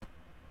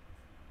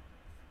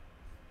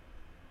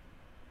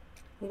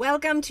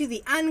Welcome to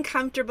the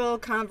Uncomfortable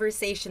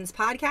Conversations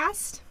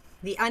podcast,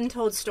 the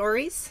untold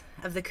stories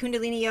of the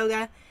Kundalini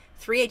Yoga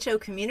 3HO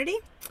community.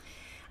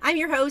 I'm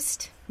your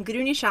host,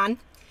 Guru Nishan,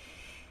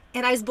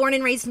 and I was born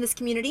and raised in this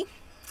community,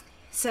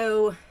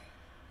 so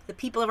the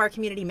people of our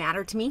community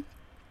matter to me.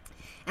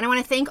 And I want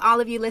to thank all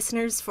of you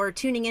listeners for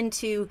tuning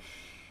into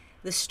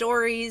the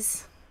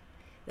stories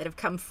that have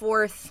come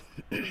forth.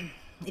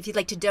 If you'd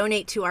like to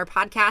donate to our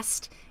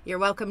podcast, you're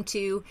welcome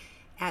to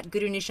at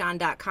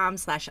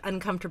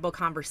gurunishan.com/uncomfortable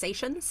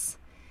conversations.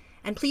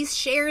 And please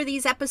share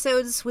these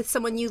episodes with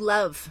someone you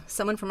love,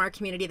 someone from our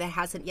community that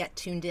hasn't yet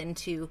tuned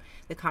into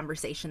the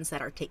conversations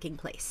that are taking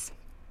place.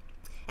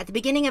 At the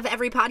beginning of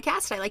every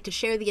podcast, I like to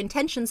share the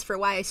intentions for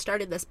why I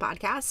started this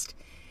podcast.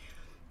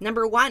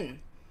 Number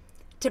one,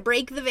 to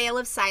break the veil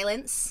of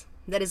silence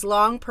that has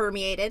long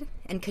permeated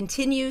and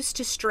continues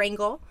to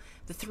strangle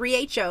the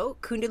 3HO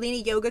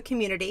Kundalini Yoga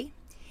community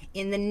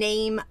in the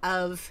name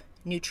of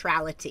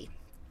neutrality.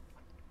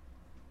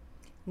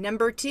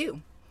 Number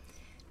two,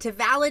 to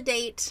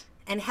validate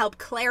and help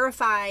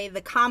clarify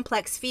the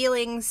complex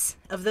feelings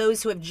of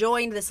those who have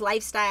joined this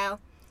lifestyle,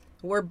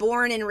 were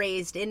born and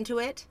raised into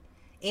it,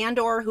 and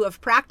or who have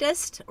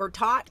practiced or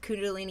taught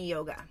Kundalini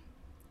Yoga.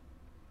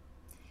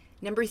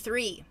 Number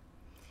three,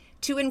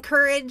 to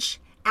encourage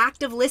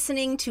active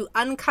listening to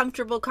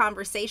uncomfortable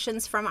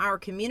conversations from our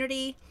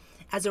community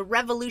as a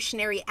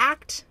revolutionary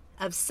act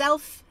of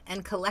self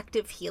and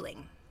collective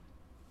healing.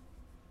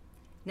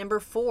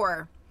 Number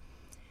four,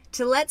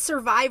 to let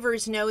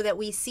survivors know that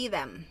we see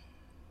them,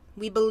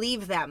 we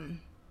believe them,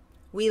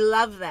 we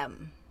love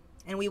them,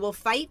 and we will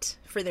fight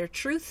for their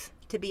truth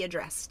to be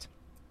addressed.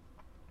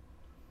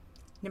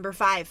 Number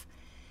five,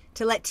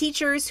 to let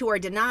teachers who are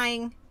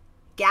denying,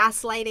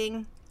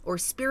 gaslighting, or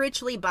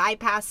spiritually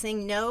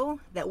bypassing know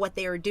that what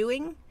they are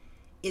doing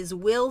is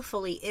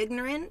willfully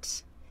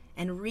ignorant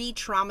and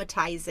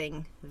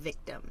re-traumatizing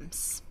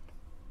victims.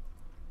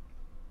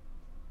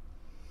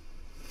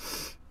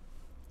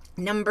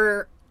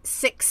 Number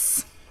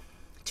six,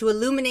 to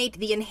illuminate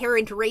the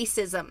inherent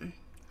racism,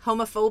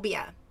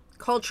 homophobia,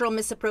 cultural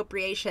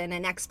misappropriation,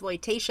 and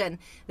exploitation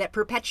that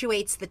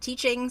perpetuates the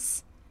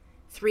teachings,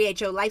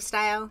 3HO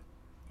lifestyle,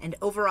 and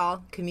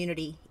overall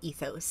community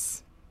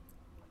ethos.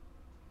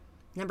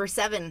 Number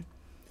seven,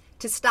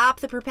 to stop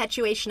the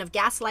perpetuation of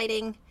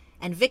gaslighting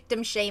and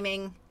victim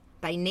shaming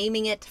by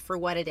naming it for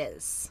what it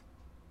is.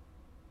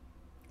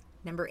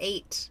 Number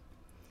eight,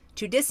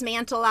 to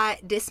dismantle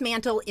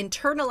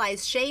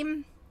internalized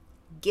shame,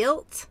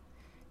 guilt,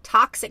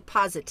 toxic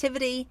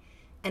positivity,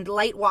 and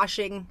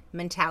light-washing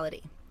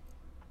mentality.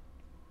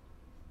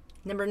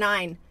 Number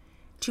nine,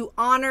 to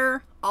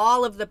honor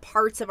all of the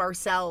parts of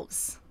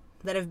ourselves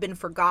that have been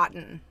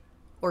forgotten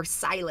or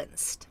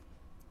silenced.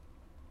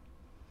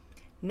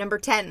 Number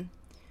 10,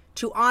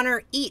 to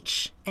honor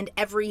each and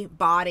every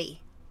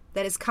body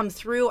that has come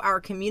through our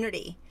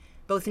community,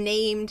 both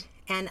named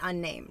and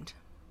unnamed.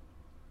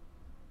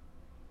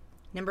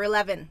 Number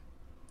 11,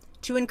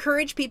 to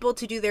encourage people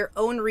to do their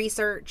own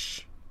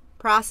research,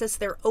 process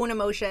their own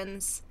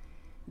emotions,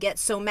 get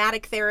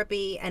somatic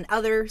therapy and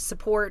other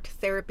support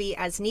therapy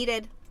as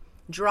needed,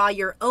 draw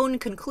your own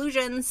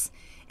conclusions,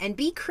 and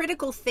be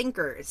critical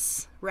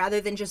thinkers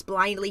rather than just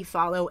blindly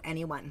follow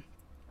anyone.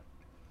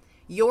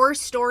 Your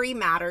story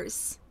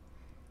matters.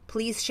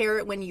 Please share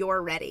it when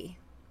you're ready.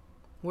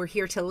 We're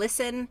here to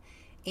listen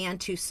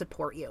and to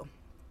support you.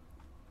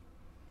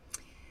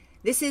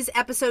 This is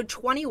episode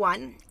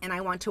 21, and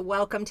I want to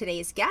welcome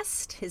today's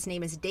guest. His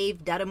name is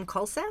Dave Dudum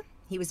Khalsa.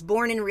 He was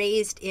born and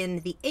raised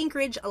in the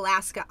Anchorage,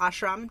 Alaska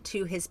ashram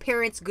to his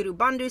parents Guru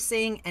Bandhu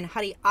Singh and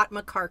Hari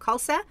Atmakar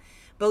Khalsa,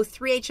 both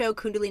 3HO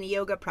Kundalini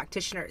Yoga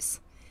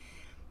practitioners.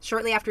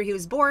 Shortly after he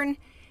was born,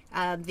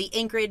 the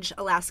Anchorage,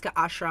 Alaska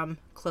ashram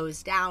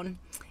closed down,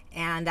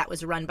 and that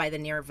was run by the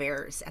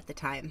Nirvairs at the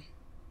time.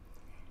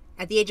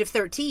 At the age of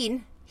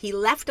 13, he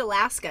left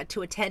Alaska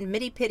to attend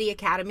Midi Pidi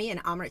Academy in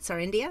Amritsar,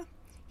 India.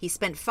 He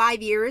spent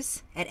 5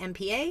 years at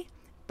MPA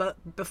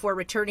before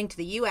returning to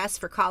the U.S.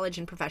 for college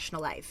and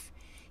professional life.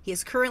 He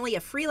is currently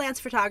a freelance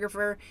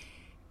photographer,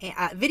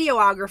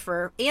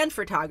 videographer, and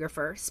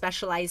photographer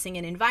specializing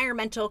in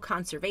environmental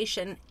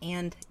conservation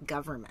and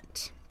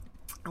government.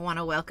 I want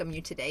to welcome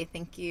you today.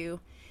 Thank you.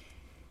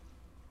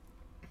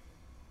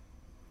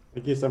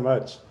 Thank you so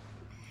much.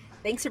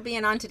 Thanks for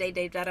being on today,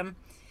 Dave Dudum.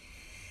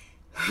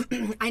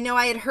 I know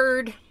I had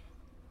heard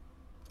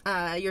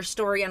your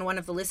story on one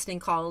of the listening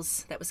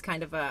calls that was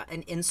kind of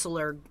an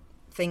insular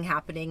thing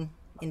happening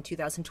in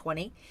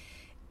 2020.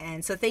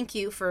 And so thank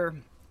you for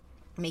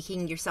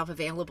making yourself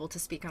available to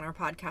speak on our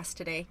podcast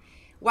today.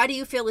 Why do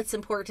you feel it's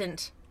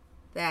important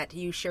that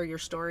you share your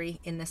story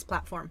in this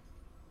platform?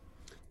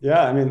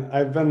 Yeah, I mean,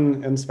 I've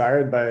been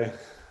inspired by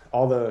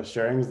all the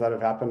sharings that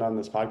have happened on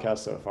this podcast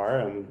so far.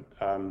 And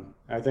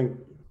I think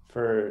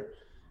for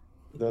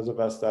those of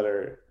us that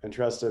are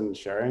interested in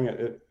sharing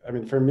it, I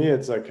mean, for me,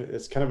 it's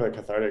kind of a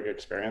cathartic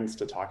experience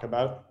to talk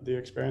about the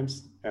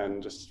experience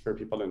and just for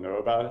people to know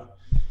about it,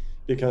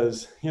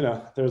 because, you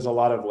know, there's a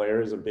lot of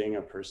layers of being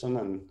a person,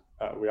 and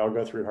we all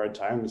go through hard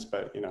times,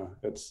 but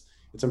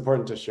it's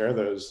important to share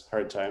those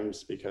hard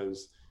times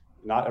because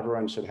not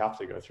everyone should have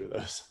to go through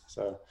those.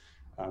 So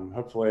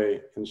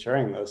hopefully in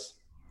sharing this,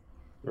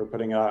 we're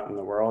putting it out in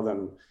the world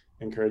and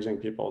encouraging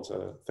people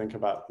to think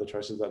about the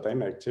choices that they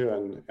make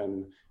too.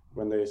 And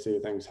when they see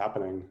things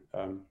happening,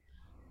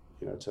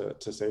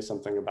 to say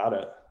something about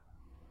it.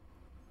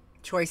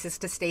 Choices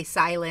to stay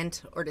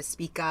silent or to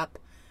speak up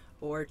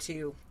or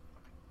to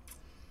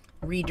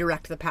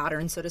redirect the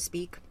pattern, so to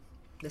speak,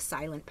 the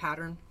silent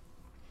pattern.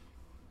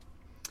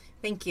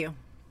 Thank you.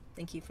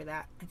 Thank you for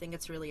that. I think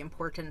it's really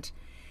important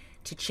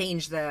to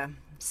change the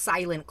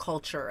silent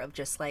culture of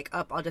just like,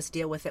 I'll just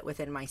deal with it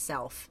within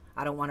myself.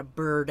 I don't want to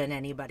burden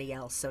anybody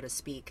else, so to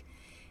speak.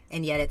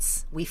 And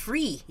yet we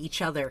free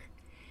each other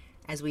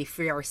as we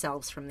free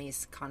ourselves from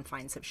these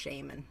confines of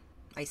shame and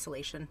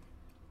isolation.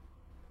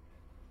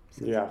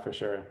 So, yeah, for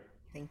sure.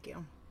 Thank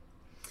you.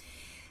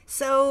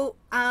 So,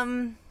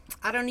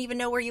 I don't even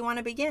know where you want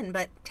to begin,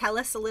 but tell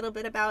us a little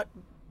bit about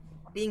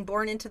being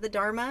born into the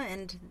Dharma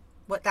and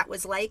what that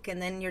was like,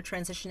 and then your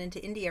transition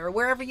into India, or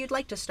wherever you'd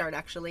like to start,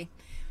 actually.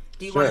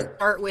 Do you want to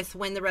start with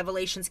when the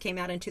Revelations came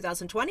out in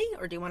 2020,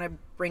 or do you want to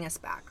bring us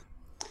back?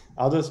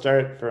 I'll just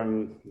start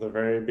from the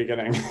very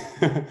beginning.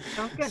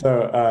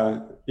 So,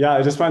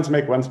 I just wanted to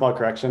make one small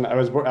correction. I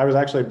was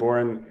actually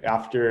born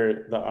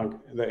after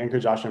the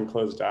Anchorage ashram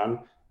closed down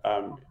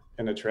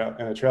in a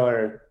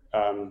trailer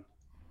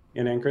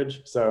in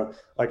Anchorage. So,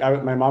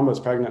 my mom was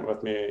pregnant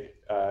with me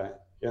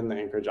in the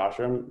Anchorage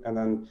ashram, and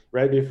then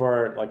right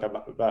before,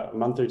 about a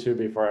month or two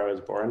before I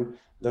was born,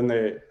 then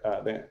the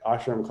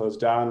ashram closed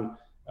down.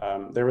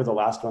 They were the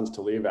last ones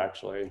to leave,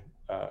 actually.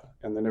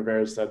 And the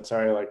Naveras said,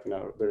 sorry,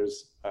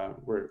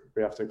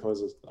 we have to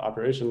close this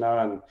operation now,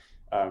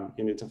 and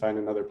you need to find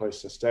another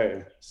place to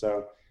stay.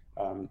 So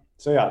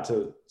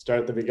to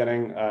start at the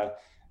beginning,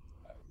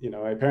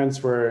 my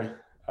parents were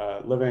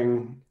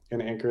living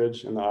in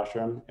Anchorage in the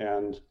ashram.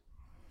 And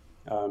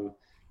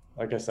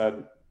like I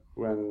said,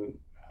 when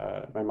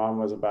my mom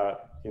was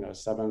about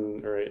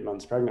 7 or 8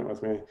 months pregnant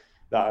with me,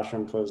 the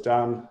ashram closed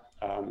down.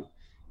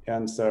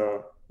 And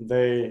so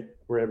they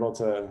were able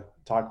to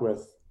talk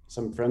with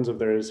some friends of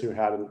theirs who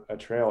had a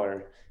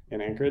trailer in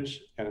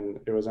Anchorage, and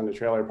it was in a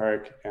trailer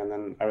park. And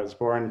then I was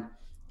born.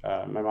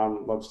 My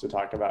mom loves to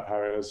talk about how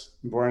I was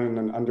born in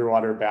an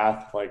underwater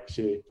bath. Like,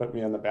 she put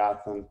me in the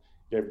bath and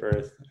gave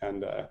birth.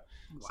 And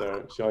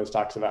so she always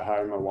talks about how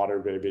I'm a water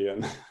baby,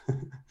 and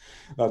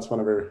that's one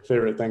of her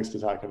favorite things to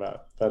talk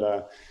about.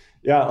 But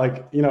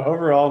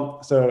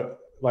overall, so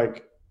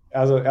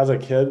as a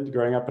kid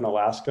growing up in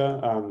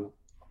Alaska,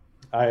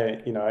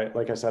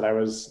 like I said, I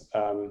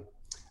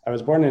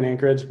was born in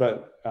Anchorage,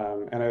 but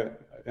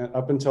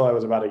up until I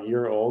was about a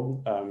year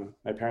old,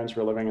 my parents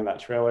were living in that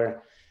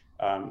trailer,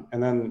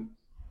 and then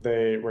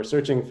they were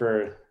searching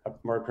for a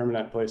more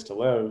permanent place to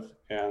live,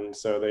 and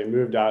so they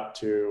moved out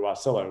to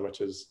Wasilla, which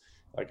is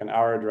like an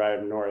hour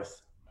drive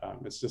north.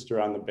 It's just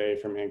around the bay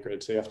from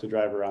Anchorage, so you have to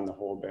drive around the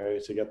whole bay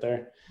to get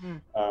there.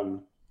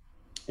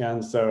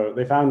 And so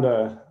they found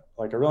a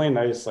really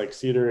nice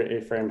cedar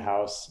A-frame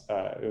house.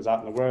 It was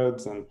out in the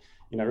woods, and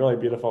really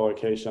beautiful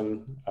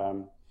location.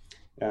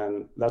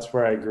 And that's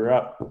where I grew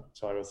up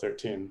until I was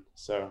 13.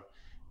 So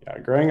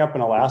growing up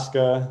in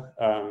Alaska,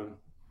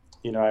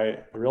 I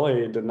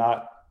really did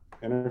not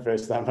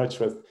interface that much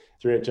with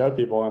 3HO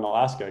people in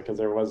Alaska, because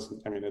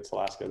it's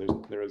Alaska.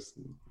 There was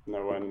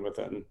no one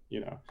within,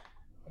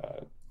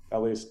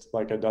 at least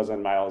a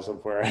dozen miles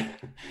of where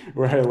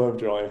I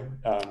lived, really.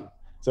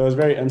 So it was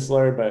very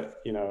insular,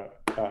 but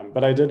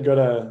I did go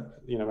to,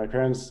 my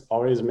parents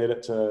always made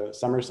it to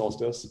summer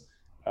solstice.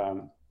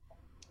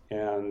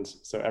 And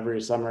so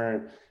every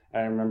summer I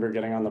remember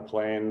getting on the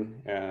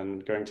plane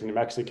and going to New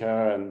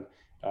Mexico, and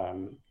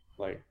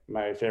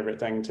my favorite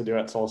thing to do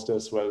at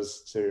solstice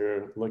was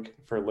to look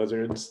for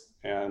lizards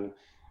and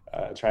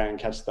try and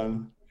catch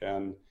them.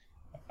 And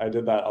I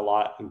did that a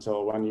lot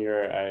until one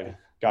year I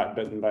got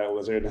bitten by a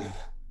lizard.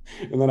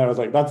 And then I was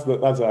like, that's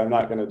it. I'm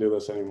not going to do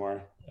this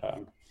anymore.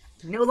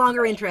 No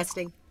longer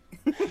interesting.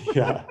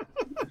 Yeah.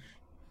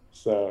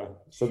 So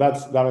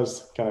that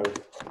was kind of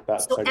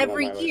that. So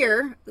every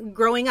year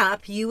growing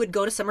up, you would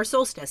go to summer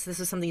solstice. This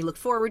is something you look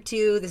forward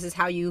to. This is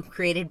how you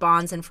created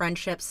bonds and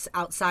friendships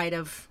outside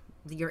of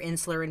your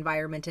insular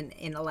environment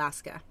in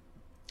Alaska.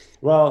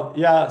 Well,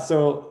 yeah.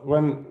 So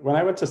when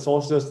I went to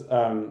solstice,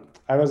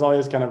 I was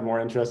always kind of more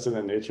interested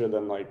in nature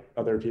than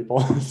other people.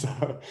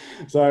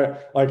 so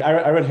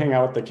I would hang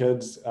out with the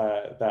kids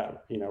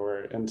that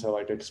were into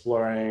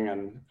exploring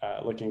and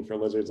looking for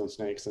lizards and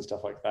snakes and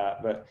stuff like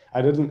that. But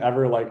I didn't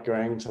ever like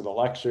going to the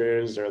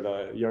lectures or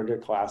the yoga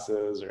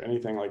classes or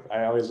anything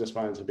I always just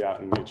wanted to be out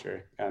in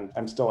nature, and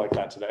I'm still like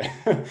that today.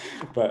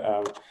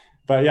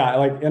 But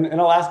yeah, in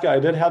Alaska, I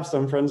did have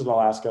some friends in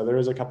Alaska. There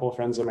was a couple of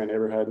friends in my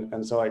neighborhood.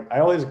 And so I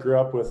always grew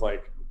up with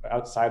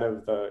outside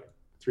of the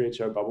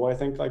 3HO bubble, I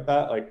think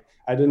that.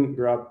 I didn't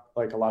grow up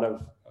a lot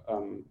of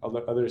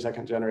other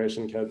second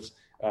generation kids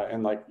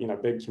in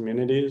big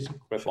communities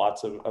with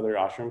lots of other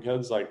ashram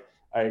kids.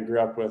 I grew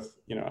up with,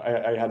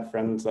 I had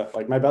friends that,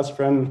 like, my best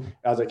friend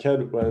as a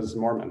kid was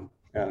Mormon,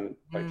 and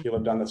like he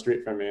lived down the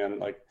street from me. And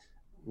like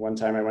one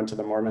time I went to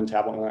the Mormon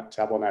tabernacle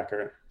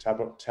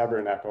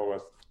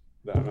with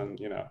them, and,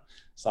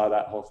 saw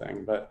that whole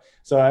thing. But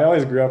so I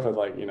always grew up with,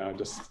 like,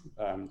 just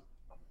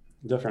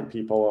different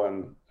people,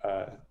 and,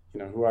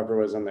 whoever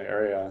was in the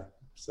area.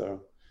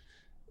 So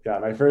yeah,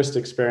 my first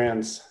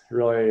experience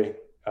really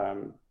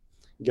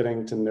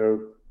getting to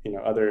know,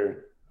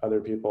 other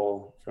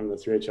people from the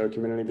 3HO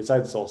community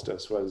besides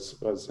Solstice was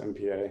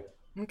MPA.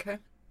 Okay.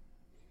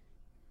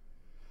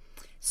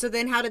 So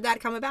then how did that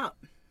come about?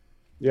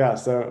 Yeah.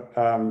 So,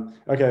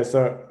 okay.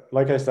 So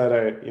like I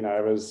said,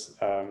 I was,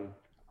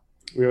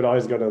 we would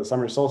always go to the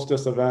summer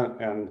solstice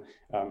event, and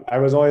I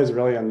was always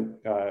really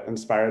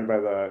inspired by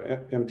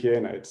the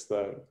MPA nights,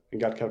 the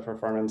Gatka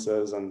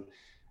performances, and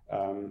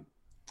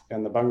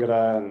the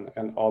Bhangra,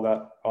 and all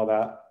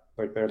that.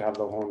 Like, they would have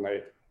the whole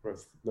night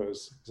with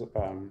those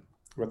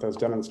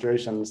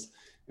demonstrations.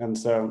 And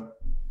so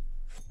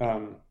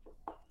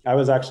I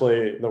was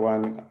actually the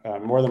one,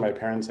 more than my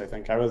parents, I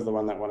think. I was the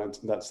one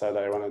that said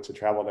I wanted to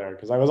travel there,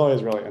 because I was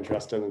always really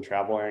interested in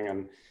traveling,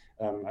 and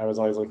I was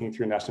always looking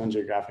through National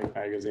Geographic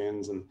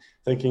magazines and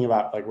thinking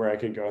about, like, where I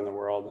could go in the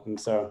world. And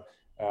so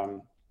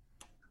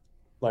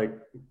like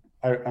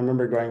I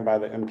remember going by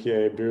the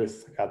MPA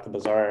booth at the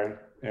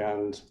bazaar,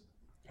 and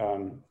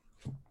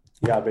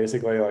yeah,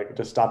 basically like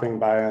just stopping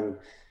by and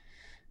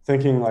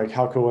thinking, like,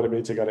 how cool would it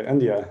be to go to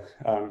India?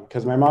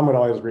 Because my mom would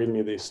always read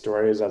me these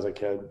stories as a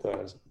kid,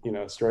 the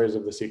stories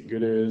of the Sikh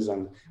gurus,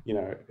 and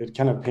it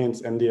kind of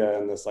paints India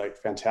in this like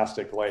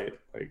fantastic light.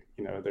 Like,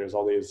 there's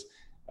all these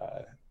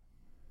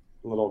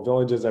little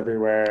villages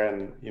everywhere,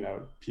 and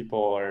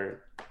people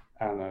are,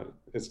 I don't know,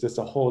 it's just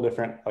a whole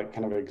different, like,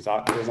 kind of there's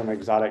an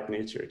exotic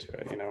nature to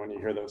it, when you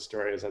hear those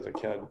stories as a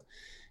kid.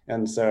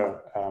 And so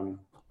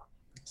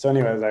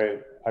anyways, I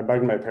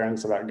bugged my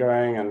parents about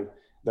going, and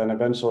then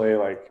eventually,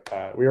 like,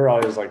 we were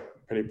always like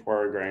pretty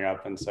poor growing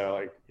up. And so,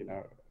 like,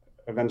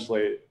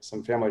 eventually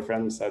some family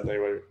friends said they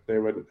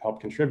would help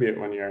contribute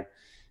one year.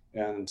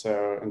 And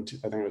so I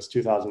think it was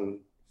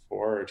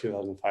 2004 or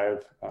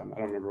 2005. I don't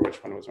remember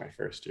which one was my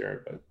first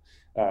year, but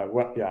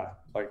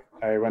like,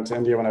 I went to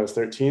India when I was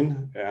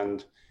 13.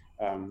 And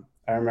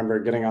I remember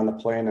getting on the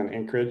plane in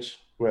Anchorage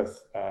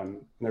with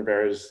the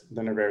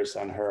Nervera's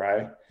son,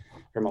 Harai,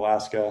 from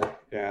Alaska.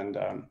 And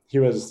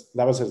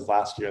that was his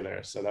last year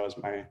there. So that was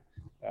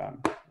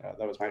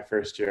my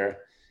first year.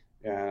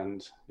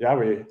 And yeah,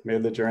 we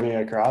made the journey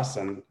across,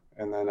 and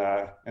then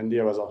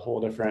India was a whole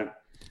different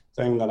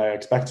thing than I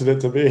expected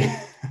it to be.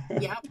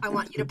 Yeah, I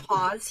want you to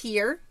pause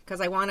here,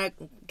 because I want to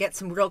get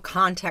some real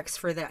context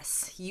for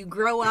this. You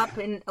grow up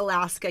in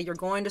Alaska, you're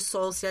going to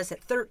Solstice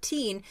at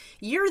 13.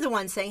 You're the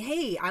one saying,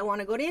 hey, I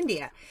want to go to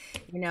India,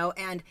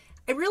 and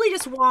I really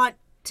just want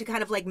to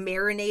kind of like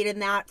marinate in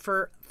that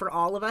for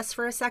all of us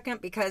for a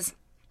second, because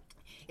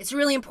it's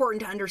really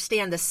important to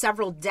understand the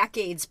several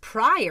decades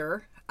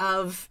prior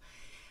of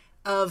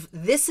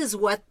this is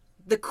what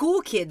the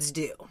cool kids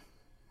do,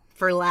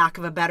 for lack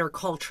of a better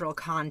cultural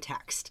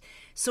context.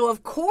 So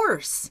of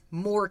course,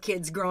 more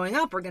kids growing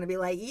up are going to be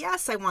like,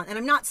 yes, I want. And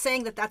I'm not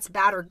saying that that's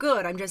bad or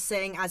good. I'm just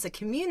saying, as a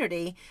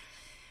community,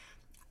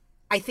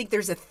 I think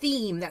there's a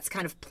theme that's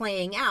kind of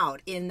playing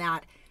out in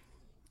that,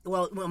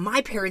 well,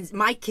 my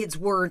kids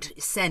weren't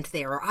sent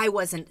there, or I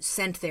wasn't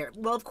sent there.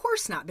 Well, of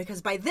course not,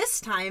 because by this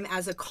time,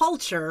 as a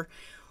culture,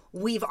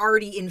 we've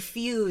already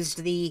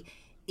infused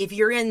if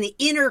you're in the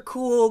inner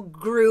cool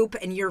group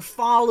and you're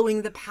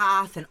following the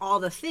path and all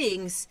the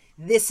things,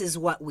 this is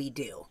what we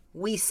do.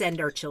 We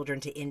send our children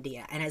to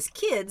India. And as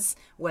kids,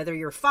 whether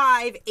you're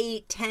 5,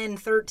 8, 10,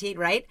 13,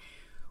 right?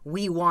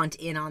 We want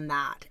in on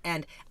that.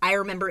 And I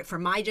remember it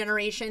from my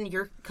generation.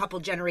 You're a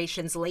couple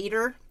generations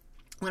later.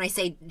 When I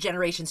say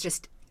generations,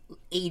 just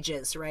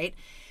ages, right?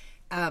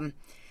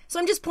 So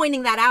I'm just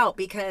pointing that out,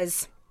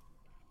 because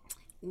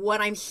what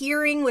I'm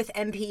hearing with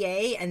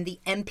MPA and the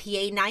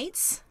MPA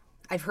nights,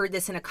 I've heard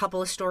this in a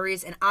couple of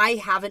stories, and I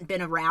haven't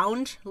been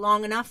around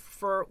long enough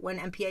for when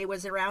MPA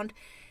was around.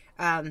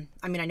 I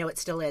mean, I know it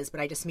still is, but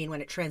I just mean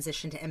when it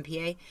transitioned to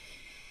MPA.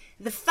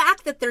 The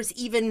fact that there's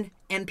even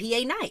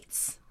MPA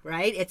nights,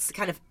 right? It's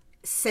kind of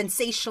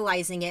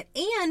sensationalizing it,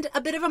 and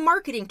a bit of a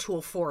marketing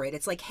tool for it.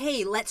 It's like,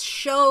 hey, let's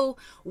show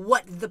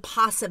what the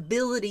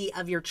possibility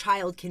of your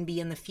child can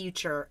be in the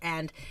future.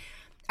 And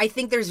I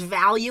think there's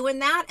value in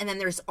that. And then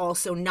there's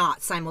also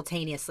not,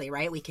 simultaneously,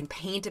 right? We can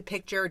paint a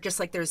picture, just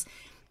like there's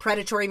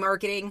predatory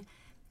marketing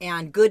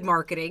and good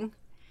marketing.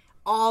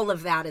 All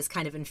of that is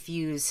kind of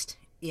infused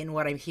in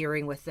what I'm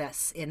hearing with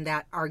this, in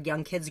that our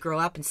young kids grow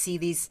up and see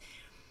these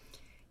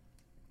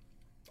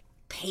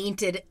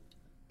painted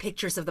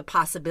pictures of the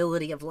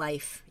possibility of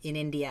life in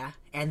India.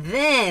 And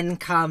then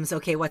comes,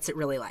 okay, what's it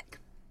really like?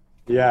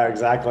 Yeah,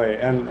 exactly.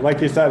 And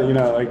like you said,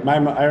 like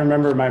I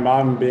remember my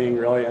mom being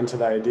really into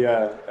the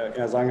idea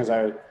as long as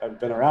I've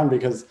been around,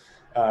 because,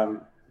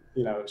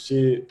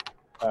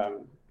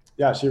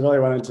 she really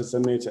wanted to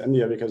send me to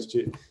India, because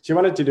she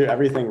wanted to do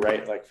everything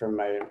right. Like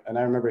and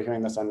I remember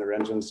hearing this on the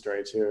Ranjan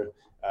story too.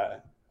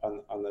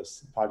 on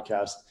this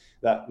podcast,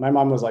 that my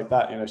mom was like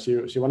that.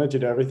 She wanted to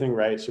do everything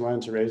right. She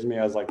wanted to raise me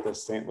as like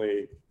this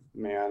saintly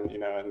man,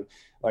 and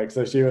like,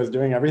 so she was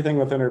doing everything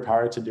within her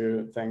power to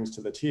do things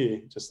to the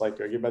T, just like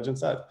Yogi Bhajan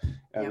said.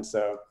 And yep.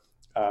 So,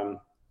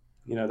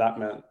 that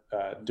meant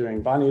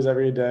doing banis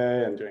every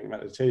day and doing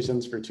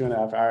meditations for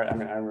 2.5 hours. I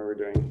mean, I remember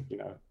doing,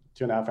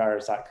 2.5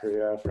 hours Sat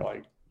Kriya for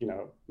like,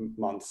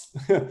 months.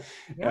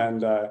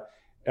 Yep.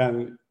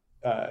 And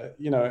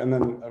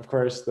then of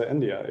course the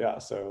India. Yeah.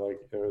 So like,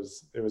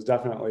 it was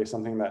definitely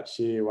something that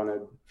she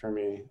wanted for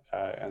me.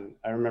 And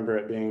I remember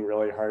it being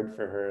really hard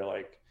for her,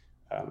 like,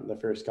 the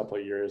first couple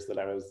of years that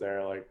I was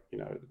there, like,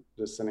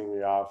 just sending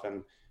me off.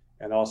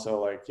 And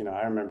also like,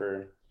 I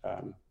remember,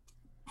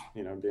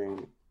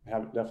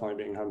 definitely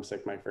being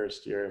homesick my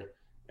first year,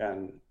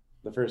 and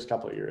the first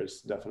couple of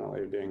years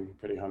definitely being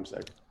pretty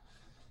homesick.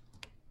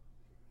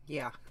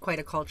 Yeah, quite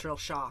a cultural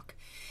shock.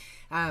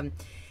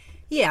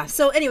 Yeah,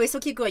 so anyway, so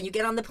keep going. You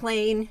get on the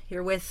plane,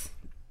 you're with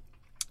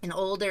an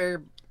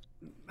older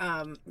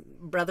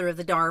brother of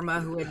the Dharma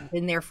who had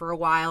been there for a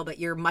while, but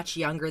you're much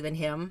younger than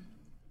him.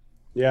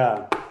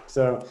 Yeah,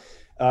 so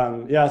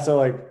so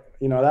like,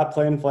 that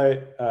plane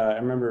flight, I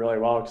remember really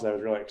well because I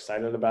was really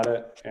excited about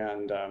it.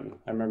 And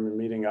I remember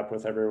meeting up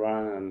with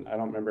everyone, and I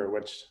don't remember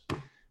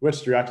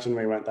which direction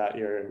we went that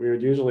year. We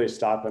would usually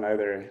stop in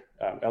either,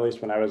 at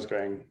least when I was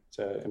going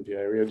to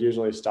MPA, we would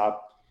usually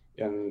stop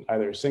in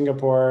either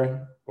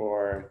Singapore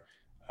or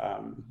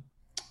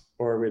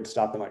we'd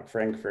stop in like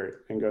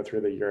Frankfurt and go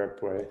through the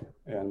Europe way.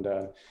 And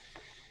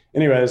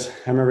anyways,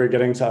 I remember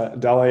getting to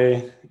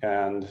Delhi,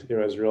 and it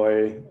was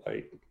really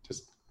like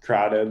just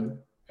crowded.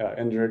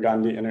 Indira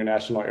Gandhi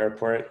International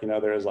Airport,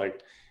 there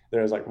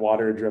was like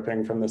water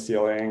dripping from the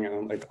ceiling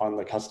and like on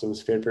the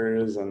customs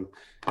papers, and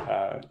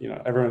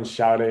everyone's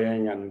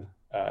shouting, and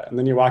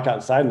then you walk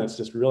outside and it's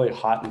just really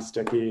hot and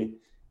sticky,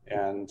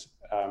 and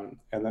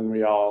then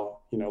we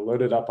all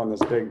loaded up on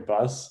this big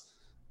bus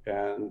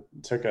and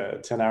took a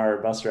 10-hour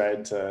bus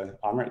ride to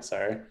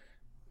Amritsar,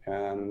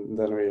 and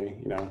then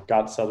we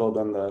got settled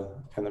in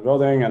the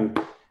building. And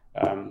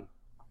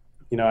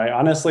I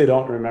honestly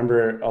don't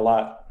remember a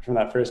lot from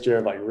that first year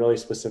of like really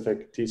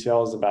specific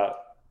details about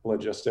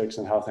logistics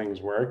and how things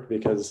work,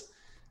 because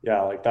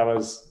like that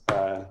was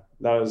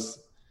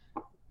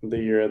the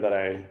year that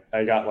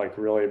I got like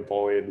really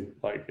bullied.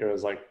 Like it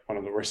was like one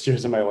of the worst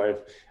years of my life.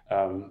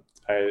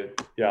 I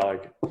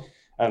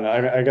don't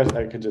know, I guess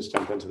I could just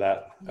jump into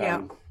that.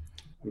 Yeah.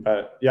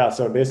 But yeah,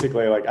 so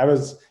basically, like, I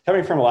was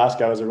coming from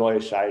Alaska. I was a really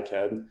shy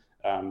kid.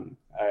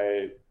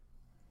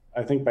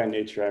 I think by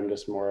nature, I'm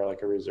just more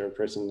like a reserved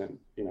person than,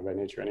 by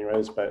nature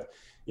anyways. But,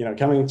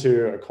 coming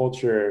to a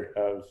culture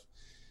of,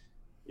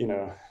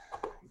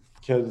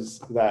 kids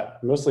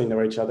that mostly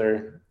know each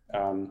other,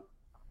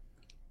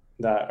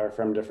 that are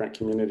from different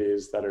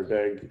communities that are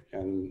big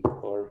in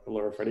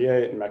lower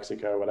 48, in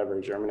Mexico, whatever,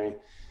 Germany.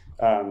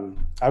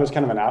 I was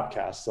kind of an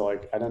outcast. So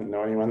like, I didn't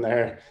know anyone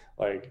there,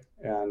 like,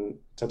 and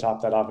to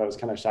top that off, I was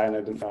kind of shy and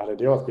I didn't know how to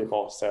deal with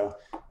people. So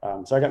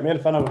I got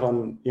made fun of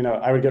when,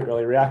 I would get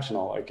really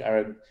reactional. Like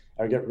I would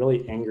get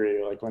really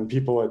angry, like when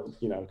people would,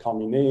 call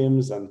me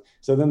names. And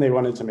so then they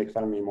wanted to make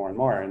fun of me more and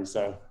more. And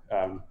so,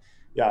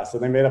 so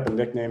they made up a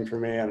nickname for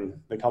me, and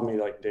they called me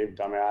like Dave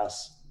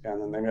Dumbass.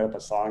 And then they made up a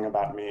song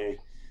about me.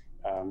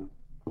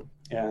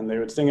 And they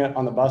would sing it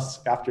on the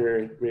bus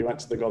after we went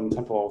to the Golden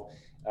Temple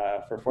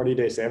for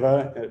 40-day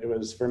seva. It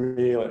was, for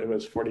me, it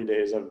was 40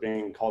 days of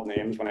being called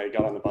names when I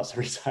got on the bus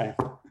every time.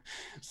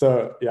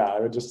 So yeah, I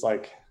would just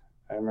like,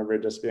 I remember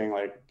just being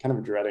like, kind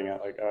of dreading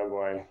it, like, oh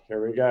boy,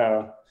 here we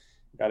go.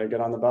 Got to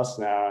get on the bus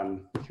now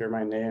and hear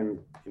my name,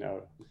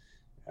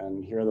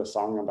 and hear the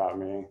song about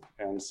me.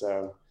 And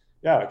so,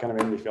 yeah, it kind of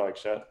made me feel like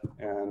shit.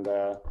 And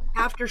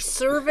after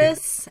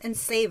service and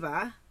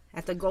seva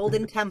at the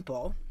Golden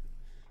Temple,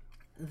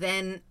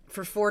 then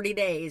for 40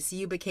 days,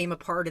 you became a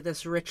part of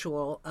this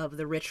ritual of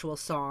the ritual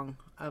song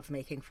of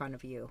making fun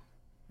of you.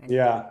 And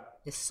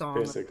this song.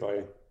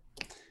 Basically.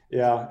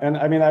 Yeah. And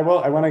I mean, I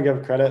want to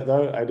give credit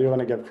though. I do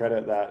want to give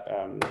credit that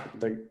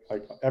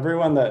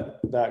everyone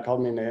that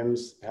called me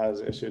names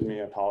has issued me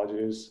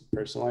apologies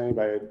personally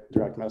by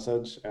direct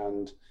message.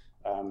 And,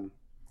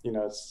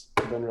 it's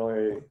been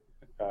really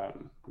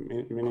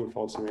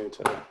meaningful to me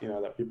to,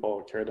 that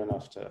people cared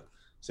enough to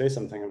say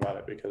something about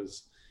it,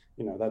 because,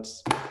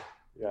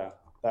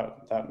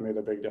 that made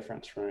a big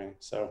difference for me.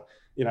 So,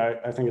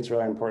 I think it's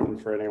really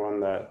important for anyone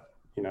that,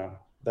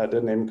 that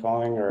did name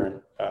calling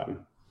or,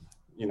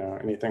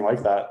 anything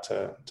like that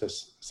to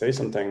say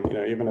something,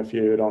 even if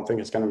you don't think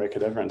it's going to make a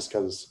difference,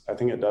 because I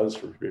think it does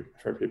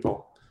for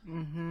people.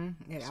 Mm-hmm.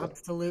 It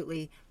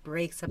absolutely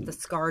breaks up the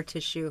scar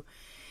tissue.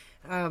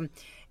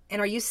 And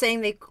are you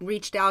saying they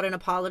reached out and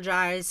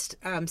apologized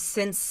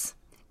since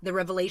the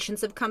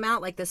revelations have come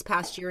out, like this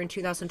past year in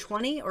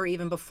 2020, or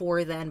even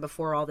before then,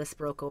 before all this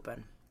broke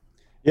open?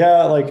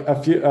 Yeah, like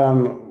a few,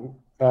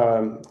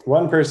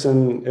 one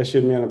person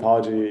issued me an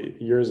apology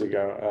years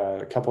ago,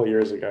 a couple of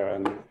years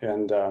ago.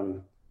 And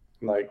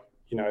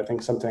I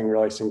think something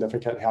really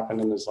significant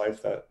happened in his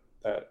life that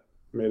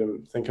made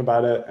him think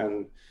about it.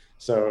 And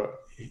so,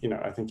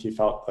 I think he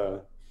felt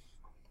the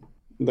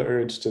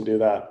urge to do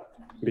that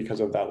because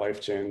of that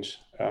life change.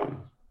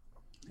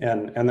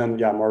 And then,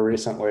 yeah, more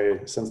recently,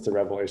 since the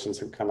revelations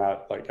have come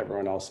out, like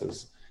everyone else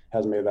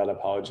has made that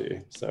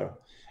apology. So,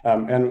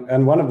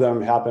 and one of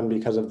them happened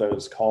because of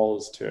those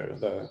calls too,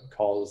 the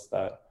calls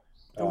that,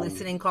 The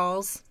listening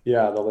calls.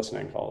 yeah, the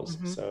listening calls.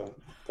 Mm-hmm. So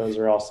those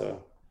are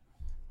also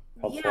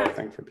helpful, I Yeah.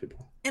 think, for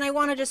people. And I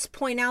want to just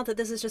point out that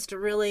this is just a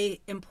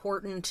really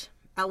important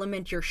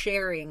element you're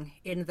sharing,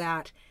 in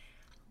that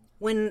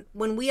when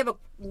we have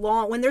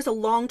when there's a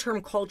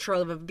long-term culture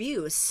of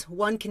abuse,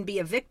 one can be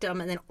a victim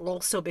and then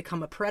also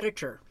become a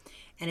predator.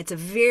 And it's a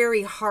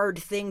very hard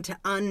thing to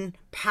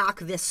unpack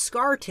this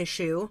scar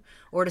tissue,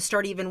 or to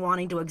start even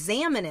wanting to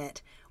examine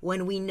it,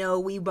 when we know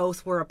we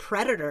both were a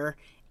predator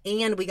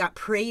and we got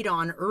preyed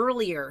on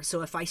earlier.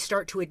 So if I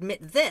start to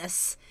admit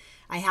this,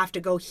 I have to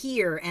go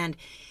here. And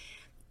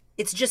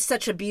it's just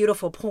such a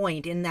beautiful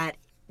point, in that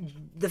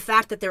the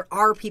fact that there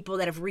are people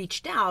that have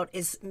reached out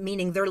is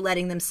meaning they're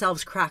letting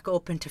themselves crack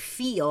open to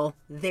feel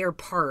their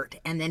part.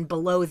 And then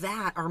below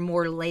that are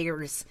more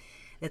layers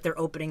that they're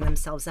opening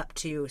themselves up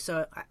to.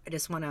 So I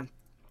just want to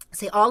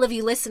say, all of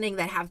you listening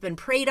that have been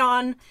preyed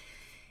on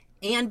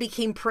and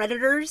became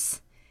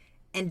predators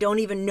and don't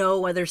even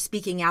know whether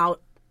speaking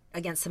out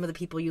against some of the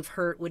people you've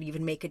hurt would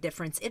even make a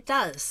difference. It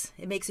does.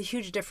 It makes a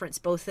huge difference,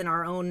 both in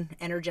our own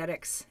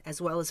energetics as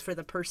well as for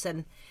the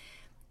person.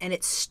 And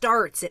it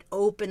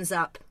opens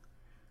up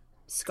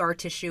scar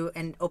tissue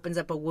and opens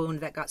up a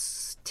wound that got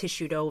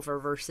tissued over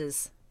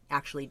versus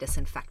actually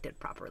disinfected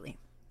properly.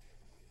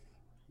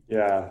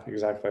 Yeah,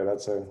 exactly.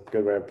 That's a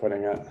good way of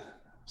putting it.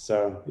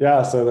 So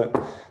yeah, so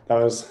that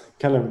was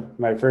kind of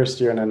my first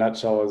year in a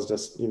nutshell. Was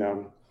just,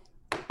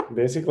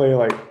 basically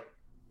like,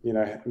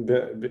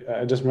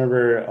 I just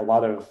remember a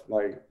lot of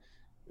like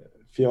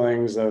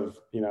feelings of,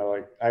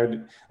 I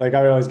would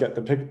always get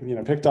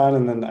picked on,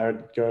 and then I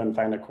would go and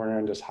find a corner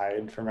and just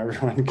hide from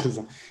everyone because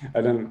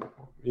I didn't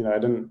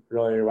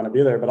really want to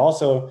be there. But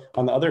also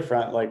on the other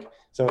front, my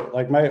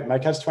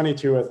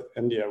catch-22 with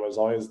India was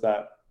always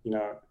that,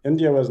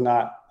 India was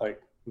not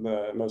like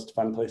the most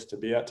fun place to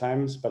be at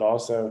times, but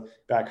also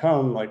back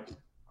home,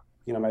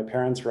 my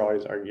parents were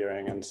always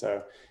arguing. And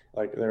so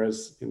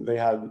they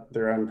had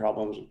their own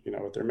problems,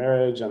 with their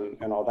marriage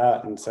and all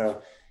that. And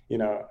so,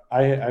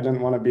 I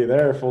didn't want to be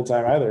there full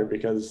time either,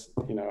 because,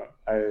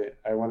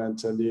 I wanted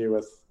to be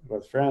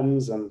with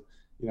friends and,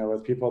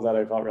 with people that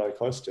I felt really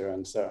close to.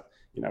 And so,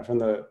 from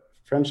the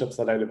friendships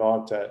that I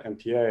developed at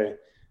MPA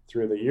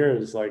through the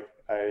years, I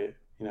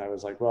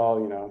was like,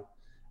 well,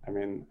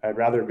 I'd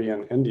rather be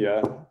in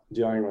India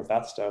dealing with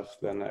that stuff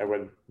than I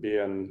would be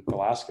in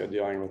Alaska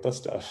dealing with this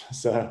stuff.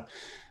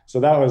 So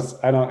that was,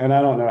 I don't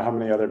know how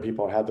many other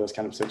people had those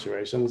kind of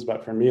situations,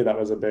 but for me, that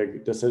was a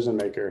big decision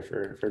maker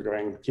for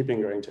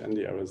keeping going to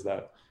India, was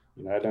that,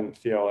 I didn't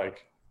feel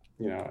like,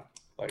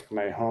 like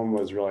my home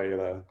was really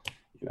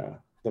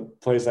the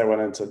place I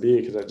wanted to be,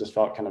 because I just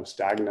felt kind of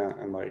stagnant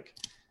and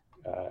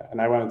and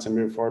I wanted to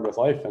move forward with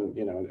life and,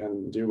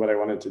 and do what I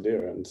wanted to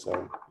do. And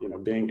so,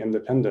 being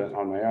independent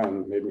on my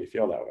own made me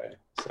feel that way.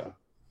 So.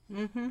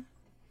 Mm-hmm.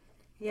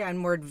 Yeah. And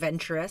more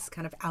adventurous,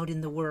 kind of out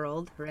in the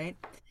world, right?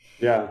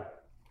 Yeah.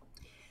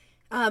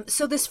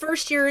 So this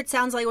first year, it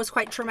sounds like it was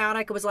quite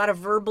traumatic. It was a lot of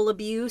verbal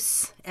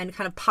abuse and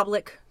kind of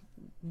public,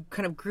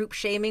 kind of group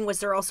shaming. Was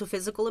there also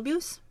physical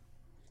abuse?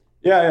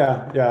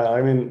 Yeah.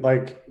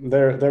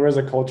 There was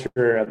a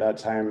culture at that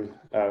time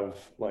of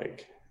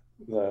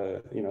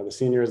the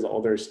seniors, the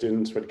older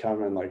students would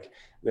come and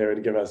they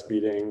would give us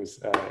beatings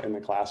in the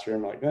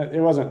classroom.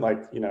 It wasn't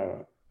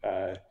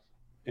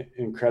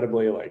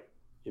incredibly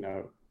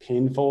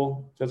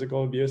painful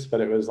physical abuse,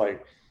 but it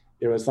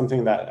was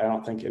something that I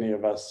don't think any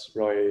of us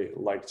really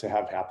like to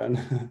have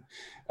happen.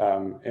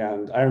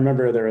 And I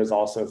remember there was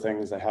also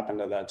things that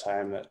happened at that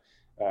time that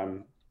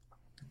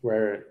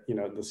where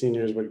the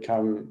seniors would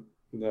come,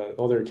 the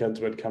older kids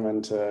would come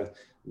into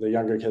the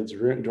younger kids'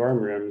 dorm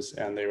rooms,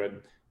 and they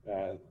would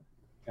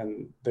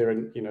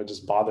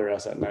just bother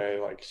us at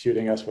night,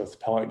 shooting us with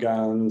pellet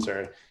guns,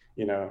 or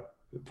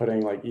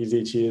putting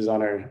easy cheese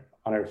on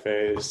our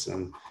face,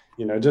 and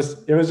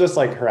it was just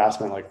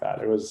harassment like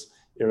that. It was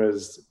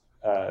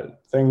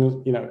things,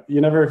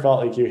 you never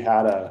felt like you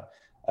had a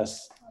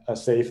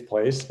safe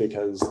place,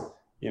 because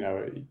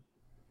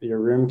your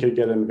room could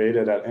get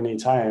invaded at any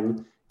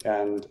time,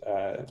 and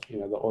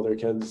the older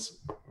kids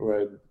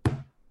would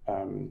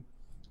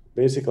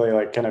basically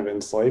kind of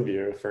enslave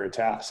you for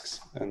tasks.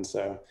 And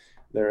so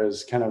there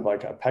is kind of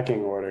a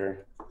pecking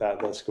order that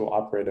the school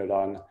operated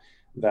on,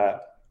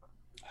 that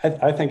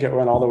I think it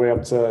went all the way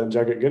up to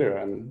Jagat Guru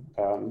and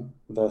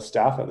the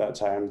staff at that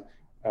time,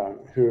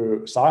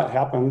 who saw it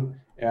happen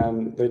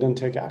and they didn't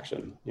take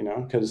action,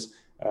 because,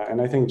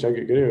 and I think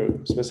Jagat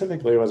Guru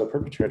specifically was a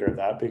perpetrator of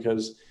that,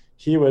 because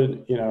he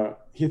would,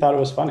 he thought it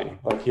was funny.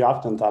 He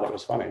often thought it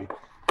was funny,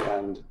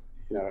 and,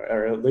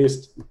 or at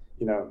least,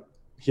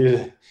 he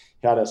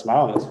had a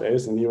smile on his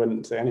face and he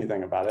wouldn't say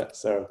anything about it.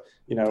 So,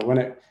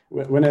 when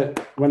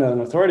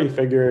an authority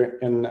figure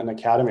in an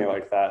academy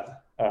like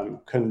that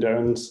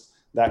condones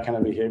that kind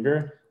of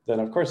behavior, then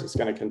of course it's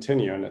going to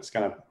continue, and it's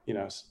going to,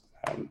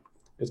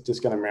 it's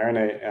just going to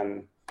marinate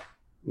and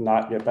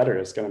not get better.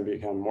 It's going to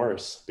become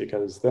worse,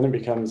 because then it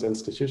becomes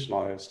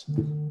institutionalized.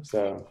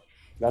 So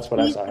that's what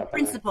I He's saw the happen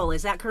there. principal,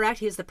 is that correct?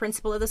 He's the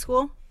principal of the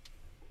school?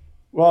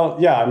 Well,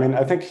 yeah, I mean,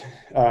 I think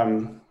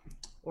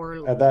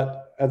Or at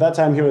that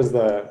time he was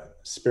the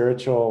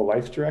spiritual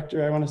life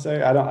director, I want to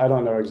say. I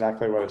don't know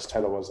exactly what his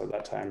title was at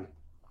that time.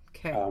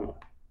 okay.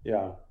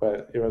 Yeah,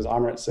 but it was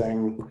Amrit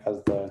Singh as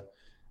the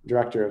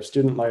director of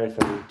student life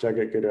and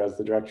Jagat Guru as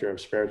the director of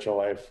spiritual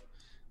life,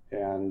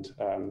 and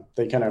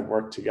they kind of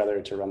worked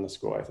together to run the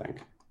school, I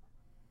think.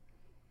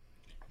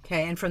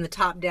 Okay, and from the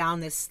top down,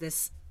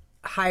 this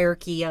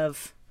hierarchy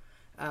of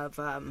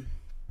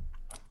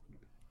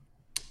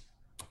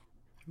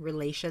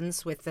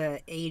relations with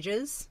the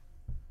ages,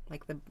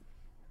 like the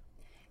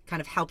kind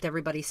of helped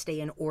everybody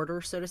stay in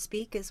order, so to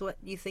speak, is what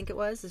you think it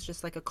was? It's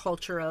just like a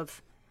culture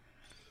of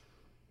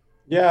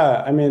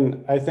Yeah, I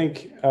mean, I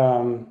think I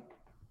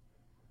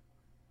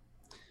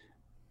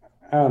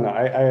don't know.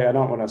 I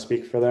don't want to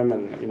speak for them,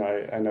 and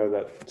I know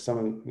that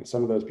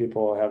some of those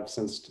people have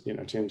since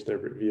changed their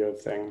view of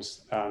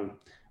things.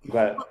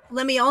 But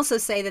let me also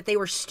say that they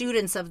were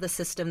students of the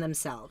system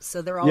themselves,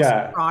 so they're also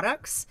yeah,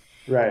 products.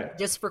 right.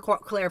 Just for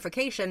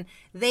clarification,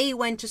 they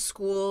went to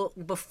school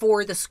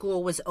before the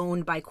school was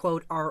owned by,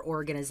 quote, our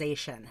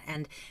organization.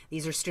 And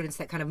these are students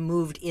that kind of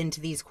moved into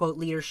these, quote,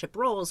 leadership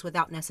roles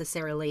without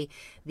necessarily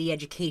the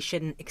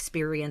education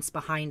experience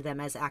behind them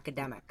as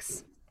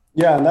academics.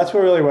 Yeah, and that's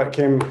what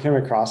came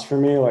across for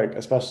me, like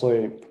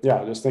especially,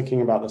 yeah, just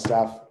thinking about the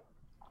staff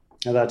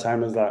at that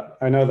time, is that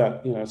I know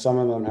that some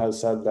of them has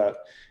said that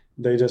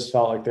they just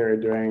felt like they were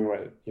doing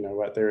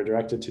what they were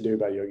directed to do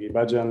by Yogi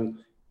Bhajan,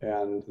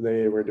 and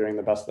they were doing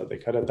the best that they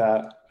could at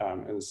that.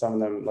 And some of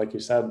them, like you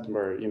said,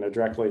 were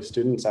directly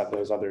students at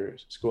those other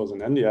schools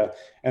in India,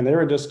 and they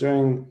were just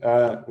doing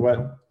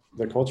what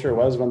the culture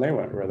was when they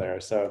were there.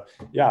 So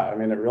yeah, I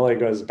mean, it really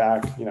goes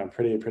back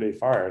pretty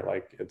far.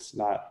 Like, it's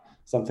not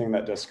something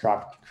that just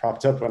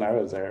cropped up when I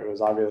was there. It was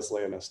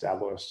obviously an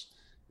established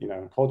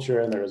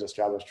culture, and there was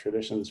established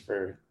traditions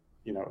for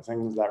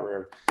things that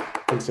were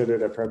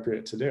considered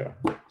appropriate to do.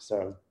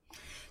 So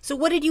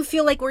what did you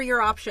feel like were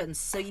your options?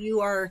 So you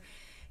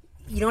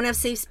don't have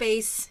safe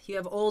space, you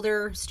have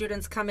older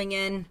students coming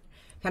in,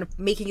 kind of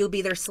making you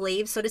be their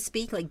slave, so to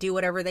speak, like do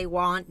whatever they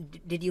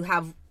want. Did you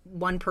have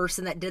one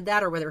person that did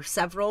that, or were there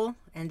several?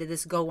 And did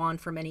this go on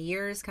for many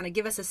years? Kind of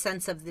give us a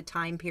sense of the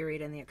time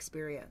period and the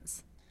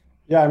experience.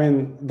 yeah, I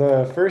mean,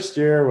 the first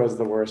year was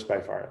the worst by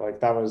far. Like,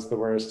 that was the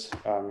worst.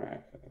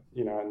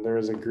 And there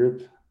was a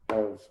group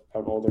of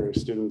older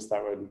students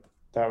that would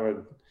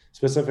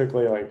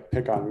specifically like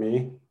pick on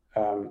me.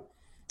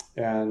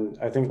 And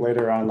I think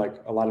later on, like,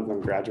 a lot of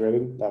them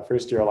graduated. That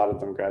first year, a lot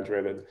of them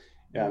graduated.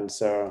 And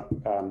so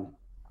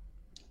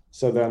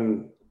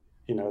then,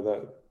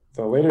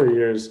 the later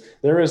years,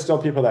 there were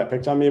still people that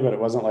picked on me, but it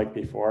wasn't like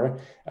before.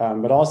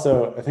 But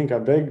also, I think I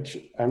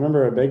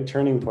remember a big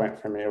turning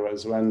point for me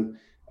was when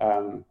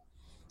I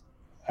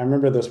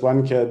remember this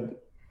one kid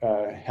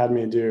had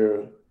me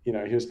do,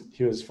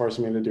 he was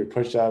forcing me to do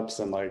push-ups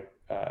and like,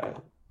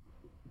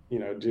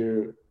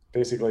 do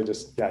basically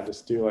just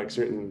do like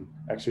certain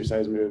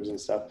exercise moves and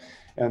stuff.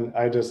 And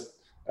I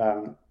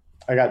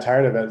got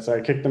tired of it. So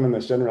I kicked him in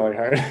the shin really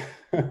hard.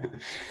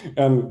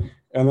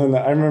 And then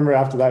I remember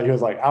after that, he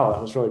was like, "Oh,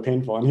 that was really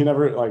painful." And he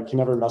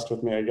never messed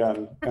with me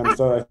again. And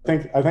so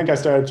I think I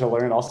started to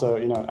learn also,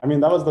 I mean,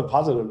 that was the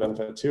positive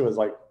benefit too, is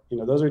like,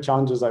 those are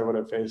challenges I would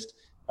have faced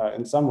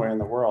in some way in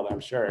the world, I'm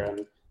sure.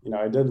 And,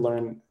 I did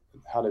learn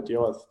how to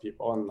deal with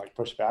people and like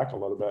push back a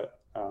little bit.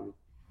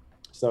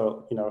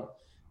 So,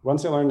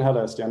 once I learned how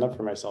to stand up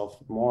for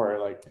myself more,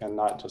 like, and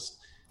not just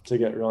to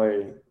get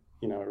really,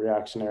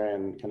 reactionary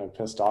and kind of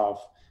pissed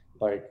off,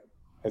 like,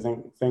 I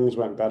think things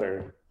went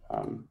better,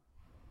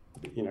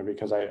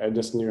 because I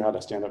just knew how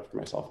to stand up for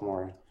myself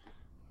more.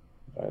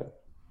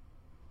 But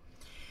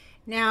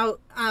Now,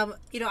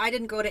 I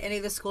didn't go to any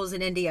of the schools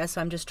in India,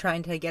 so I'm just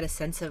trying to get a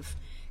sense of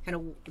kind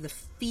of the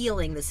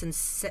feeling, the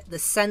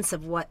sense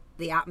of what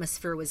the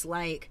atmosphere was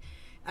like.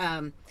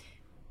 I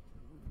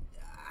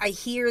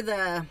hear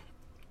the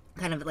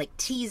kind of like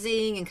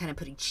teasing and kind of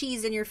putting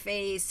cheese in your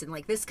face and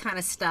like this kind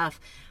of stuff.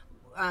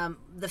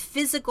 The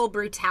physical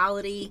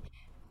brutality,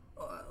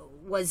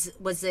 was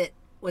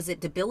it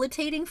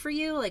debilitating for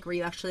you? Like, were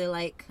you actually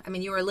like, I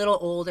mean, you were a little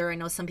older. I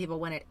know some people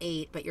went at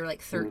 8, but you're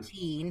like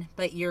 13,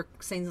 but you're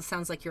saying, it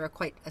sounds like you're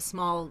quite a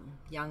small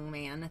young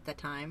man at the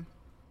time.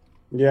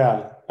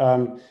 yeah.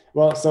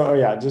 Well, so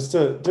yeah, just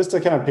to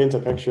kind of paint a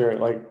picture,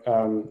 like,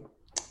 are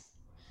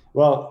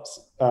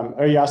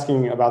you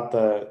asking about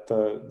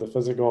the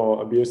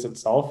physical abuse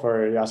itself,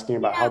 or are you asking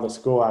about how Yeah, the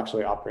school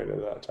actually operated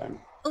at that time?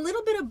 a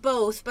little bit of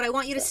both, but I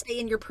want you to stay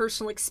in your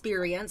personal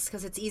experience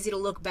because it's easy to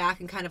look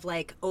back and kind of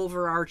like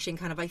overarching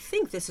kind of, I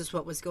think this is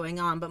what was going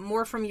on, but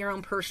more from your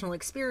own personal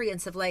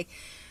experience of like,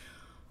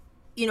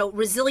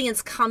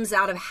 resilience comes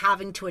out of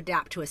having to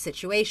adapt to a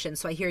situation.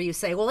 So I hear you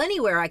say, well,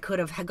 anywhere I could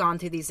have gone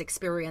through these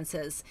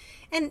experiences.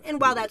 And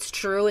while that's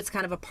true, it's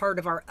kind of a part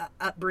of our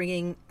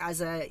upbringing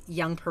as a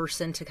young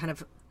person to kind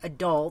of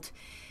adult.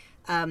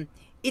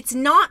 It's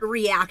not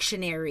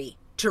reactionary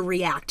to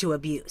react to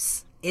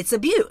abuse. It's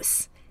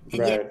abuse.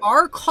 And yet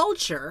our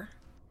culture,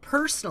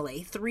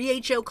 personally,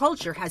 3HO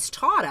culture, has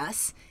taught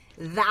us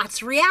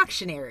that's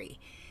reactionary.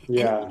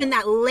 Yeah. And even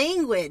that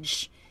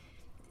language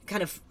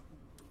kind of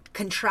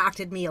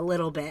contracted me a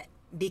little bit,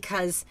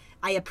 because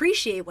I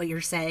appreciate what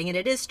you're saying, and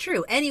it is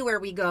true. Anywhere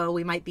we go,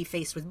 we might be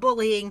faced with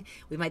bullying,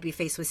 we might be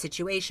faced with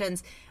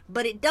situations,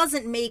 but it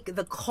doesn't make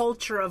the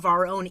culture of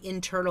our own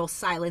internal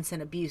silence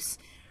and abuse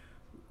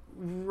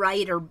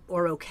right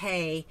or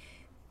okay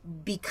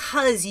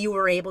because you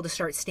were able to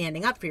start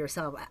standing up for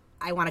yourself.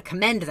 I want to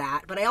commend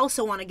that, but I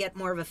also want to get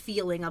more of a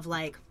feeling of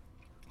like,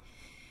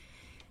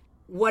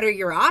 what are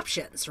your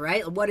options,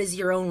 right? What is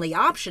your only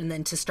option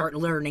then to start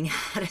learning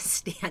how to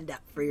stand up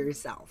for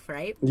yourself,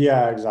 right?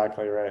 Yeah,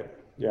 exactly right.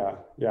 Yeah,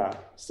 yeah.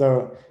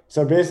 So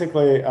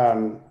basically,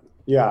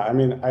 yeah. I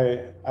mean,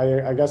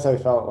 I guess I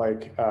felt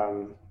like,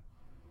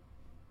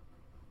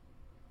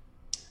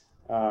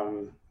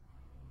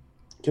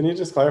 can you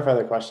just clarify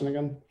the question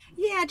again?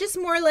 Yeah, just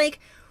more like,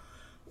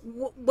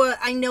 well,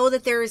 I know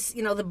that there's,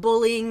 the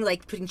bullying,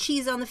 like putting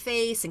cheese on the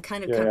face and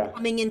kind of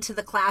coming into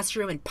the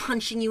classroom and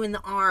punching you in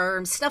the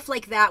arm, stuff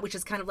like that, which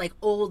is kind of like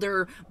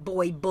older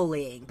boy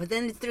bullying. But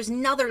then there's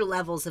another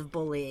levels of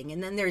bullying,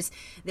 and then there's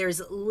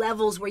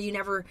levels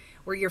where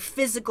where your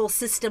physical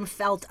system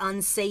felt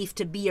unsafe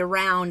to be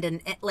around,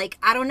 and like,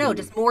 I don't know,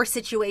 just more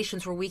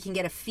situations where we can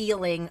get a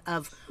feeling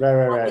of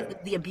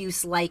what the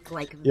abuse like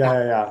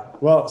yeah.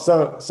 Well,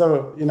 so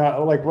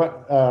like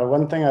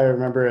one thing I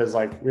remember is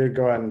like we would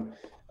go on.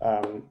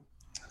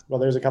 Well,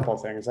 there's a couple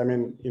of things. I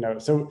mean, we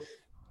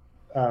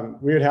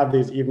would have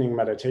these evening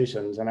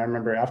meditations, and I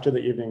remember after the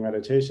evening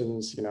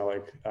meditations,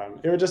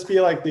 it would just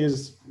be like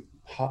these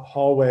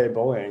hallway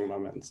bullying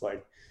moments.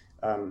 Like,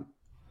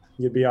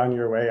 you'd be on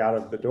your way out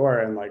of the door,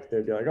 and like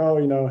they'd be like, "Oh,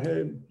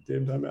 hey,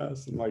 Dave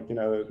dumbass," and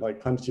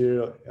like punch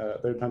you.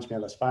 They'd punch me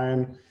in the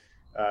spine.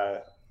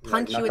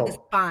 Punch you in the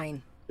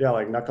spine. Yeah,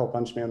 like knuckle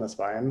punch me in the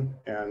spine,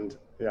 and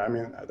yeah, I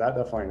mean that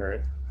definitely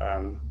hurt.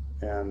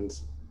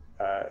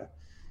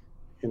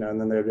 And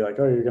then they'd be like,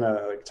 "Oh, you're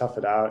gonna like tough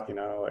it out," and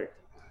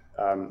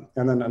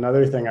then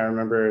another thing I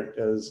remember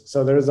is,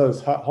 so there's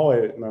those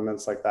hallway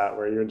moments like that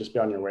where you would just be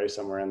on your way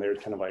somewhere and they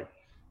would kind of like,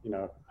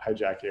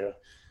 hijack you.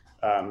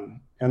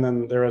 And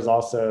then there was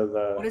also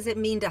what does it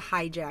mean to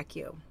hijack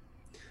you?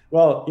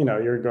 Well,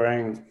 you're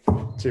going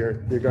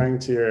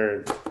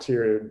to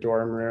your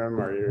dorm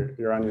room, or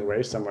you're on your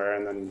way somewhere,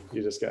 and then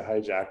you just get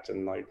hijacked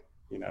and like,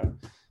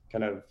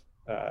 kind of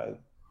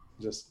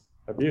just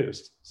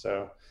abused.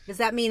 So does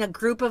that mean a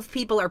group of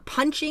people are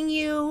punching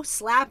you,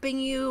 slapping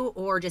you,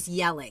 or just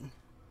yelling?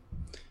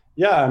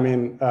 Yeah, I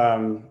mean,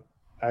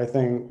 I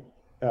think,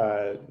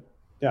 I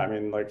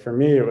mean, like for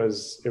me, it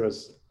was,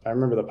 I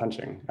remember the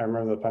punching. I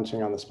remember the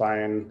punching on the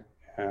spine,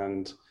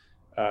 and,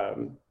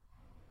 and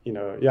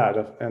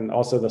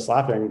also the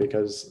slapping,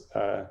 because,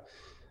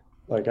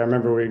 like, I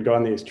remember we'd go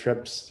on these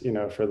trips,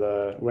 for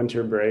the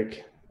winter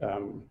break.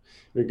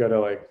 We'd go to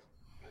like,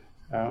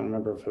 I don't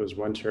remember if it was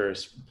winter or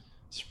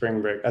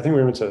spring break. I think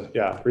we went to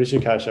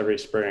Rishikesh every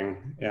spring,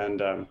 and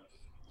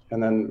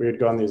then we would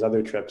go on these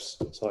other trips,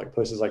 so like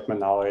places like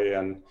Manali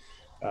and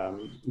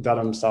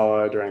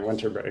Dharamsala during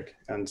winter break.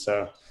 And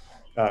so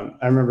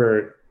I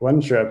remember one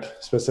trip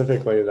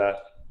specifically that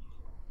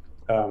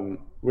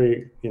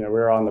we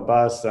were on the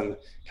bus and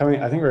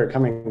I think we were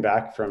coming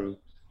back from,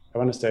 I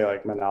want to say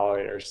like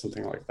Manali or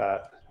something like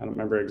that. I don't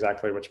remember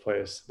exactly which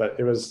place, but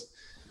it was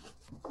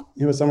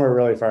somewhere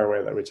really far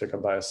away that we took a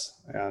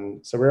bus.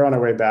 And so we were on our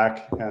way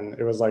back, and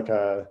it was like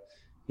a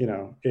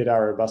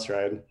 8-hour bus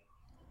ride.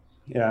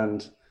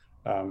 And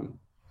I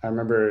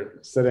remember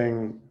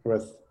sitting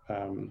with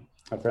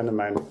a friend of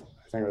mine.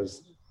 I think it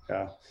was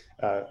a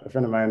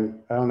friend of mine.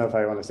 I don't know if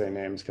I want to say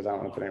names because I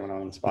don't want to put anyone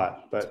on the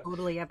spot, but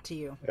totally up to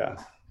you. Yeah,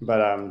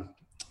 but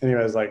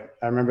anyways, like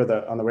I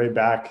remember on the way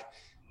back,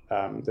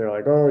 they were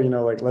like, "Oh,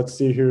 like let's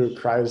see who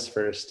cries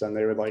first," and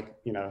they would like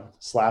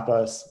slap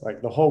us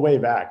like the whole way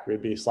back.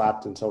 We'd be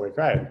slapped until we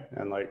cried,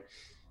 and like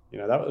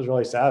that was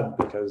really sad,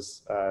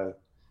 because I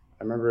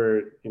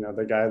remember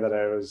the guy that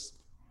I was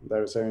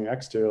sitting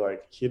next to,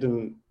 like he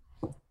didn't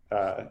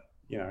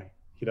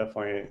he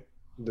definitely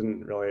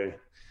didn't really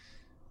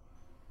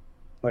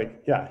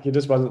like, yeah, he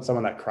just wasn't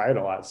someone that cried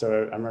a lot.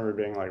 So I remember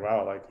being like,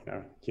 wow, like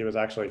he was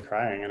actually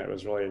crying, and it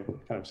was really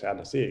kind of sad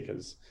to see,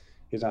 because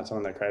he's not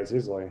someone that cries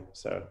easily.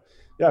 So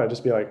yeah, it would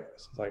just be like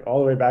all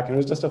the way back, and it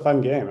was just a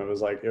fun game. It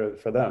was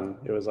for them,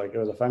 it was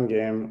a fun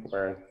game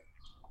where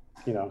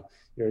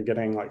you're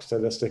getting like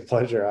sadistic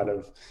pleasure out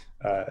of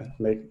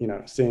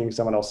seeing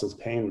someone else's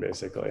pain,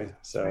 basically.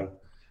 So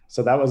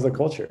that was the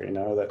culture,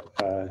 that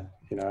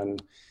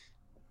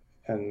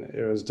and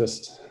it was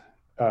just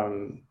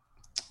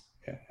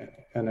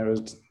and it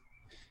was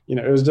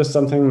it was just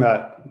something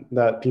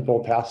that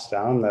people passed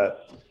down, that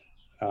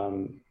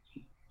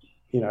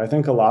I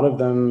think a lot of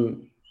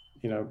them,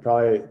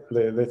 probably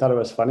they thought it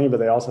was funny, but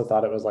they also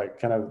thought it was like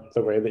kind of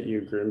the way that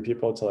you groom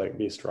people to like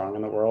be strong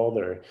in the world,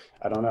 or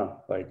I don't know,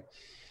 like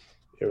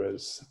it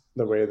was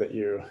the way that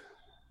you,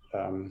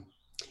 um,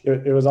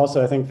 it was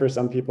also, I think for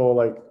some people,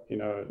 like,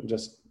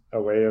 just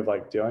a way of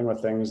like dealing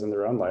with things in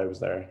their own lives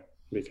there,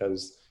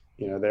 because,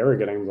 they were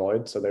getting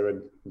bullied. So they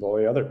would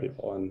bully other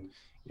people.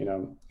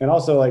 And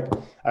also like,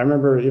 I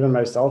remember even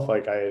myself,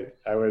 like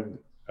I would,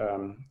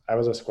 I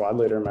was a squad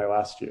leader my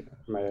last year,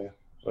 I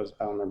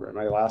don't remember,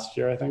 my last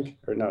year, I think,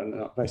 or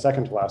no, my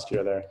second to last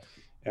year there.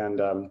 And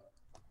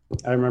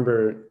I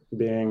remember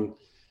being,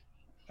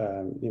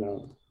 um, you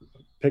know,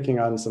 picking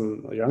on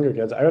some younger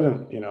kids. I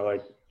wouldn't,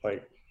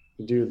 like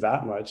do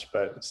that much,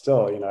 but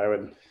still, I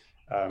would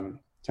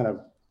kind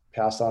of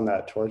pass on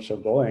that torch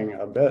of bullying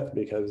a bit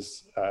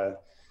because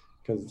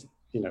it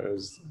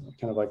was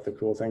kind of like the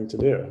cool thing to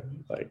do,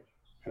 like,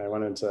 and I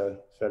wanted to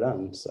fit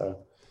in. So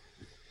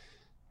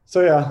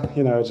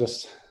yeah,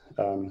 just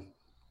um,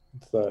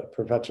 the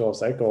perpetual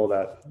cycle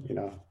that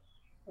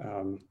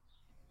um,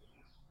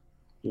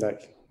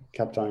 that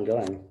kept on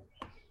going.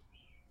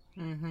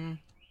 Mm-hmm.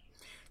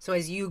 So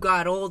as you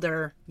got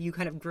older, you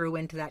kind of grew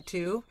into that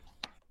too,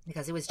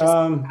 because it was just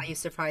how Um, you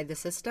survived the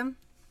system.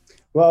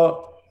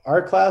 well,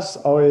 our class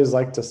always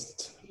liked to,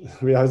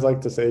 we always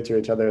like to say to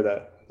each other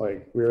that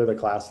like we were the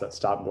class that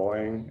stopped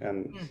bullying.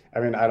 And Mm. I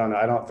mean, I don't know,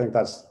 I don't think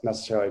that's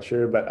necessarily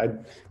true, but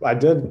I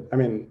did, I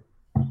mean,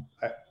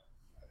 I,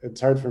 it's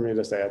hard for me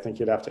to say. I think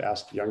you'd have to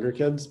ask younger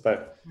kids,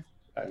 but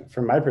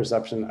from my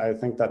perception, I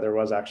think that there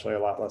was actually a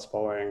lot less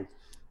bullying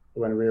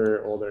when we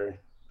were older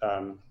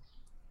um,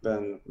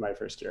 than my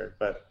first year.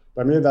 But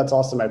maybe that's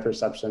also my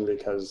perception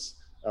because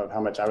of how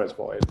much I was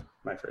bullied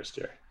my first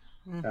year.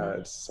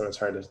 Mm-hmm. So it's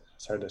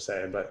hard to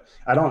say, but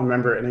I don't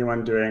remember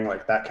anyone doing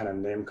like that kind of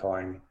name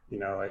calling.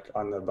 Like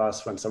on the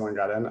bus when someone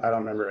got in. I don't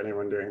remember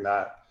anyone doing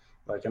that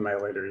like in my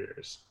later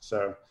years.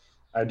 So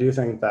I do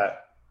think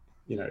that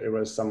it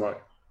was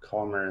somewhat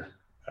calmer.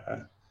 Uh,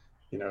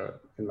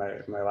 in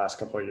my last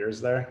couple of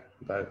years there.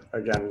 But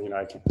again,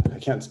 I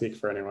can't speak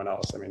for anyone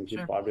else. I mean, Sure.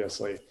 people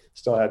obviously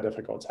still had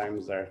difficult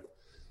times there.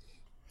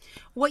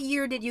 What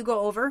year did you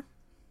go over?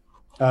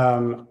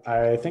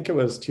 I think it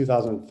was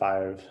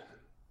 2005,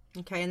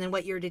 Okay, and then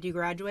what year did you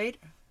graduate?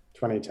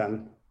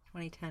 2010.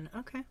 2010.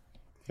 Okay.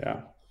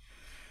 Yeah.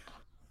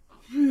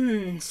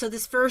 So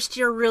this first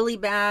year really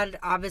bad.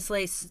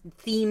 Obviously,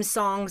 theme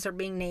songs are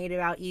being made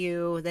about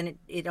you. Then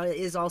it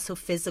is also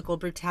physical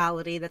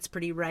brutality. That's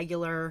pretty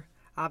regular.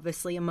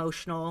 Obviously,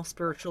 emotional,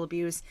 spiritual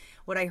abuse.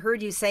 What I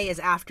heard you say is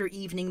after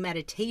evening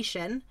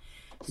meditation.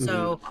 Mm-hmm.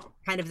 So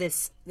kind of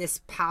this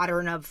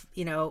pattern of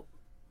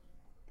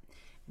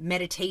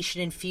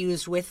meditation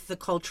infused with the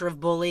culture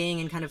of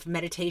bullying, and kind of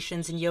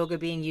meditations and yoga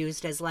being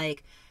used as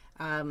like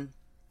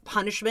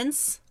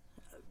punishments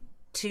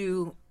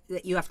to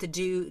that you have to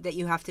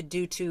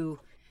do to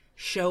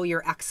show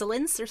your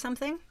excellence or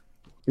something.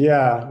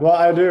 Yeah. Well,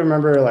 I do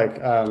remember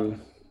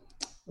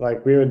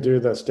like we would do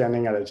the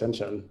standing at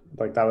attention.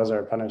 Like that was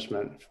our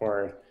punishment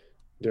for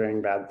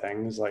doing bad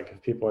things. Like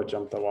if people would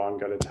jump the wall and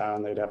go to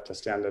town, they'd have to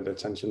stand at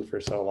attention for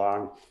so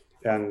long.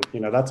 And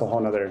that's a whole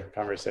nother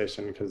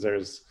conversation because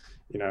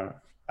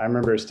I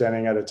remember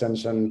standing at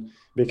attention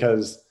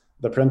because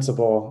the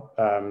principal,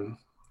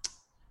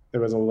 it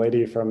was a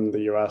lady from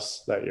the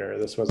US that year.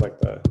 This was like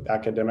the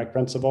academic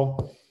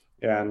principal.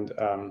 And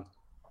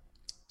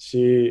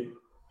she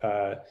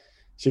uh,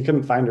 she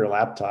couldn't find her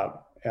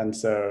laptop. And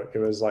so it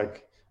was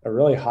like a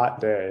really hot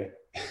day.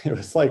 It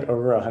was like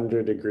over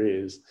 100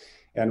 degrees.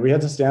 And we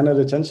had to stand at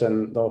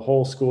attention the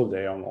whole school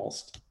day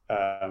almost,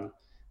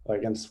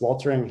 like in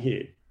sweltering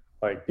heat,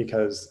 like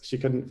because she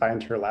couldn't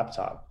find her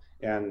laptop.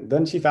 And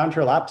then she found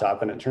her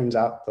laptop, and it turns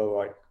out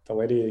the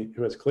lady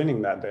who was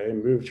cleaning that day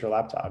moved her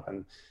laptop,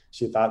 and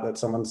she thought that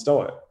someone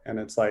stole it. And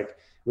it's like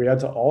we had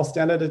to all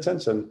stand at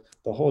attention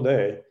the whole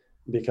day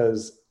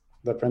because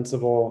the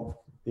principal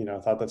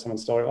thought that someone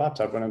stole your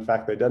laptop when in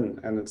fact they didn't.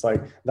 And it's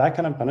like that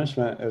kind of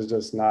punishment is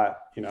just not,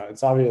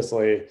 it's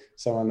obviously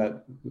someone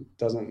that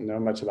doesn't know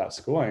much about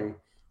schooling,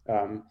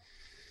 um,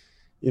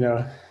 you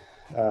know,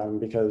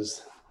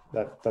 because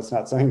that's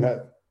not something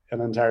that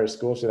an entire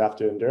school should have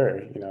to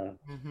endure.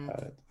 Mm-hmm.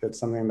 It's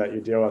something that you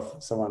deal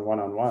with someone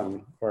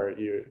one-on-one or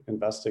you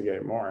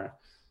investigate more.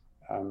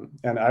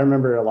 And I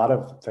remember a lot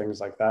of things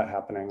like that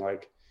happening,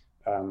 like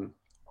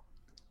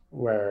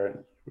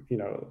where,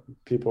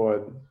 people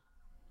would,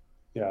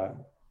 yeah,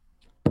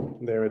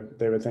 they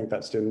would think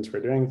that students were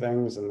doing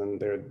things, and then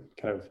they would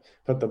kind of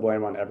put the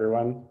blame on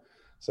everyone.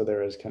 So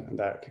there was kind of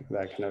that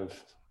kind of,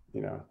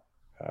 you know,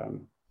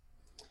 um,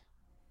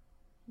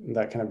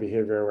 that kind of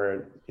behavior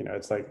where,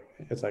 it's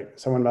like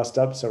someone messed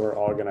up, so we're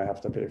all going to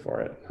have to pay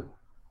for it.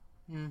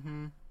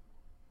 Mm-hmm.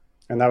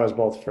 And that was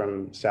both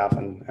from staff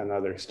and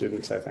other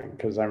students, I think,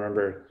 because I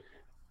remember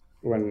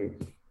when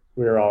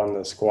we were all in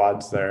the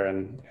squads there,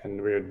 and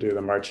we would do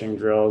the marching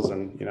drills,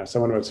 and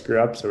someone would screw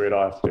up, so we'd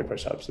all have to do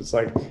push-ups. It's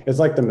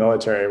like the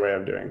military way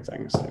of doing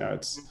things. I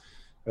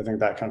think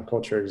that kind of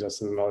culture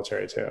exists in the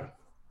military too.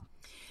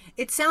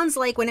 It sounds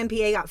like when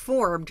MPA got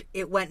formed,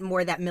 it went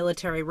more that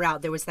military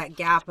route. There was that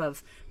gap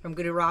of from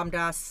Guru Ram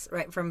Das,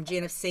 right, from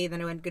GNFC,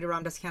 then it went Guru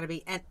Ram Das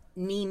Academy, and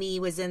NIMI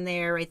was in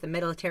there, right, the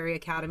military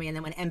academy, and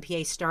then when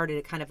MPA started,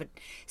 it kind of it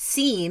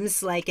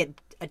seems like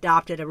it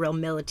adopted a real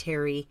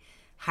military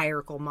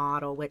hierarchical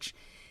model, which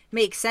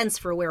makes sense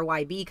for where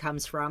YB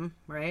comes from,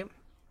 right?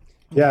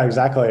 Yeah,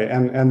 exactly.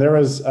 And there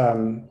was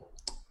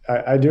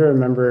I do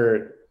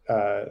remember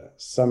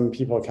some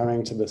people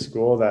coming to the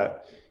school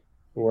that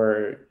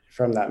were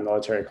from that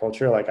military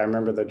culture. Like I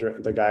remember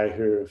the guy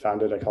who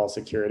founded Akal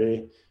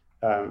Security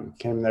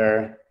came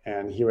there,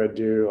 and he would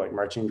do like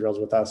marching drills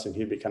with us, and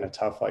he'd be kind of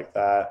tough like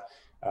that.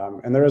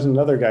 And there was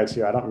another guy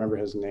too. I don't remember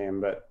his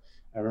name, but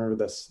I remember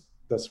this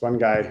one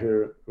guy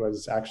who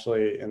was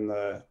actually in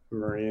the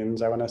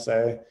Marines, I want to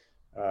say,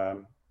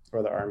 or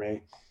the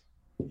Army.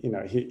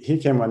 He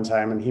came one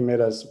time and he made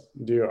us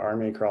do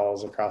army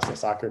crawls across the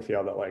soccer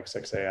field at like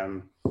 6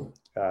 a.m.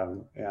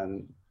 And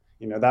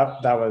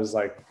that was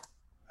like,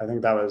 I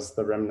think that was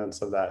the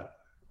remnants of that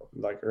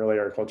like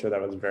earlier culture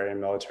that was very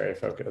military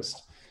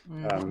focused.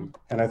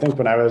 And I think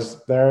when I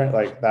was there,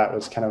 like that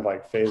was kind of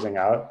like phasing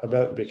out a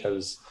bit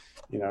because,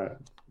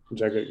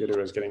 Jagat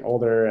Guru was getting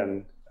older,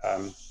 and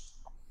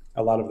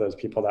a lot of those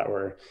people that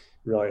were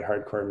really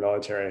hardcore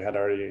military had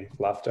already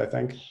left, I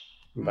think.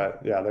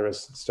 But yeah, there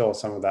was still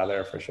some of that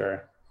there for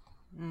sure.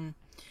 Mm.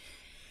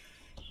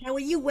 Now,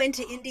 when you went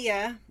to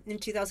India in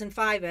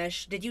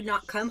 2005-ish, did you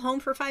not come home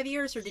for 5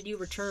 years, or did you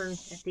return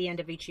at the end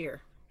of each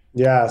year?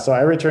 Yeah, so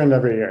I returned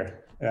every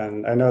year.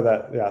 And I know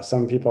that, yeah,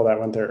 some people that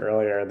went there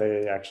earlier,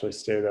 they actually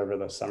stayed over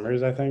the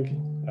summers, I think.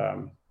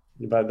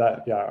 But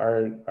that, yeah,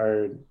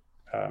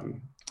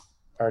 um,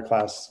 our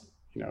class,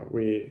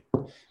 we,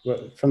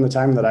 from the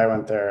time that I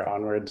went there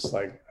onwards,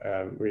 like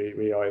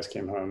we always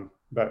came home.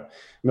 But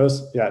no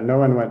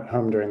one went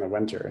home during the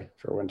winter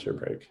for winter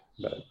break.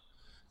 But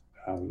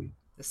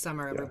The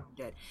summer yeah, everyone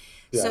did.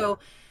 yeah. So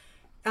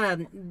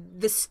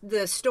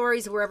the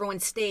stories where everyone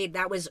stayed,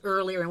 that was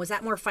earlier, and was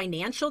that more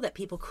financial, that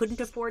people couldn't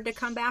afford to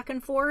come back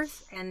and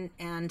forth,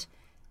 and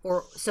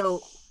or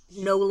so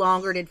no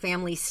longer did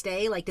families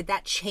stay? Like, did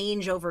that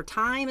change over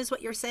time, is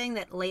what you're saying,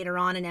 that later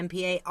on in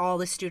MPA all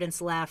the students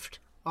left,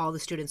 all the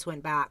students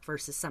went back,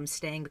 versus some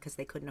staying because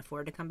they couldn't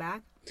afford to come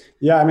back?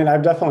 Yeah, I mean,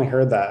 I've definitely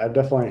heard that. I've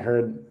definitely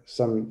heard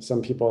some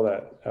people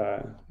that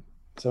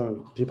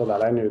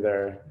I knew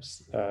there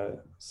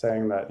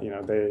saying that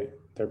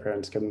their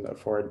parents couldn't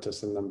afford to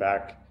send them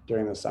back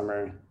during the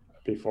summer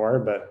before.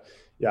 But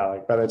yeah,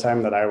 like by the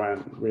time that I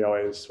went, we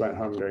always went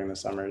home during the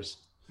summers.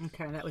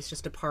 Okay, that was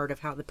just a part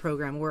of how the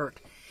program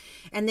worked.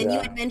 And then you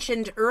Yeah, had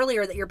mentioned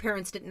earlier that your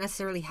parents didn't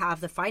necessarily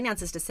have the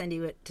finances to send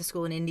you to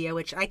school in India,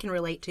 which I can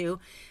relate to.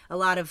 A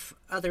lot of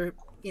other,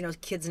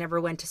 kids never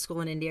went to school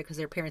in India because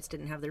their parents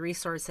didn't have the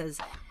resources.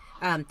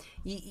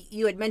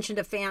 You had mentioned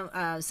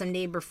some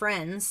neighbor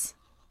friends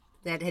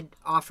that had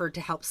offered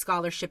to help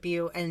scholarship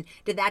you, and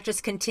did that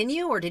just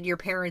continue, or did your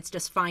parents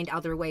just find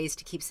other ways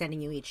to keep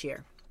sending you each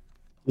year?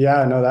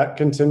 yeah, no, that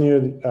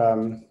continued.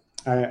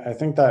 I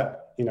think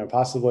that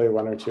possibly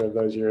one or two of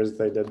those years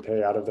they did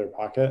pay out of their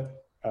pocket,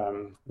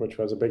 which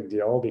was a big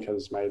deal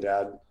because my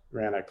dad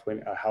ran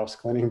a house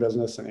cleaning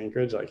business in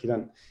Anchorage. Like he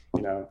didn't,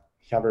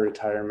 have a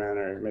retirement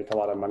or make a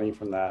lot of money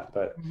from that,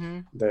 but Mm-hmm.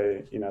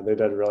 they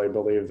did really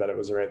believe that it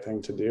was the right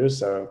thing to do.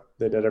 So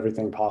they did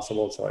everything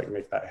possible to like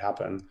make that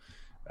happen.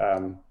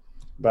 Um,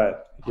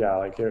 but yeah,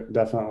 like it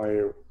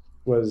definitely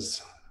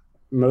was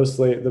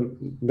mostly the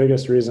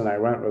biggest reason I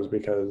went was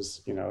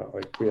because,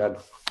 like we had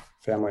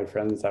family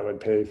friends that would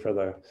pay for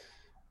the,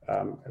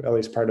 at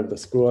least part of the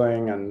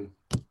schooling and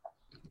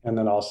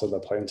then also the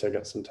plane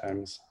ticket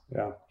sometimes.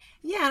 Yeah.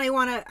 Yeah,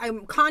 and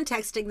I'm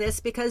contexting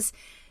this because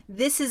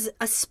this is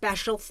a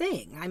special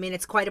thing. I mean,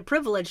 it's quite a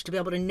privilege to be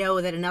able to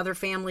know that another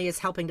family is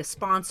helping to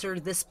sponsor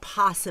this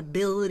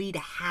possibility to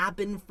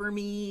happen for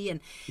me.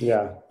 And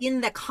Yeah.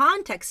 in the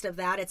context of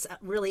that, it's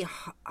really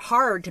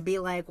hard to be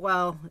like,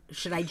 well,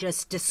 should I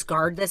just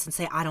discard this and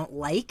say, I don't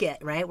like it,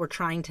 right? We're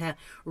trying to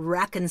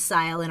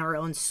reconcile in our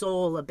own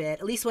soul a bit.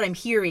 At least what I'm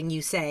hearing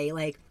you say,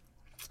 like,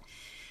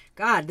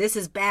 God, this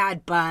is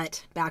bad,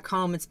 but back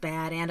home it's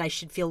bad, and I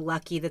should feel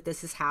lucky that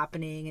this is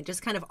happening, and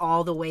just kind of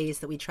all the ways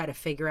that we try to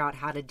figure out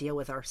how to deal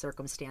with our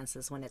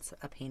circumstances when it's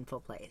a painful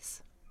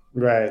place.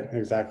 Right.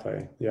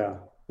 Exactly. Yeah.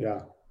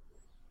 Yeah.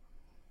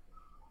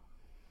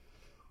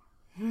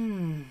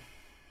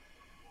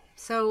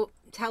 So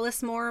tell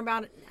us more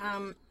about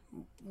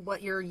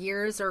what your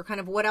years, or kind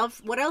of what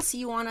else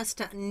you want us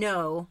to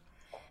know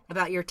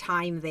about your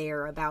time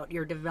there, about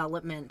your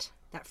development.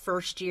 That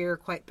first year,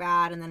 quite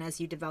bad, and then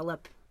as you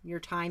develop your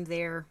time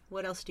there,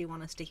 what else do you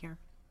want us to hear?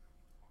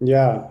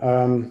 Yeah.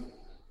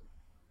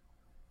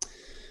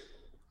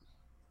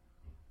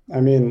 I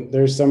mean,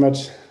 there's so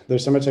much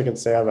I could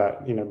say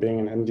about, being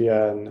in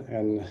India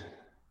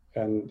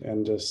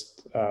and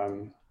just,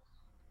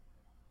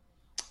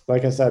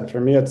 like I said,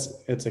 for me,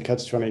 it's a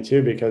catch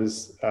 22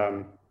 because,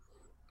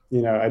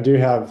 I do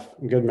have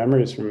good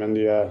memories from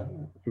India,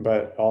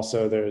 but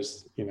also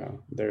there's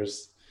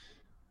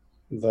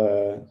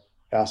the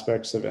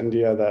aspects of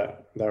India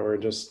that were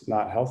just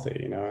not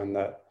healthy, and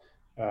that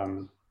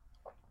um,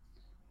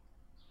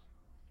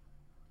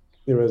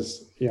 it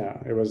was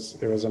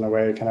in a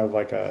way kind of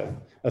like a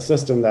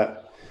system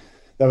that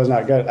was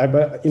not good.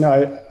 But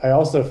I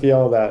also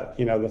feel that,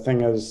 the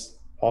thing is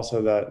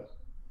also that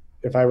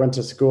if I went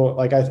to school,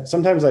 like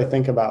sometimes I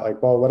think about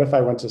like, well, what if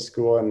I went to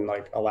school in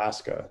like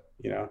Alaska,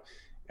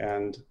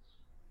 and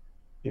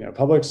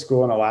public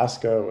school in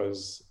Alaska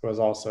was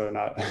also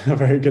not a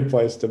very good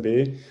place to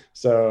be.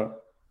 So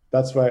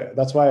that's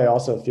why I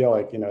also feel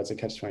like, it's a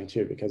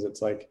catch-22, because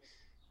it's like,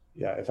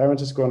 yeah, if I went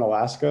to school in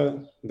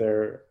Alaska,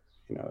 you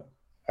know,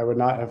 I would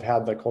not have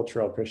had the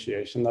cultural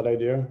appreciation that I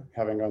do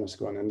having gone to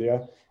school in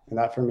India. And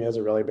that for me is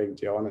a really big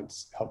deal. And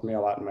it's helped me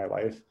a lot in my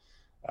life.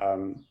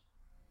 Um,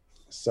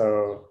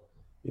 so,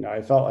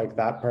 I felt like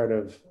that part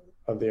of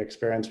the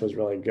experience was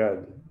really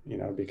good,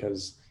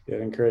 because it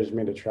encouraged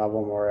me to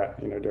travel more,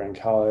 during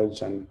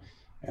college, and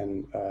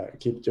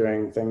keep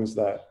doing things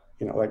that,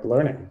 like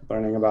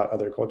learning about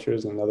other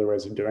cultures and other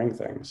ways of doing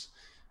things.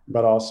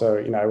 But also,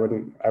 I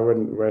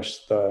wouldn't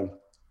wish the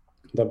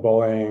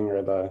bullying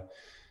or the,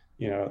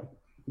 you know,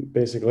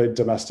 basically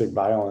domestic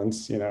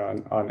violence,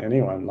 on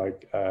anyone.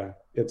 Like,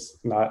 it's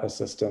not a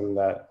system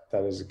that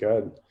is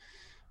good.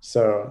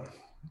 So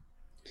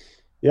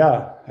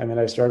yeah, I mean,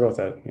 I struggle with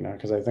it,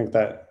 because I think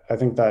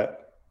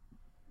that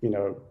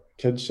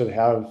kids should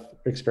have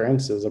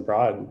experiences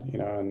abroad,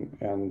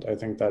 and I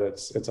think that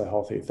it's a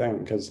healthy thing,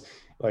 because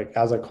like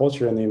as a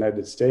culture in the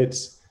United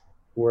States,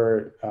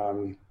 we're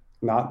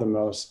not the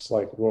most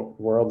like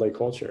worldly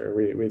culture.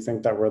 We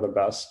think that we're the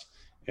best,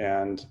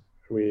 and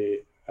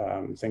we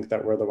think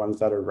that we're the ones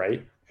that are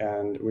right,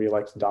 and we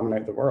like to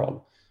dominate the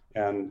world.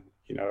 And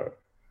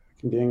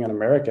being an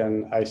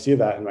American, I see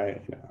that in my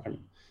I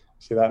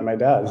see that in my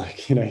dad. Like,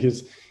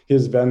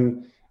 he's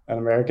been an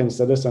American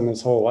citizen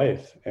his whole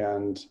life,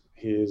 and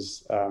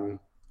he's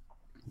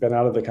been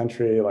out of the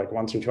country like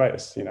once or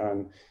twice,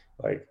 and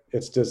like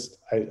it's just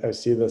I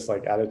see this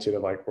like attitude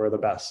of like we're the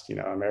best,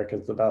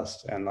 America's the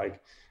best, and like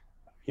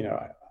you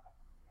know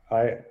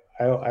I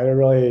I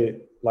really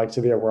like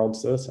to be a world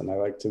citizen. I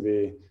like to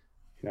be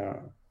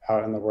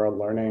out in the world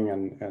learning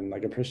and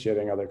like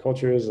appreciating other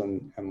cultures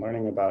and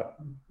learning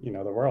about the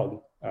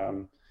world.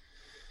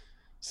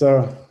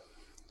 So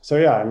so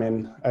yeah, I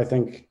mean, I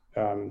think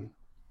you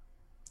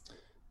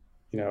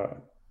know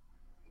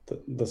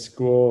the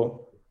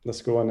school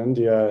in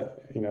India,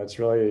 it's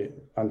really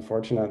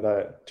unfortunate that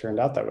it turned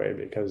out that way,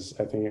 because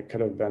I think it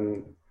could have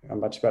been a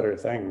much better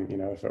thing,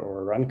 if it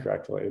were run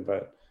correctly.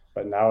 But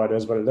now it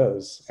is what it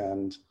is,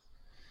 and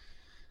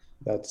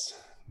that's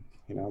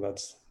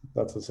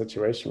that's the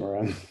situation we're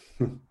in.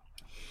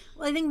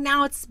 Well, I think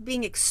now it's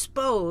being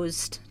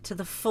exposed to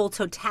the full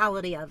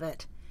totality of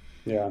it,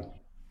 Yeah,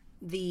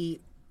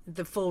 the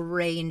the full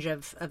range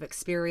of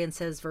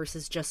experiences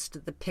versus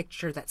just the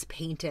picture that's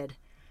painted.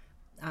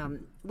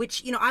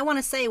 Which, I want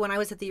to say, when I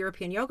was at the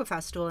European Yoga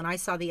Festival and I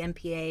saw the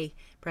MPA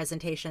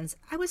presentations,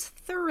 I was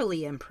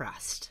thoroughly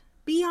impressed.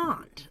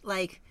 Beyond.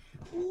 Like,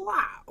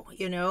 wow.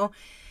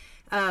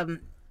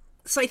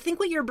 So I think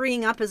what you're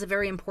bringing up is a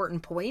very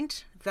important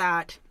point,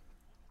 that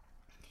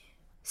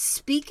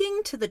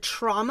speaking to the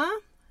trauma,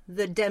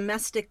 the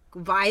domestic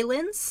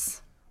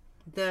violence,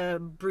 the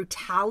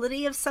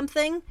brutality of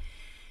something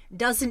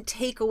doesn't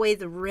take away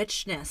the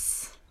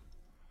richness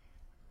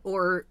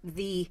or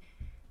the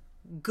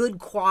good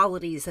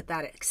qualities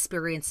that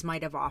experience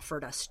might have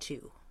offered us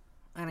too.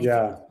 And I think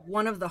yeah,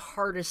 one of the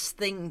hardest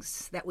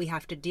things that we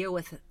have to deal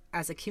with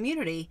as a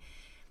community,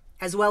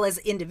 as well as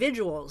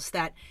individuals,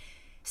 that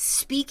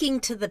speaking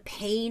to the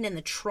pain and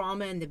the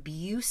trauma and the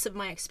abuse of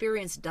my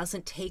experience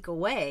doesn't take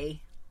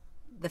away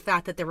the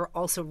fact that there were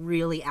also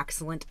really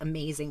excellent,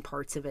 amazing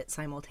parts of it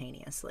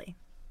simultaneously.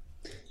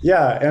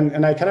 yeah.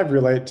 And I kind of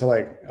relate to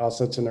like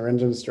also to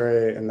Narinjan's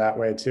story in that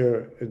way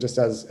too, just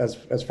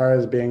as far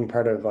as being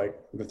part of like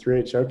the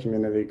 3HO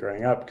community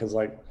growing up. Because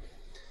like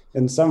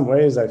in some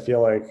ways I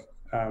feel like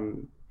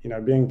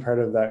being part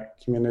of that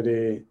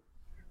community,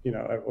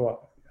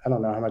 well, I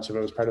don't know how much of it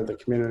was part of the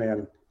community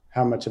and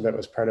how much of it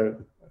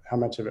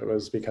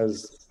was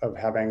because of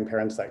having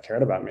parents that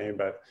cared about me.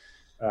 But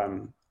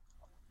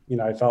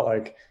I felt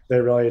like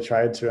they really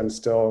tried to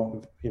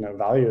instill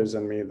values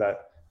in me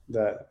that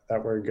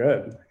were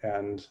good,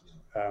 and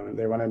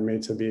they wanted me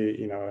to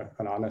be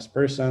an honest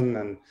person,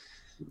 and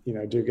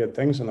do good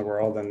things in the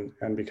world.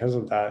 And because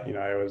of that,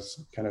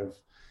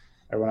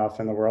 I went off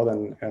in the world,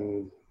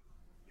 and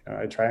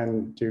I try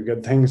and do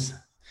good things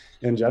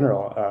in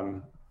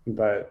general.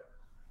 But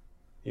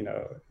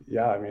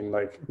yeah, I mean,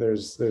 like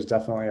there's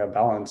definitely a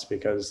balance,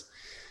 because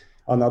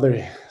on the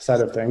other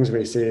side of things,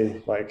 we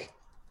see like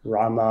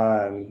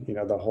Rama and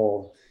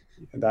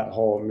that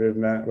whole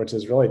movement, which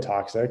is really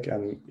toxic,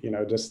 and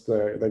just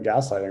the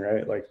gaslighting,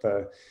 right? Like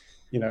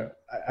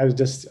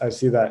I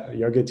see that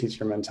yoga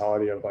teacher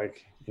mentality of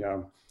like,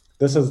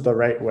 this is the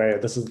right way.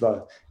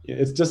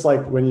 It's just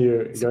like when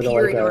you go to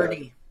like a,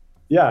 Superiority.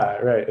 Yeah,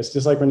 right. It's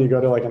just like when you go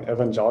to like an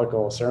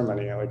evangelical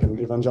ceremony, like an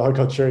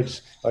evangelical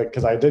church, like,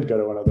 because I did go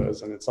to one of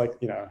those, and it's like,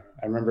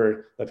 I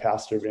remember the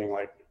pastor being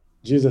like,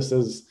 Jesus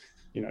is,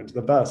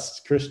 the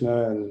best.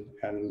 Krishna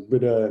and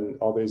Buddha and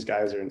all these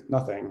guys are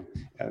nothing.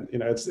 And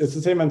it's the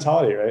same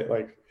mentality, right?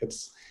 Like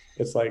it's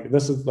like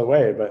this is the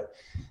way, but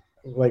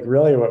like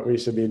really what we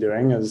should be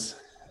doing is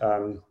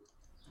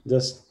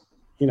just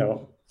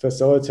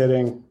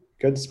facilitating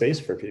good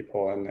space for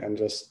people and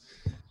just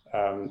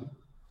um,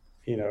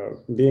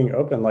 being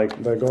open.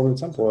 Like the Golden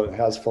Temple, it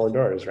has 4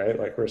 doors, right?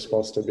 Like we're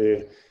supposed to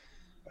be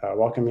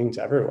welcoming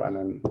to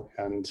everyone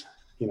and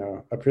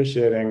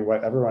appreciating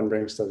what everyone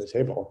brings to the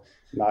table,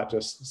 not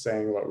just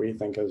saying what we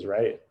think is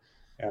right.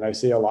 And I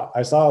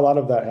saw a lot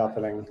of that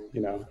happening,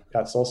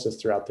 at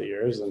Solstice throughout the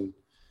years and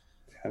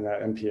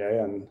at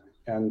MPA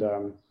and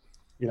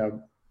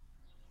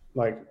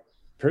like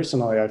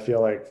personally, I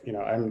feel like,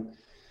 I'm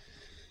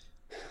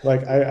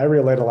like, I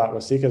relate a lot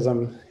with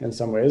Sikhism in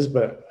some ways,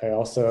 but I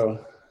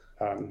also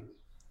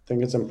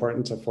think it's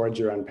important to forge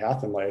your own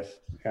path in life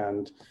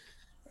and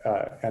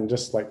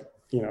just like,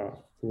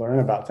 learn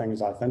about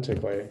things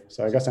authentically.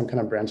 So I guess I'm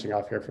kind of branching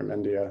off here from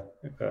India.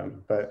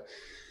 But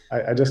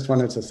I just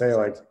wanted to say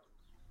like,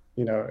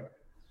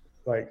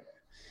 like,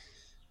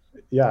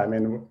 yeah, I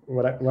mean,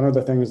 one of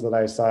the things that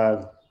I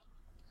saw,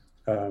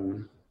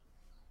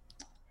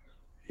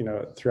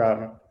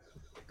 throughout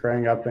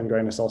growing up and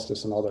going to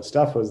Solstice and all this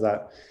stuff was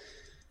that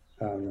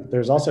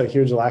there's also a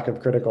huge lack of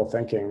critical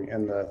thinking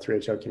in the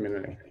 3HO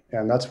community.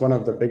 And that's one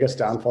of the biggest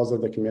downfalls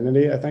of the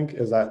community, I think,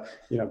 is that,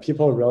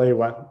 people really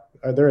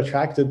they're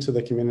attracted to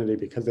the community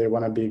because they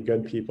want to be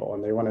good people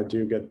and they want to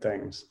do good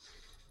things.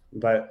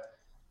 But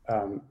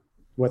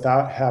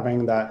without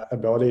having that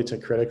ability to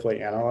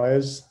critically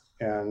analyze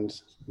and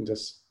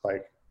just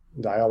like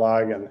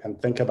dialogue and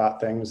think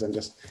about things and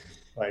just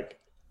like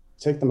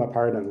take them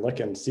apart and look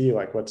and see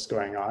like what's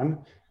going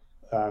on,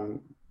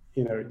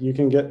 you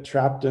can get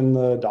trapped in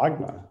the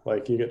dogma.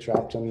 Like you get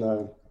trapped in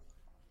the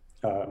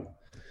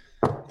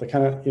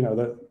kind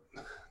of,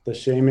 the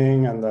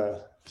shaming and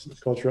the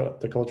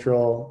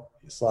cultural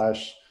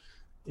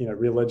 /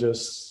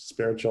 religious,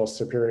 spiritual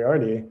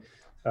superiority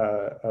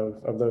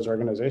of those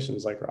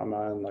organizations like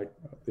Rama and like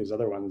these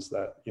other ones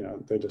that,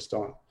 they just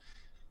don't,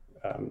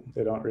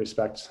 they don't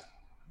respect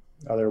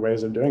other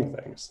ways of doing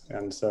things.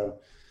 And so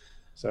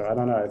I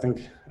don't know. I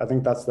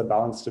think that's the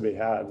balance to be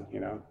had,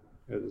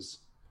 is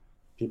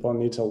people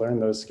need to learn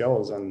those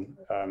skills and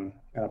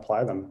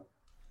apply them.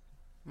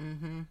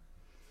 Mm-hmm.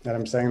 And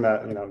I'm saying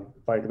that,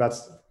 like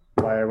that's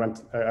why I went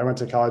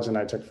to college and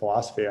I took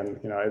philosophy. And,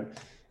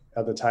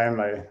 at the time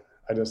I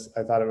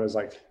thought it was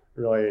like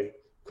really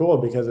cool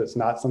because it's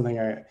not something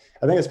I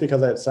think it's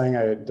because it's something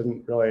I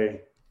didn't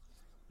really,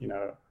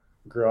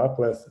 grow up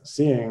with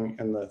seeing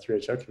in the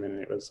 3HO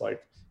community. It was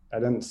like, I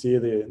didn't see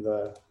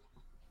the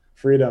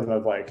freedom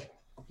of like,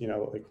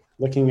 like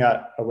looking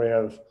at a way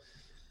of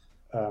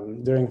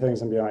doing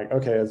things and being like,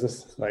 okay, does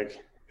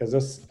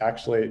this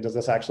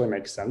actually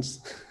make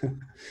sense?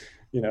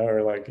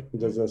 Or like,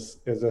 is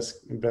this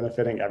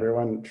benefiting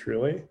everyone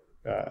truly?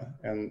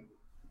 And,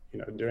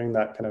 doing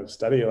that kind of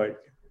study, like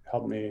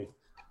helped me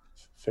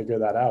figure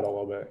that out a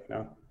little bit,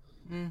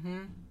 Mm-hmm.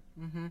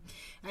 Mm-hmm.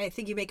 I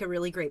think you make a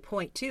really great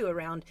point too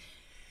around,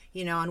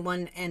 on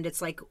one end it's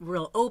like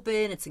real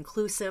open, it's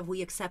inclusive,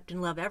 we accept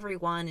and love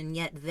everyone, and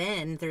yet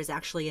then there's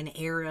actually an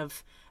air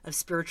of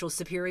spiritual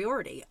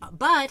superiority.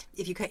 But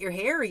if you cut your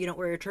hair or you don't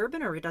wear your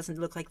turban or it doesn't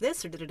look like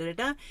this or da da da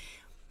da,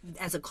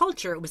 as a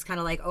culture it was kind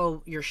of like,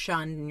 oh, you're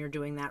shunned and you're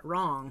doing that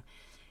wrong.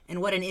 And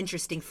what an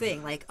interesting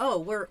thing, like, oh,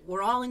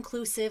 we're all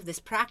inclusive, this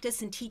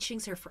practice and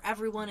teachings are for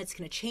everyone, it's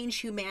going to change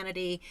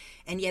humanity,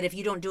 and yet if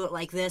you don't do it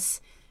like this,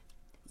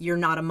 you're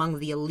not among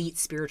the elite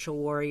spiritual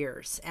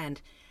warriors.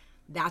 And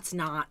that's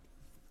not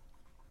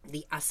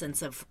the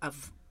essence of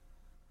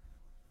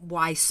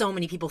why so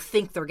many people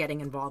think they're getting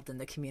involved in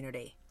the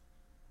community.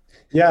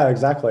 Yeah,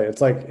 exactly.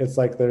 It's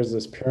like there's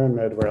this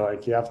pyramid where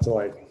like you have to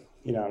like,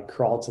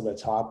 crawl to the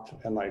top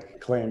and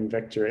like claim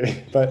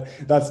victory, but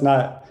that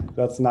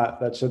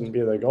shouldn't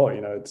be the goal.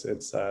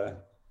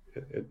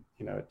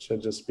 It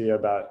should just be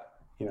about,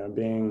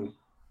 being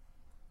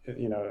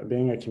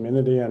a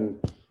community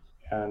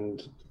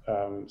and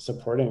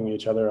supporting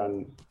each other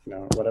on,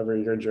 whatever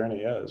your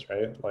journey is,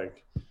 right?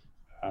 Like,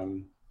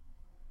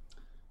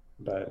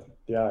 but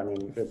yeah, I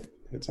mean,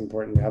 it's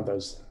important to have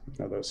those,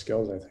 those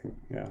skills, I think.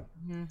 Yeah.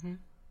 Mm-hmm.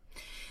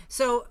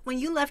 So when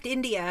you left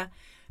India,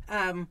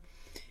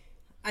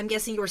 I'm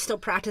guessing you were still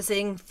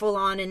practicing full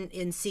on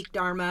in Sikh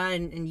Dharma,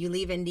 and you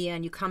leave India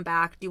and you come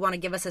back. Do you want to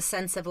give us a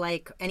sense of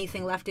like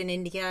anything left in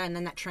India and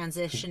then that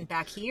transition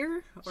back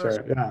here? Or...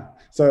 Sure. Yeah.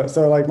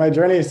 So like my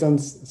journey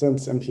since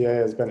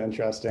MPA has been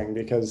interesting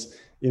because,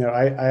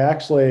 I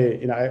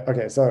actually,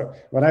 okay. So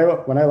when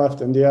I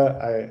left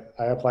India,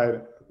 I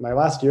applied my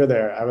last year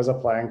there. I was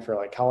applying for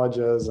like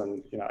colleges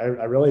and, I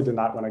really did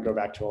not want to go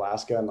back to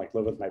Alaska and like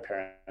live with my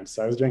parents.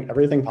 So I was doing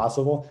everything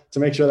possible to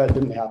make sure that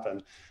didn't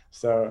happen.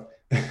 So,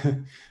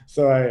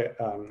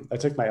 I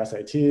took my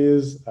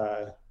SATs,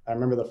 I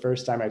remember the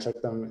first time I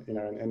took them, you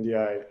know, in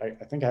India,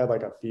 I think I had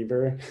like a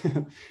fever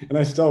and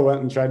I still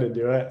went and tried to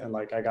do it. And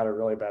like, I got a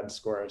really bad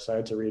score. So I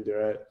had to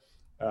redo it.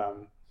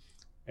 Um,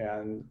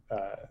 and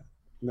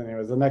then it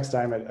was the next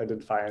time I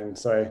did fine.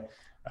 So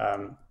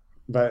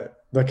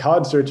but the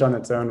college search on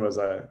its own was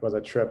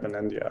a trip in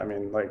India. I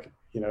mean, like,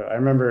 you know, I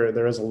remember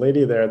there was a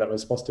lady there that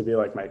was supposed to be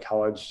like my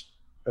college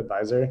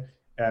advisor,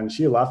 and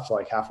she left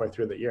like halfway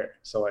through the year.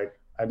 So like,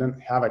 I didn't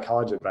have a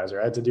college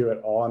advisor. I had to do it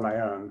all on my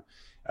own.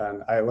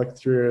 And I looked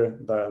through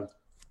the,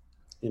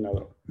 you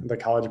know, the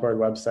College Board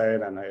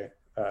website, and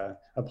I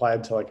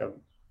applied to like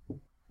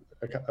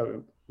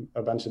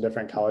a bunch of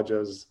different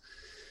colleges.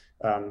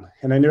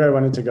 And I knew I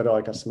wanted to go to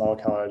like a small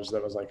college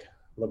that was like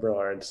liberal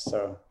arts.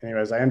 So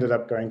anyways, I ended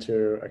up going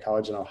to a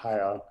college in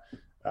Ohio,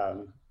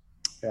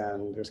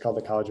 and it was called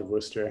the College of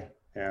Worcester.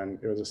 And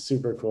it was a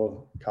super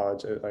cool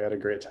college. I had a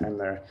great time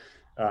there.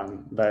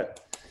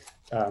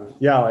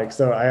 Yeah, like,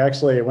 so I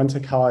actually went to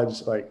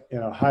college like in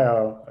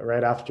Ohio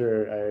right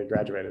after I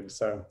graduated.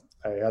 So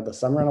I had the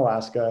summer in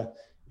Alaska,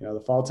 you know,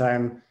 the fall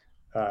time.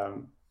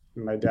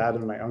 My dad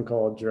and my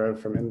uncle drove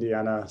from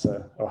Indiana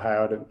to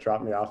Ohio to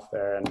drop me off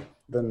there. And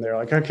then they're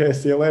like, okay,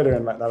 see you later.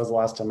 And that was the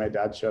last time my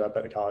dad showed up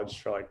at college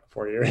for like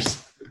 4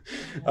 years.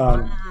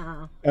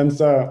 Wow. And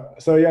so,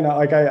 you know,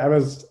 like I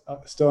was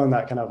still in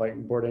that kind of like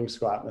boarding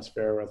school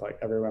atmosphere with like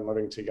everyone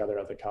living together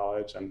at the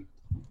college, and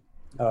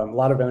a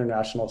lot of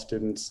international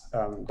students.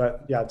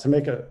 But yeah, to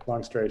make a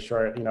long story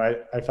short, you know,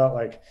 I felt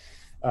like,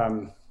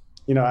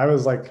 you know, I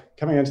was like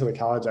coming into the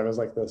college, I was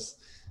like this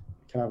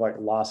kind of like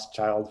lost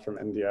child from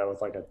India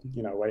with like a,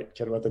 you know, white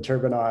kid with a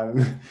turban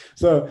on.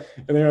 So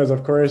anyways,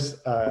 of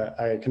course,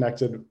 I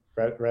connected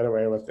right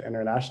away with the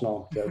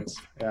international kids.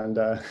 And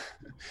I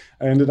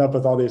ended up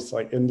with all these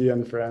like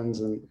Indian friends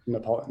and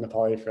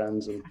Nepali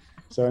friends. And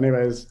so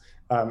anyways,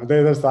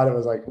 they just thought it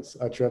was like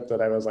a trip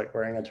that I was like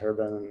wearing a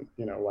turban and,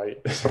 you know,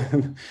 white.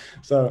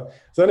 so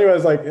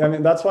anyways, like, I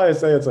mean, that's why I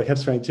say it's like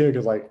Catch-22,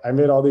 because like I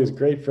made all these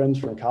great friends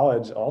from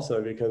college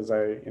also because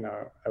you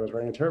know, I was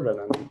wearing a turban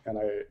and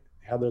I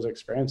had those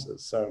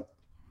experiences. So,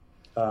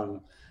 I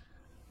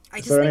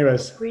just so think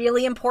anyways, it's a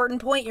really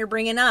important point you're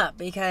bringing up,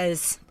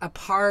 because a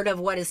part of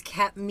what has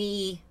kept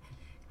me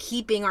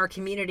keeping our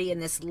community in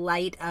this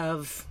light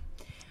of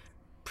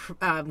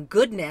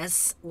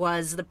goodness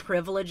was the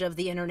privilege of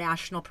the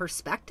international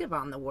perspective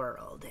on the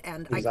world.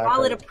 And I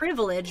call it a exactly.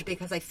 privilege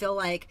because I feel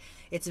like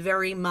it's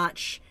very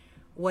much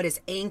what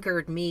has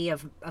anchored me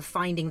of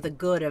finding the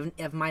good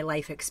of my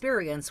life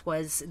experience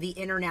was the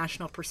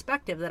international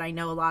perspective that I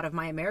know a lot of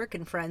my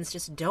American friends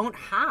just don't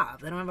have.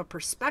 They don't have a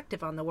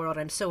perspective on the world.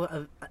 I'm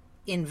so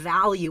in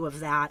value of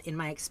that in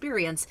my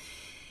experience.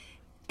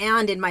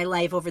 And in my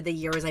life over the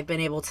years, I've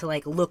been able to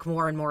like look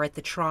more and more at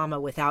the trauma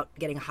without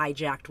getting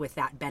hijacked with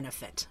that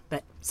benefit.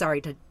 But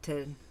sorry to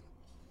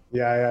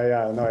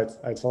Yeah. No,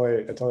 I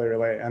totally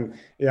relate. And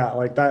yeah,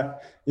 like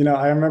that, you know,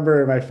 I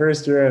remember my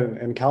first year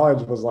in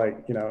college was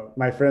like, you know,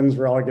 my friends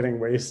were all getting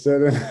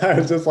wasted. And I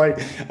was just like,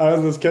 I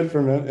was this kid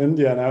from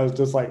India, and I was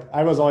just like,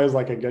 I was always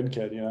like a good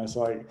kid, you know? So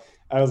like,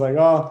 I was like,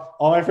 oh,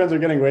 all my friends are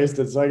getting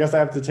wasted, so I guess I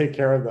have to take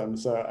care of them.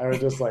 So I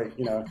would just like,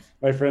 you know,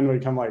 my friend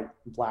would come like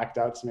blacked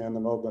out to me in the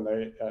middle of the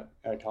night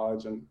at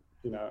college, and,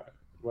 you know,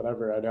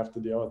 whatever, I'd have to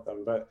deal with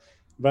them.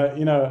 But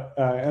you know,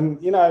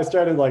 and you know, I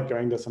started like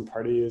going to some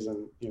parties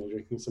and, you know,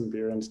 drinking some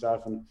beer and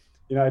stuff, and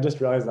you know, I just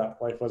realized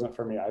that life wasn't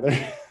for me either.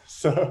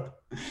 so,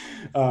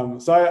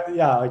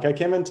 yeah, like I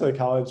came into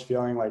college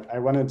feeling like I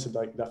wanted to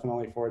like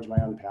definitely forge my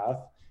own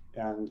path,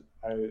 and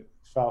I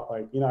felt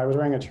like, you know, I was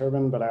wearing a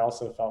turban, but I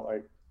also felt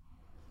like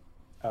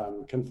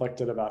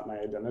conflicted about my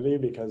identity,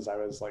 because I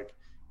was like,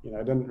 you know,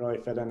 I didn't really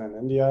fit in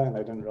India, and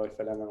I didn't really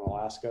fit in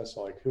Alaska.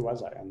 So like, who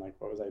was I, and like,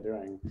 what was I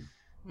doing?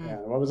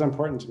 And what was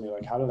important to me,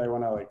 like how did I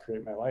want to like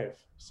create my life.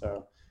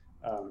 So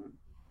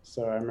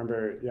so I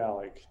remember, yeah,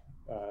 like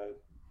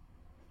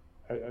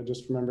I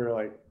just remember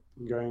like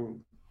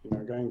going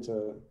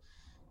to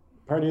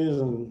parties,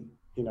 and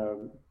you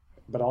know,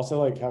 but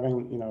also like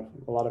having, you know,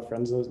 a lot of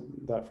friends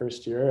that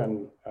first year.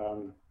 And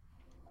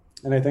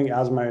I think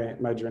as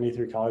my journey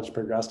through college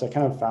progressed, I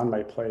kind of found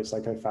my place.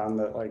 Like I found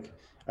that like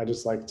I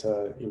just like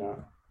to, you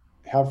know,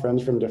 have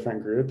friends from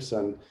different groups,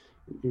 and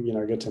you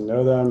know, get to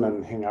know them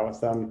and hang out with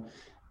them.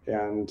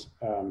 And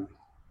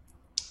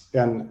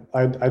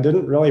I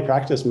didn't really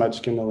practice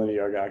much Kundalini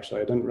yoga.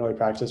 Actually, I didn't really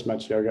practice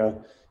much yoga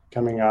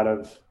coming out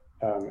of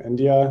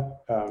India,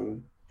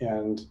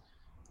 and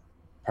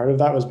part of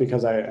that was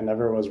because I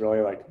never was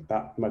really like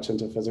that much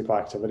into physical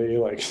activity.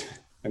 Like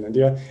in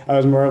India, I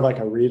was more of like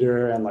a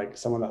reader and like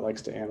someone that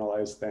likes to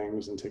analyze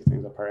things and take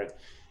things apart.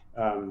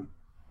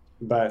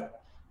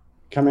 But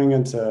coming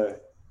into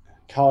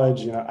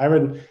college, you know, I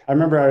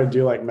remember I would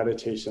do like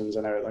meditations,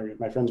 and I would, like,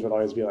 my friends would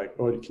always be like,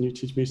 oh, can you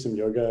teach me some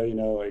yoga? You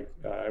know, like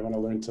I want to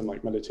learn some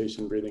like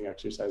meditation, breathing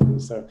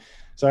exercises. So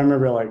I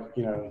remember like,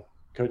 you know,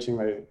 coaching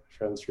my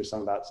friends through some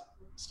of that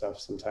stuff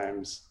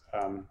sometimes.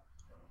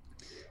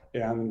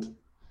 And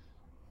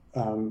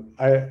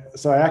I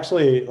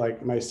actually,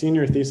 like, my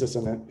senior thesis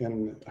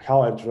in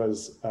college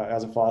was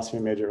as a philosophy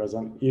major, was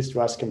an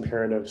East-West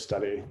comparative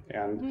study,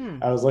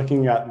 and I was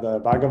looking at the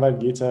Bhagavad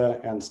Gita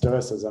and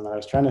Stoicism, and I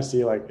was trying to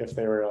see like if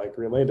they were like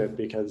related,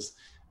 because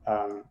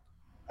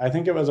I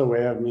think it was a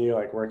way of me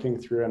like working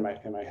through in my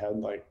head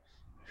like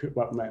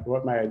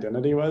what my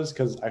identity was,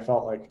 because I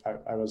felt like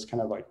I was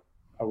kind of like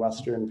a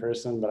Western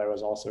person, but I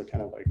was also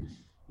kind of like,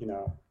 you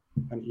know,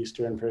 an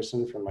Eastern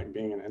person from like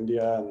being in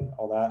India and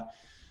all that.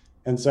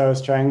 And so I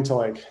was trying to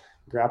like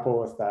grapple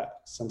with that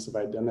sense of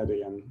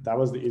identity, and that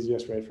was the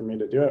easiest way for me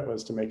to do it,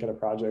 was to make it a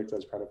project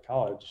as part of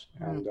college.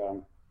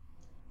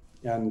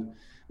 And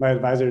my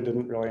advisor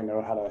didn't really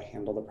know how to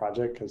handle the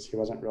project, because he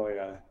wasn't really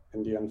a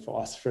Indian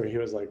philosopher. He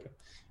was like,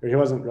 or he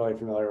wasn't really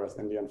familiar with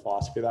Indian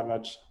philosophy that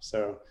much.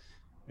 So,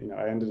 you know,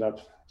 I ended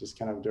up just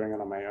kind of doing it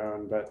on my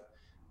own.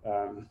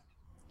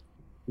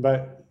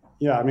 But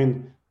yeah, I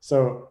mean,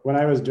 so when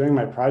I was doing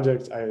my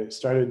project, I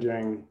started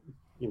doing,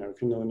 you know,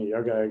 Kundalini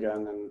yoga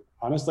again, and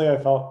honestly, I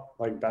felt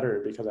like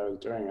better because I was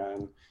doing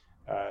it,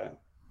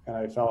 and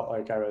I felt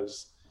like I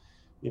was,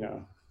 you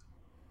know,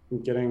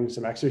 getting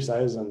some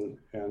exercise, and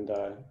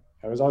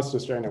I was also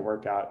starting to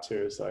work out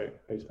too. So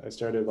I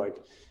started like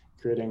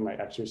creating my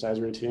exercise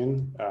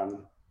routine, and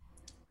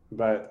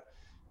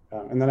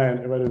then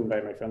I would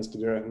invite my friends to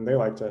do it, and they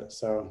liked it.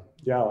 So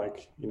yeah,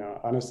 like, you know,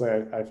 honestly,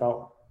 I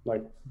felt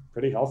like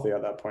pretty healthy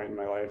at that point in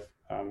my life.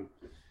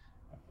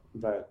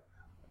 But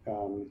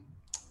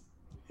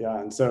yeah,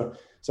 and so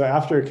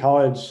after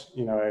college,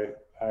 you know,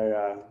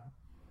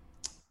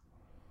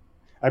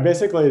 I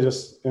basically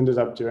just ended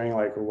up doing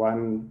like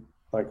one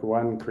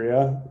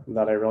kriya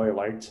that I really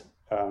liked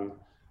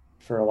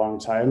for a long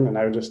time, and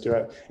I would just do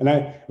it.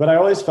 But I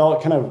always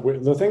felt kind of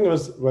weird. The thing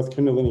was with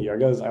Kundalini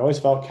yoga is I always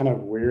felt kind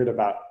of weird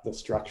about the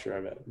structure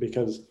of it,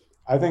 because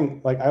I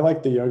think like I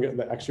like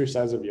the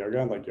exercise of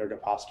yoga, and like yoga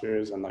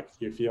postures, and like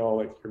you feel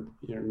like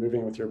you're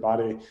moving with your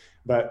body,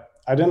 but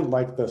I didn't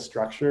like the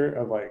structure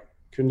of like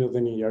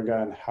Kundalini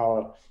yoga and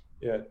how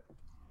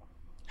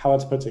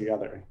it's put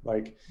together.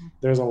 Like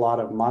there's a lot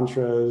of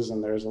mantras,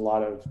 and there's a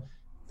lot of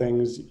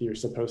things you're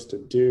supposed to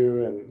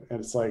do, and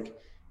it's like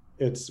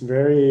it's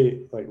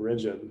very like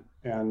rigid.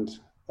 And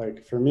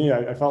like for me,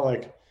 I felt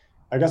like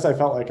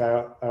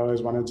I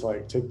always wanted to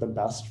like take the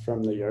best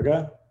from the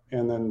yoga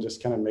and then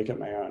just kind of make it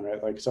my own,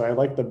 right? Like, so I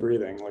like the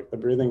breathing. Like the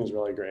breathing is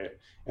really great,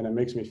 and it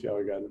makes me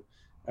feel good.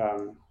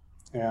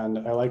 And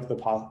I like some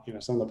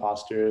of the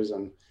postures,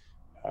 and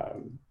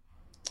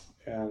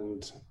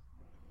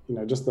you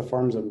know, just the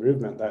forms of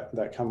movement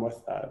that come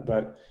with that.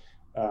 But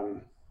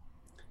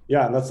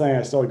yeah, and that's something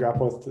I still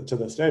grapple with to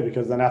this day,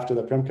 because then after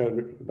the Prim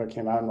Code book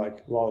came out, I'm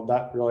like, well,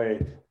 that really,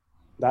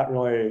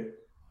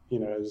 you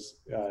know, is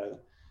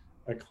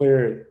a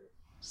clear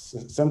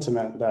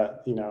sentiment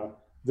that, you know,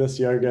 this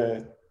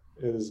yoga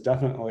is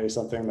definitely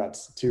something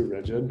that's too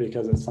rigid,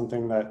 because it's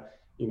something that,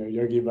 you know,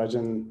 Yogi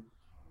Bhajan,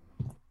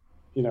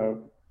 you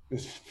know,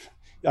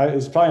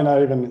 it's probably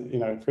not even, you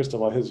know, first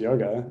of all, his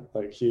yoga,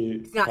 like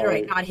It's not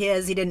right, not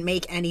his. He didn't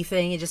make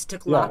anything. He just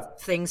took lots of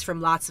things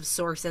from lots of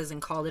sources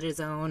and called it his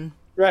own.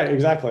 Right,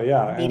 exactly,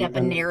 yeah. Made up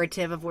a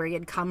narrative of where he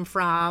had come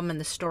from and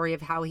the story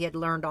of how he had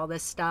learned all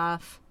this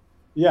stuff.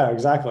 Yeah,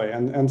 exactly.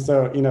 And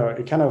so, you know,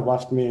 it kind of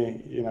left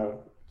me, you know,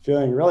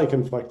 feeling really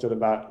conflicted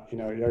about, you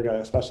know, yoga,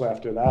 especially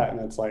after that. And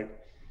it's like,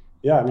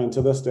 yeah, I mean,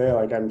 to this day,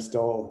 like I'm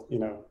still, you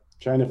know,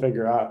 trying to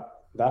figure out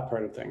that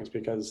part of things,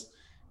 because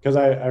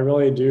I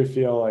really do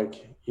feel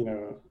like, you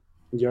know,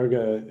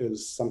 yoga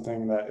is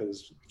something that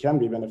can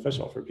be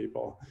beneficial for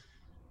people,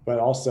 but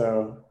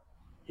also,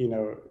 you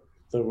know,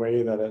 the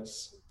way that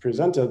it's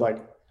presented, like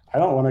I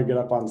don't want to get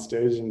up on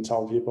stage and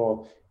tell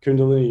people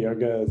Kundalini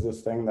yoga is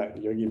this thing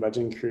that Yogi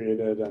Bhajan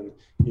created, and,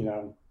 you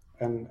know,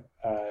 and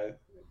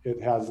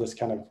it has this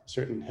kind of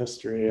certain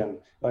history, and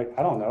like,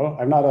 I don't know,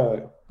 I'm not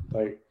a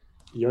like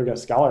yoga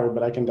scholar,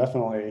 but I can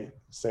definitely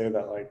say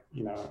that, like,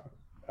 you know,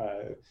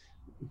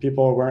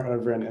 people weren't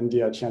over in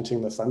India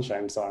chanting the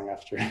Sunshine Song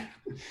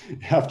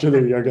after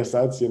their yoga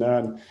sets, you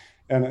know,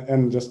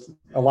 and just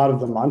a lot of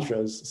the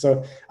mantras.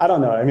 So I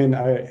don't know. I mean,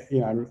 I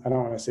don't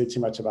want to say too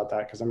much about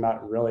that, because I'm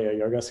not really a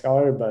yoga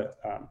scholar, but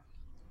yeah.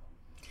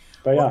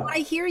 Well, what I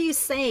hear you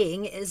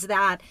saying is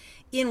that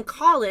in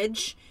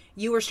college,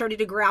 you were starting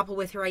to grapple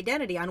with your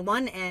identity. On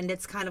one end,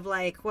 it's kind of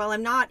like, well,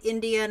 I'm not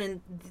Indian, and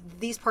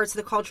these parts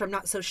of the culture I'm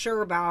not so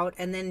sure about.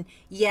 And then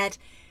yet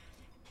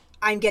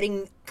I'm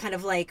getting kind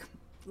of like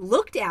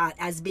looked at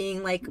as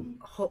being like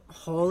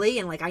holy,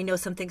 and like I know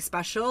something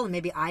special, and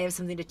maybe I have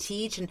something to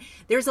teach. And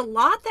there's a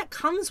lot that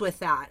comes with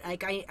that.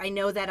 Like I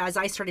know that as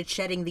I started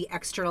shedding the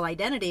external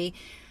identity,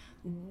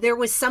 there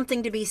was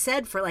something to be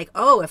said for like,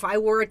 oh, if I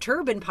wore a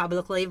turban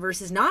publicly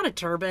versus not a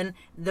turban,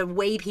 the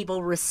way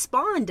people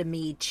respond to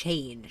me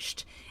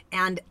changed.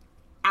 And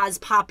as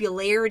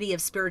popularity of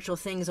spiritual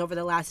things over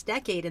the last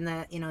decade in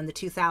the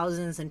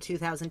 2000s and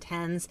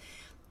 2010s,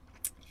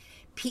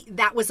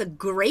 that was a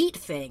great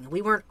thing.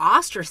 We weren't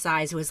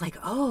ostracized. It was like,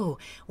 oh,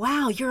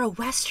 wow, you're a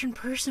Western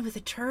person with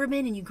a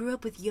turban and you grew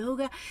up with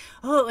yoga.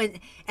 Oh,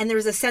 and there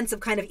was a sense of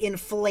kind of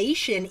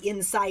inflation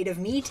inside of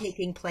me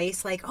taking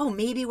place, like, oh,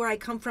 maybe where I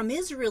come from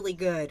is really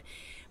good.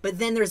 But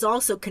then there's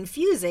also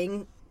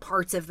confusing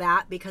parts of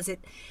that because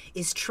it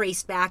is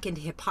traced back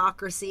into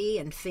hypocrisy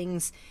and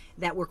things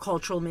that were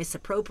cultural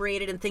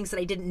misappropriated and things that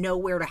I didn't know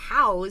where to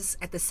house.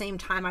 At the same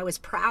time, I was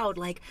proud,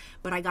 like,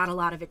 but I got a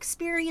lot of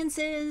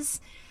experiences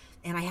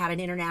and I had an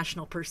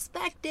international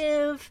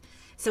perspective.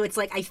 So it's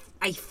like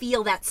I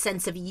feel that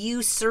sense of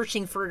you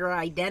searching for your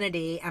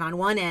identity. And on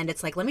one end,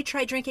 it's like, let me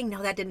try drinking.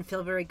 No, that didn't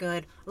feel very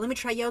good. Let me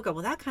try yoga.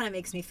 Well, that kind of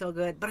makes me feel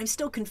good, but I'm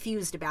still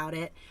confused about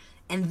it.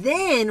 And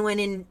then when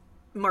in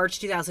March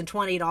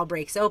 2020 it all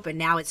breaks open,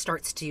 now it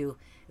starts to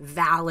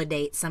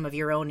validate some of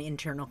your own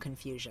internal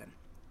confusion.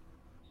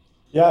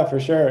 Yeah, for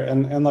sure.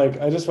 And like,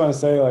 I just want to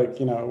say, like,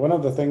 one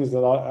of the things that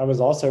I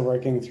was also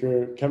working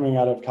through coming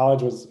out of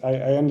college was I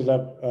ended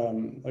up,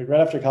 like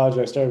right after college,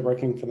 I started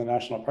working for the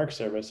National Park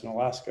Service in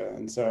Alaska.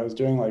 And so I was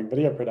doing like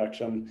video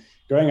production,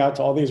 going out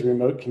to all these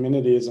remote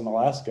communities in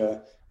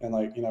Alaska and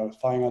like,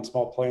 flying on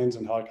small planes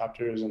and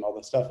helicopters and all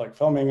this stuff, like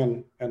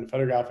filming and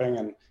photographing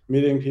and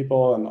meeting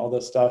people and all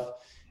this stuff.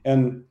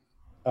 And,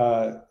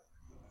 uh,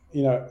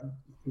 you know,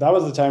 that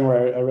was the time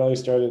where I really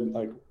started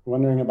like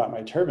wondering about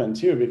my turban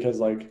too, because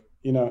like,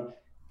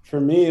 for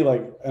me,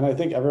 like, and I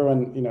think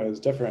everyone, is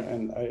different.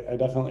 And I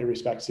definitely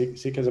respect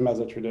Sikhism as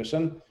a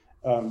tradition.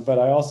 But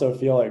I also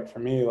feel like for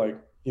me, like,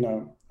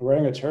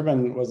 wearing a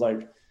turban was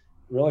like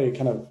really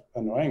kind of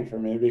annoying for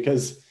me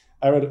because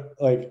I would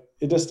like,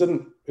 it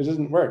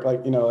didn't work.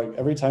 Like, like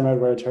every time I'd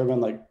wear a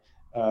turban, like,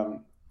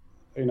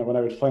 when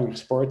I was playing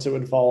sports, it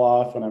would fall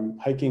off. When I'm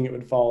hiking, it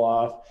would fall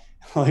off.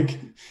 Like,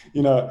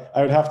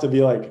 I would have to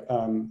be like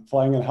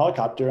flying in a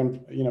helicopter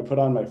and, put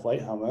on my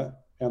flight helmet.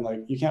 And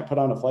like, you can't put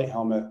on a flight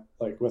helmet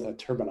like with a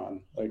turban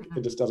on, like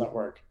it just doesn't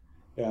work.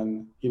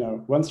 And,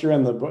 once you're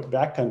in the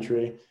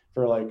backcountry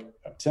for like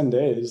 10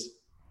 days,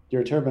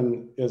 your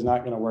turban is not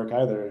going to work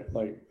either,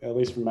 like at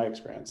least from my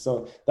experience.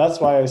 So that's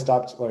why I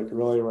stopped like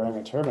really wearing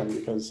a turban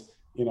because,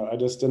 I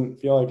just didn't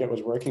feel like it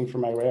was working for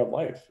my way of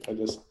life. I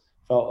just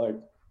felt like,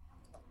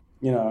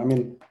 I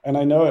mean, and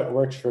I know it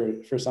works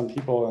for some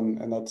people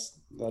and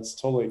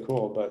that's totally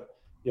cool. But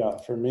yeah,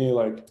 for me,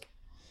 like,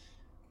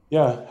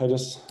 yeah, I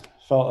just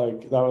felt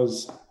like that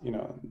was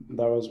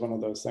one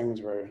of those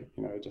things where,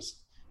 just,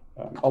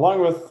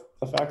 along with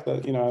the fact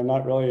that, I'm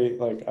not really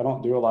like, I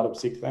don't do a lot of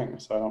Sikh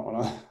things. So I don't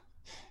want to,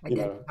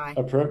 Identify.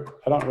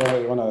 I don't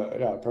really want to,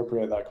 yeah,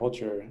 appropriate that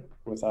culture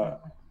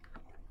without,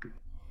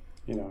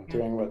 Yeah.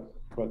 doing what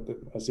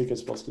a Sikh is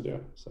supposed to do.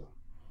 So.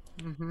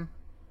 Mm-hmm.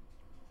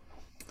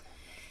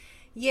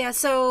 Yeah,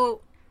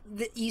 so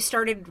you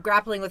started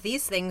grappling with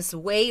these things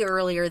way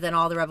earlier than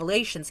all the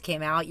revelations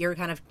came out. You're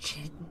kind of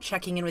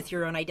checking in with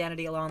your own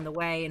identity along the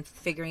way and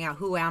figuring out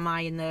who am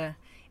I in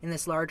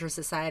this larger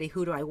society?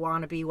 Who do I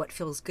want to be? What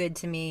feels good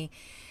to me?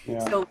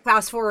 Yeah. So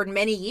fast forward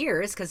many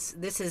years because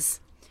this is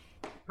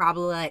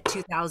probably like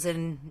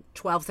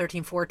 2012,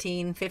 13,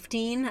 14,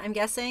 15, I'm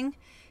guessing,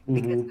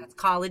 because Hmm. that's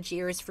college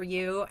years for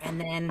you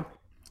and then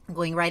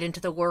going right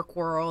into the work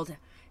world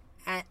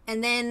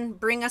and then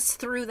bring us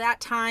through that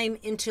time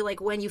into like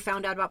when you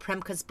found out about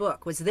Premka's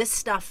book. Was this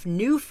stuff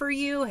new for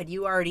you? Had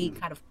you already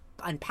kind of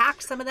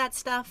unpacked some of that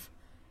stuff?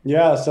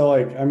 Yeah. So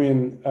like, I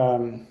mean,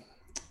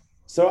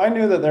 so I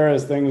knew that there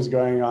was things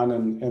going on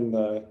in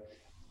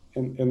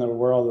the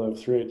world of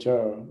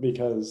 3HO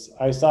because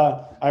I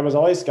was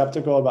always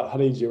skeptical about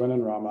Hari Jivan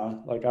and Rama.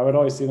 Like I would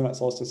always see them at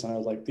Solstice and I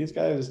was like, these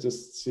guys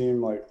just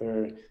seem like they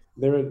were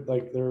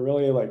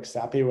really like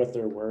sappy with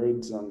their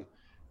words um,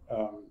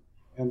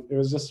 and it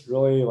was just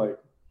really like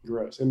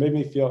gross. It made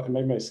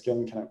my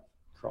skin kind of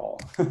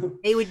crawl.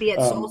 They would be at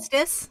um,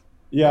 Solstice, like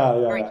yeah,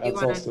 during yeah, at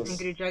Q1 and Solstice.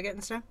 Guru Jagat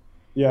and stuff.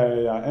 Yeah,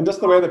 yeah, yeah. And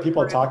just the way that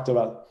people talked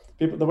about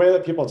people, the way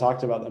that people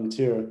talked about them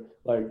too.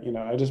 Like,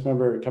 I just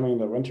remember coming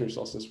to winter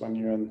solstice one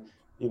year and,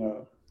 you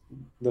know,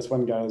 this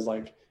one guy is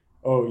like,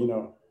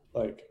 oh,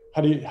 like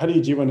Hadi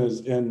Jivan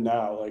is in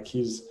now. Like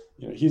he's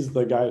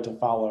the guy to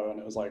follow. And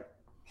it was like,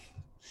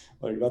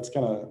 that's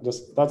kind of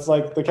just, that's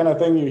like the kind of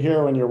thing you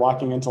hear when you're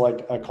walking into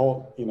like a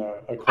cult,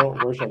 a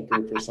cult worship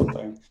group or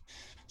something.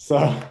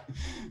 So,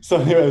 so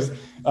anyways,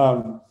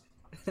 um,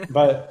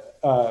 but,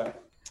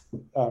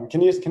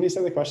 can you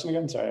say the question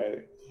again?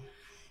 Sorry.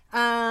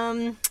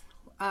 Um,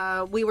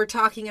 we were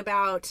talking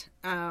about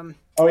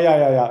Oh yeah,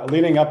 yeah, yeah.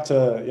 Leading up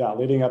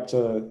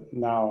to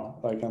now,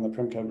 like on the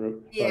Primco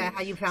group. yeah, But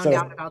how you found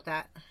out so about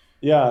that.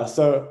 yeah,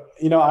 so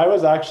I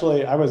was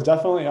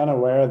definitely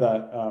unaware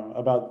that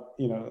about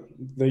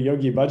the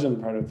Yogi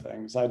Bhajan part of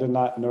things. I did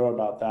not know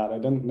about that. I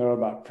didn't know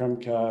about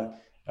Primka,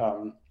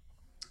 um,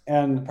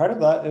 and part of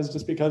that is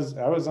just because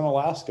I was in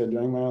Alaska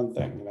doing my own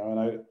thing,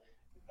 and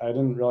I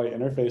didn't really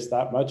interface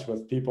that much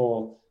with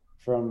people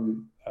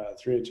from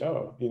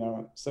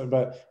 3HO, So,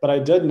 but I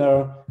did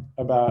know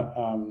about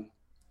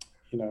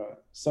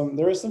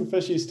there was some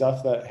fishy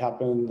stuff that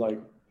happened like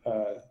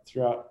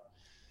throughout.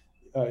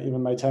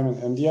 even my time in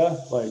India.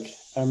 Like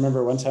I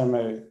remember one time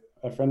a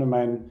friend of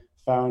mine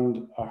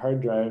found a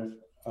hard drive,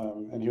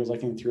 and he was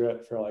looking through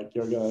it for like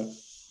yoga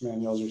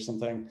manuals or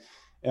something,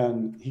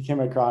 and he came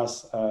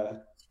across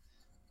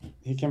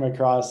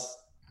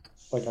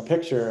like a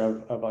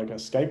picture of like a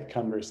Skype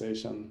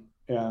conversation,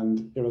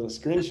 and it was a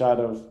screenshot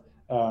of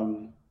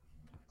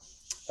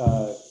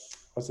uh,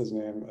 what's his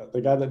name, the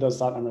guy that does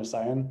Satnam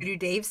Rasayan. Guru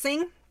Dave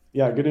Singh?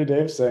 Yeah, Guru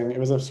Dev Singh. It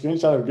was a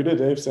screenshot of Guru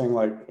Dev Singh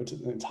like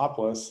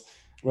topless,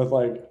 with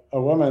like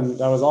a woman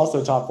that was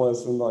also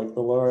topless in like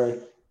the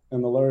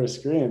lower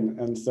screen.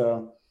 And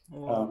so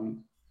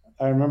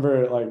I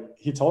remember like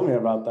he told me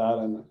about that,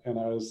 and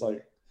I was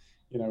like,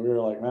 we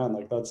were like, man,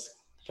 like that's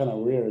kind of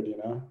weird,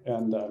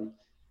 And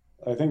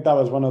I think that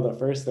was one of the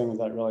first things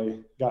that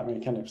really got me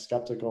kind of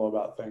skeptical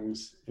about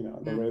things,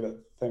 the way that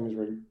things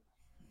were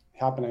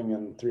happening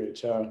in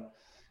 3HO.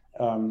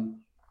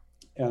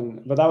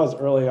 But that was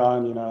early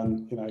on,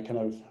 and I kind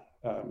of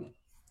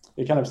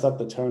it kind of set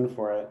the tone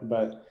for it.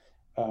 But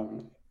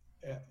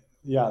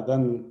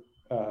then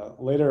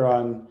later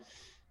on,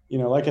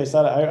 like I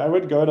said, I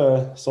would go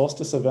to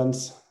solstice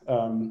events.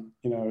 I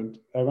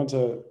went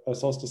to a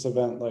solstice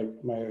event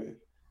like my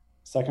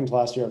second to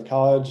last year of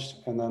college,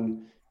 and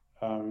then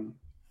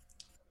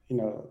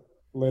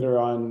later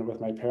on with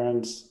my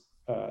parents,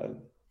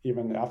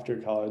 even after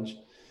college.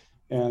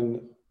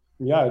 And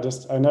yeah,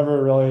 I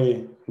never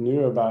really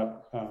knew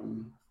about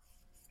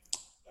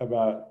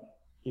the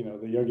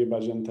Yogi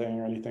Bhajan thing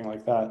or anything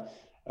like that.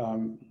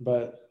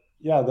 But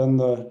yeah, then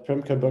the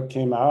Primka book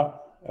came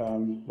out.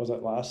 Was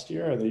it last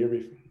year or the year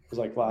before? It was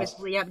like last.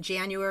 Yep,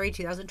 January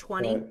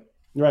 2020.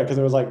 Right, because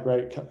it was like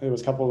it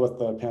was coupled with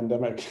the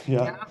pandemic.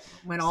 Yeah,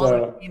 when all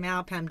of it came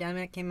out,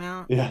 pandemic came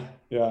out. Yeah.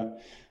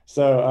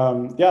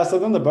 So so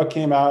then the book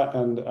came out,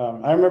 and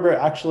I remember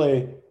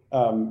actually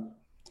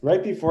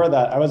right before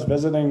that, I was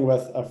visiting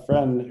with a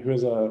friend who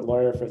is a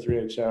lawyer for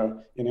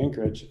 3HO in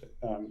Anchorage,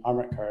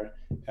 Amrit Kaur,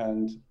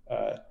 and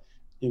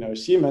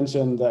she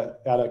mentioned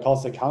that at a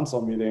Khalsa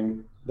Council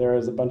meeting there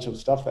was a bunch of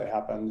stuff that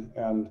happened,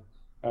 and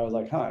I was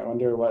like, I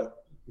wonder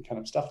what kind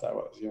of stuff that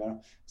was,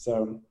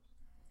 So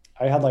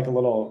I had like a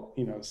little,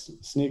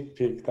 sneak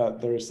peek that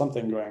there was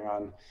something going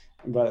on.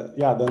 But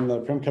yeah, then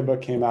the Primka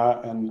book came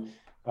out, and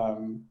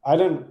I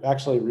didn't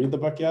actually read the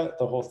book yet,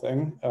 the whole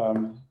thing.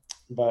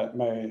 But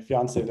my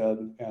fiance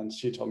did, and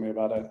she told me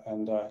about it.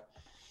 And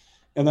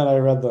then I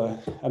read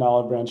an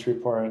Olive Branch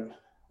report.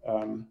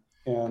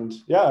 And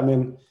yeah, I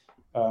mean,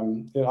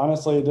 it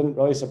honestly didn't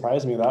really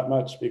surprise me that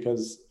much,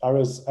 because I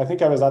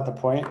think I was at that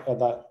point,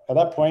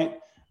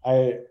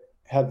 I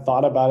had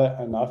thought about it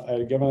enough. I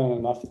had given it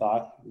enough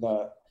thought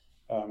that,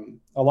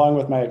 along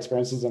with my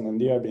experiences in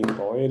India being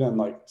bullied and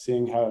like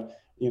seeing how,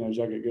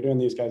 Jagat Guru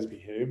and these guys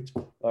behaved,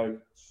 like,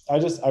 I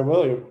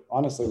really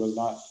honestly was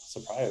not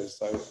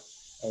surprised. I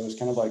was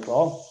kind of like,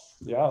 well,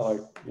 yeah,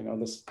 like,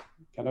 this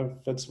kind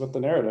of fits with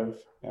the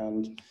narrative.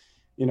 And,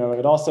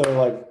 it also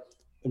like,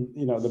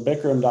 the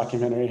Bikram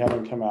documentary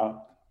having come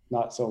out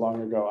not so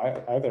long ago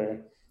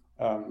either.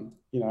 I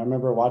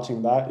remember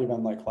watching that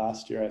even like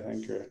last year, I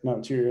think, or no,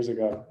 2 years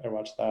ago, I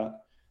watched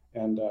that.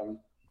 And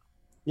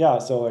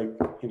so like,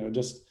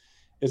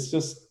 it's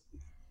just,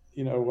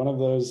 one of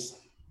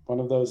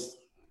those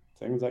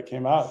things that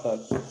came out that,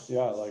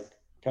 like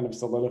kind of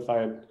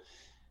solidified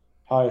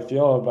how I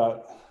feel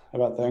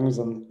about things.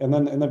 And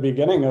then in the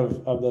beginning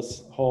of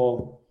this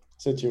whole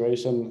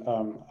situation,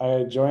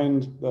 I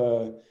joined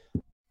the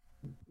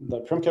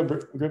Primka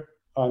group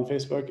on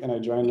Facebook, and I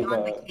joined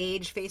the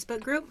Cage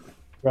Facebook group.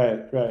 Right.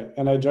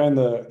 And I joined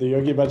the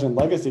Yogi Bhajan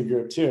Legacy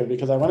group too,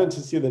 because I wanted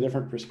to see the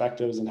different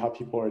perspectives and how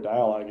people were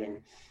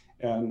dialoguing.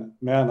 And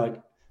man, like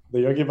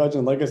the Yogi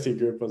Bhajan Legacy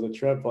group was a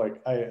trip.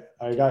 Like I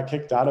got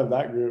kicked out of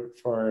that group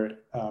for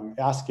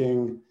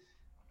asking.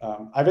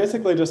 I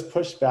basically just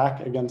pushed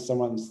back against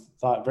someone's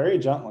thought very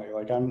gently.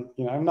 Like I'm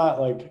not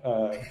like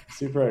a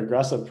super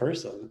aggressive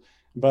person,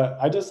 but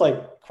I just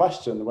like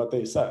questioned what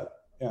they said.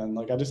 And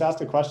like, I just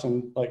asked a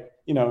question, like,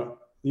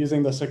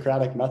 using the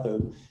Socratic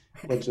method,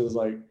 which is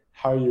like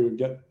how you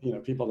get,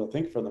 people to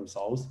think for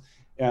themselves.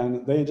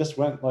 And they just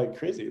went like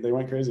crazy. They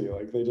went crazy.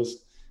 Like they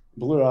just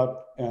blew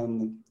up,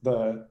 and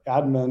the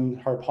admin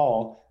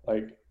Harpal,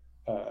 like,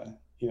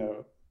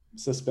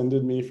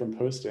 suspended me from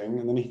posting.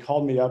 And then he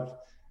called me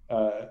up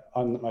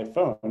on my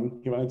phone.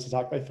 He wanted to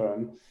talk by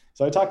phone.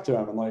 So I talked to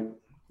him, and like,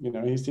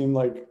 he seemed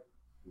like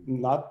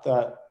not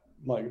that,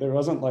 like there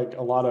wasn't like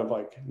a lot of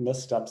like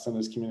missteps in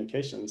his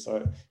communication.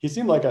 So he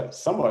seemed like a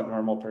somewhat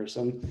normal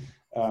person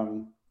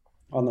on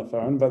the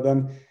phone. But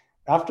then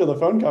after the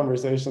phone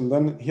conversation,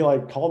 then he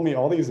like called me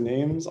all these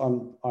names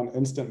on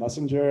instant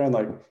messenger. And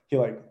like, he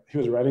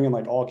was writing in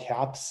like all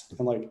caps.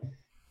 And like,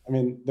 I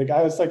mean, the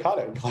guy was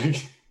psychotic,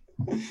 like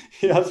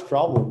he has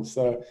problems.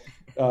 So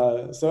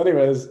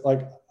anyways,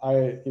 like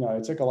I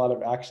took a lot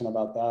of action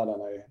about that. And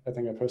I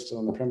think I posted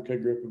on the Primka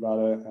group about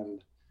it,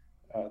 and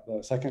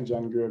the second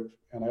gen group.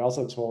 And I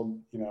also told,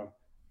 the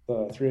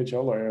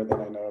 3HO lawyer that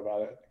I know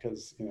about it,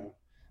 because,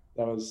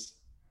 that was,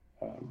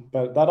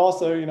 but that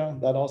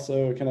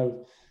also kind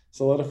of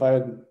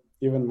solidified,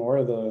 even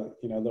more the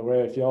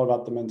way I feel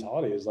about the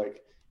mentality is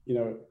like,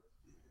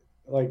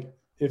 like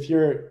if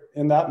you're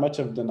in that much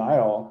of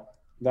denial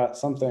that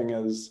something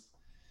is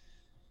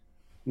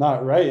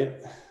not right,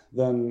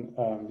 then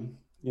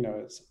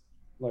it's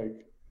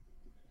like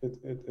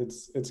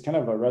it's kind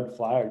of a red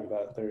flag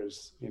that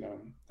there's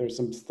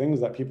some things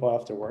that people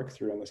have to work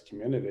through in this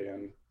community.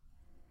 And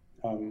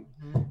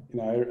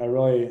I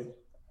really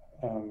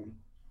um,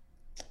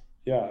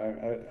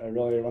 I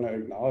really want to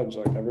acknowledge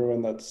like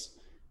everyone that's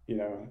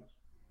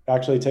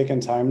actually taken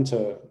time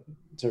to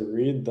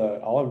read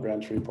the Olive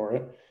Branch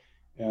report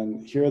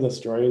and hear the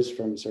stories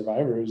from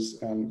survivors.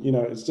 And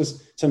it's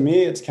just, to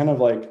me, it's kind of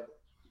like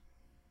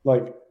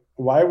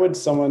why would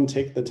someone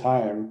take the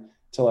time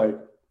to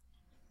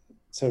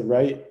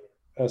write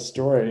a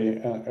story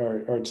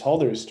or tell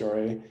their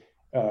story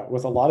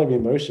with a lot of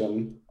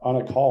emotion on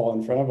a call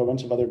in front of a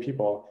bunch of other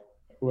people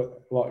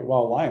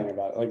while lying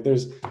about it? Like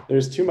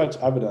there's too much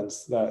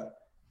evidence that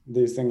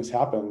these things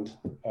happened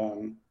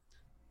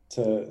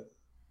to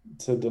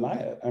deny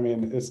it. I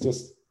mean,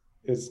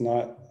 it's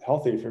not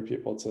healthy for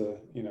people to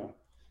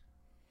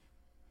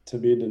to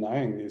be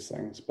denying these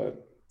things.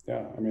 But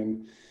yeah, I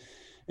mean,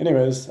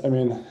 anyways, I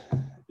mean,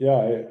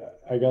 yeah,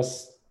 I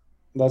guess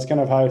that's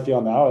kind of how I feel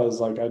now, is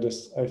like I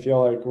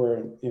feel like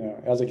we're,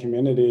 as a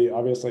community,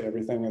 obviously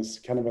everything is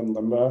kind of in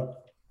limbo.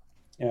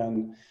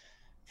 And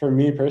for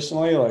me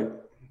personally, like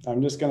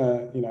I'm just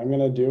gonna, I'm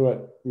gonna do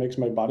what makes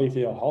my body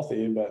feel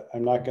healthy, but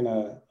I'm not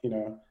gonna,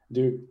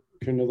 do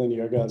Kundalini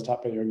yoga as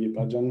taught by Yogi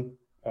Bhajan.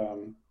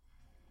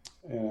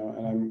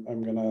 And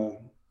I'm gonna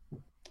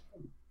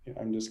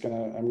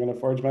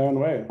forge my own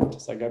way,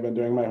 just like I've been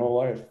doing my whole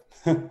life.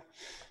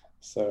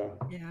 So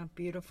Yeah,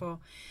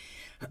 beautiful.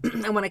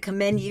 I want to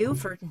commend you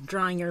for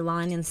drawing your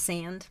line in the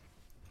sand.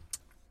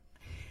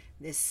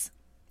 This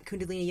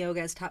Kundalini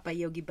yoga is taught by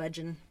Yogi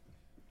Bhajan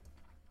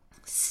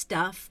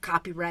stuff,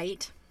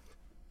 copyright.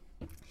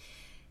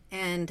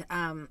 And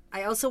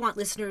I also want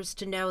listeners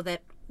to know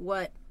that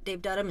what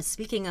Dave Dudum is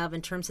speaking of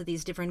in terms of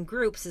these different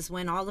groups is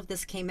when all of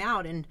this came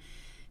out in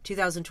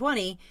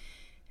 2020,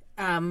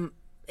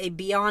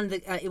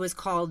 it was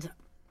called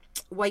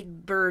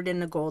White Bird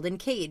in a Golden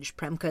Cage,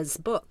 Premka's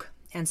book.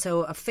 And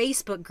so a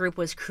Facebook group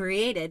was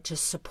created to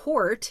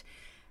support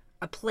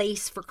a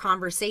place for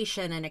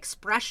conversation and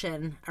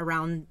expression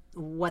around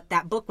what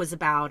that book was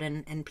about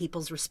and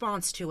people's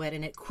response to it.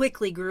 And it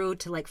quickly grew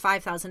to like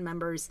 5,000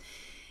 members.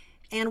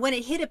 And when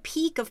it hit a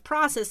peak of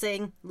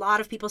processing, a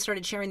lot of people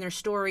started sharing their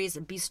stories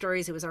and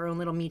stories. It was our own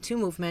little Me Too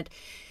movement.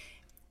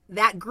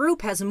 That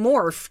group has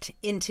morphed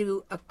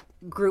into a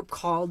group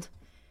called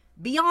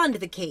Beyond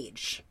the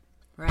Cage,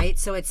 right?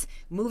 So it's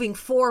moving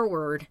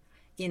forward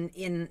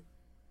in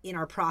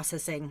our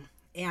processing.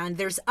 And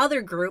there's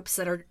other groups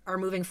that are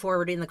moving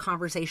forward in the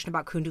conversation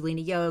about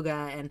Kundalini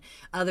yoga, and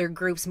other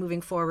groups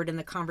moving forward in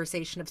the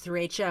conversation of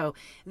through HO.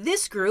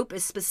 This group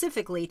is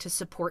specifically to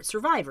support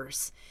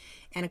survivors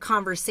and a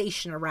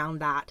conversation around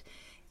that.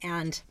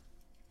 And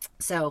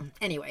so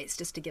anyways,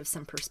 just to give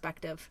some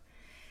perspective.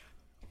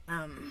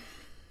 I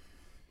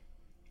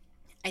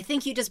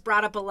think you just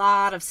brought up a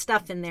lot of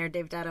stuff in there,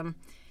 Dave Dudum,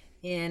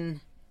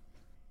 in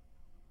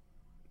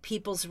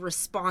people's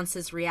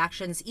responses,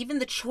 reactions, even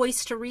the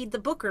choice to read the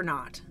book or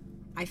not.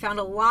 I found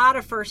a lot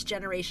of first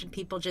generation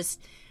people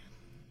just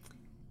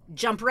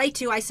jump right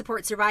to I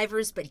support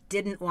survivors, but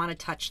didn't want to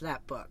touch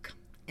that book.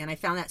 And I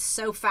found that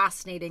so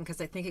fascinating because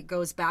I think it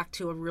goes back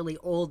to a really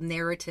old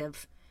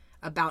narrative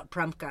about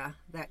Premka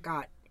that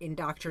got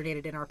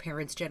indoctrinated in our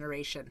parents'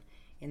 generation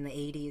in the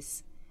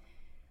 80s.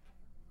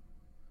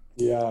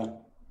 Yeah.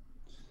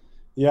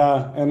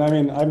 Yeah. And I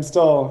mean, I'm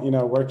still,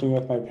 working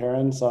with my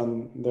parents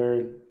on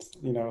their,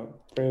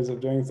 ways of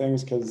doing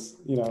things. Cause,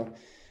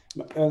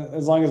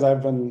 as long as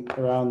I've been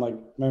around, like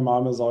my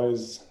mom is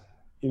always,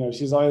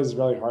 she's always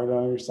really hard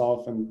on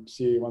herself and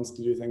she wants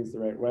to do things the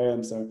right way.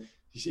 And so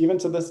even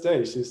to this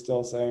day, she's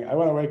still saying, I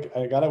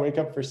got to wake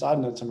up for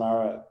sadhana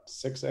tomorrow at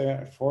 6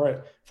 a.m.,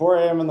 4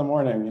 a.m. in the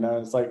morning.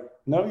 It's like,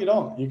 no, you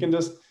don't. You can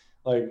just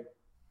like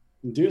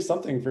do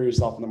something for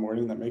yourself in the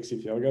morning that makes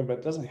you feel good, but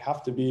it doesn't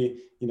have to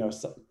be,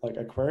 like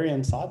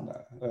Aquarian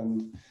sadhana.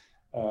 And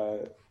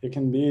it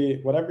can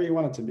be whatever you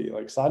want it to be.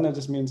 Like sadhana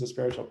just means a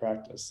spiritual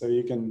practice. So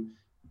you can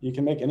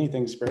make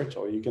anything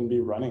spiritual. You can be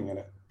running in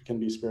it. It can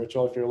be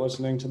spiritual if you're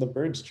listening to the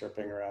birds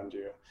chirping around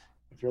you,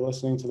 if you're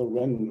listening to the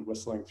wind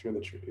whistling through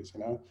the trees.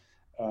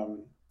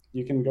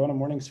 You can go on a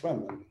morning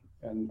swim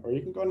or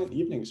you can go on an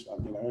evening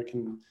swim. It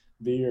can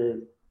be your,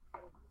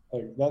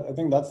 like that. I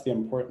think that's the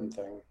important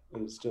thing,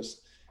 is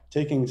just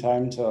taking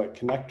time to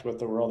connect with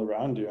the world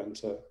around you and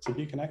to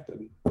be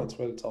connected. That's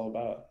what it's all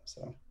about.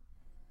 So.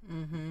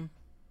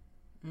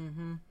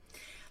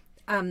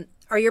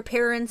 Are your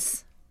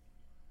parents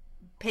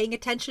paying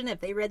attention? If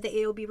they read the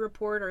AOB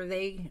report, are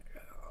they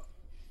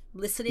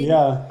listening?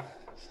 Yeah.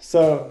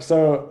 So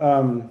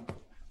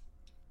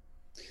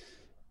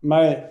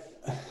my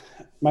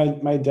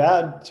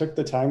dad took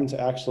the time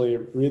to actually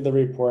read the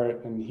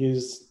report, and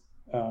he's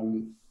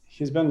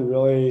been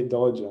really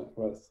diligent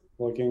with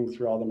looking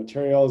through all the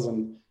materials,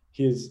 and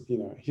he's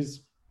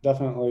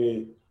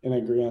definitely in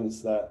agreement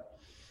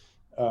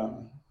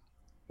um,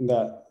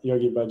 that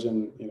Yogi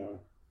Bhajan,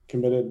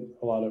 committed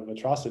a lot of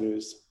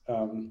atrocities.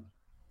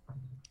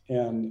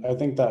 And I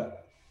think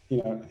that,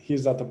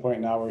 he's at the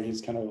point now where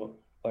he's kind of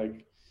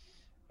like,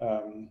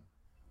 um,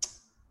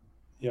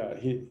 yeah,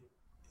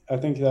 I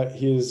think that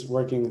he's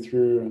working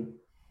through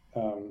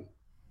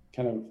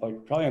kind of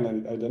like probably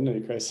an identity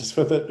crisis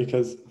with it,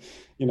 because,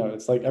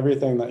 it's like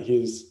everything that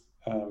he's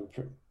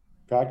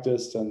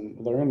practiced and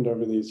learned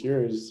over these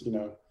years,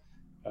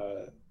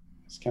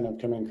 is kind of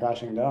coming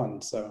crashing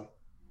down. So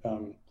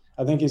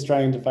I think he's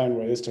trying to find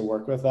ways to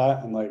work with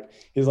that. And like,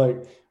 he's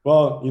like,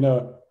 well,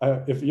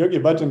 if Yogi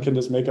Bhajan can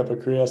just make up a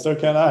Kriya, so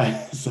can I.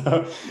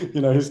 So,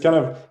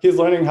 he's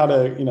learning how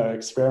to,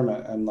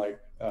 experiment and like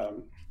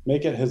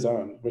make it his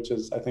own, which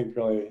is, I think,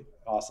 really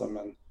awesome.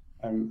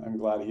 And I'm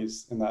glad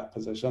he's in that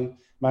position.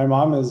 My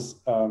mom is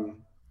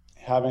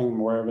having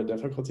more of a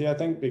difficulty, I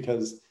think,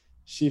 because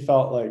she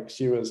felt like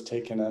she was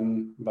taken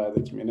in by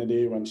the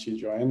community when she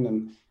joined.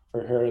 And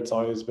for her, it's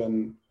always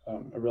been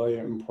really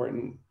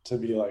important to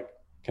be like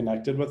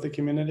connected with the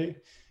community.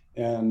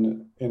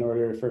 And in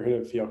order for her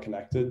to feel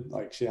connected,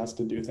 like she has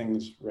to do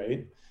things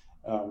right.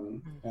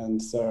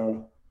 And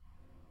so,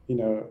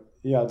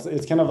 yeah,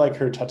 it's kind of like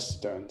her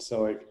touchstone.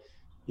 So like,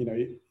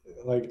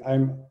 like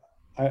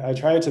I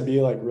try to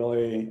be like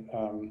really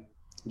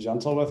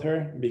gentle with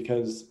her,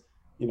 because,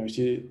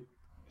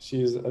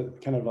 she's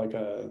kind of like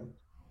a,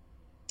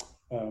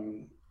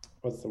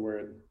 what's the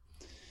word?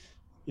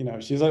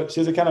 She's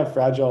a kind of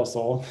fragile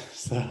soul.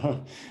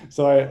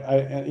 So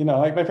I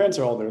like my parents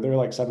are older. They're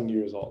like 70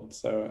 years old.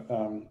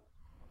 So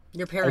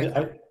your parents,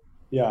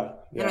 yeah.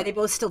 And are they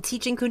both still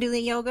teaching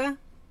Kundalini yoga?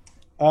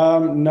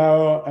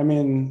 No, I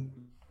mean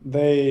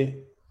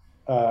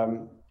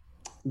um,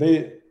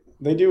 they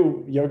they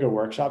do yoga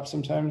workshops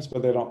sometimes,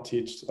 but they don't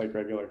teach like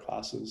regular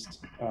classes.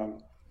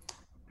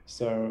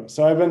 So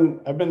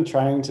I've been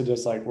trying to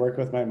just like work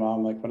with my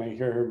mom. Like when I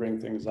hear her bring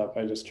things up,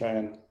 I just try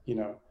and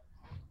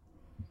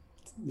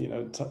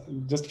I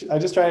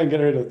just try and get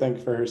her to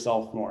think for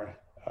herself more,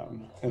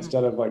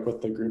 instead of like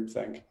what the group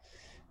think.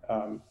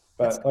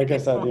 But like I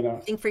said,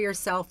 think for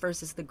yourself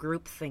versus the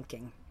group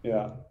thinking.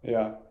 Yeah.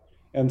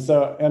 And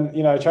so,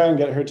 I try and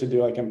get her to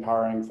do like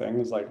empowering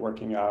things like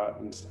working out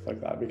and stuff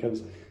like that,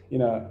 because,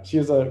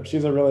 she's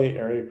a really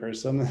airy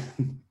person.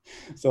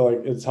 So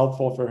like, it's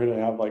helpful for her to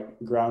have like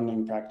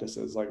grounding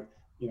practices, like,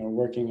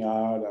 working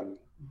out and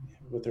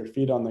with her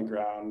feet on the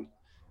ground.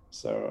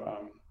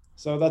 So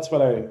that's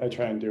what I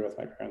try and do with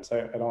my parents.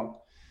 I don't,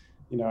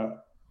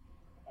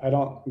 I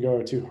don't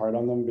go too hard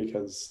on them,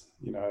 because,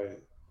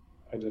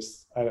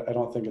 I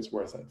don't think it's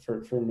worth it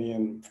for me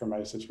and for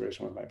my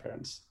situation with my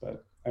parents.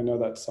 But I know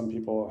that some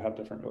people have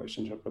different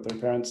relationship with their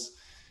parents,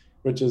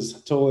 which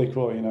is totally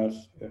cool.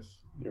 If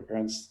your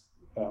parents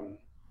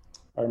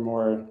are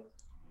more,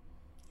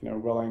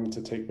 willing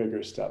to take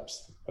bigger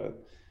steps. But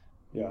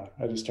yeah,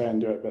 I just try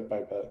and do it bit by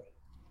bit.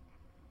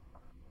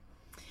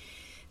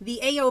 The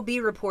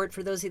AOB report,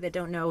 for those of you that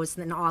don't know, is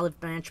an olive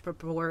branch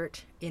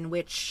report in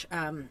which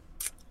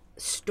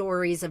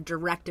stories of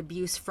direct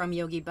abuse from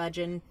Yogi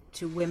Bhajan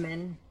to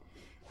women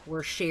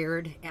were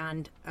shared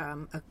and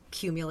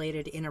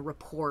accumulated in a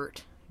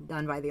report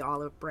done by the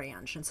Olive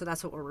Branch. And so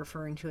that's what we're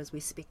referring to as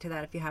we speak to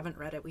that. If you haven't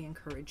read it, we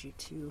encourage you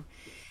to,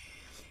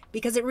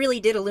 because it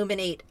really did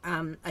illuminate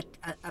a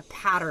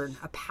pattern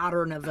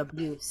of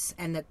abuse,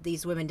 and that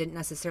these women didn't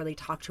necessarily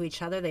talk to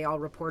each other. They all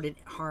reported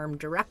harm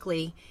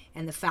directly,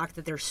 and the fact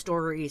that their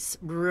stories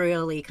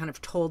really kind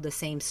of told the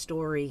same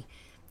story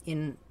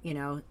in,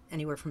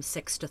 anywhere from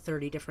 6 to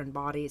 30 different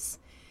bodies.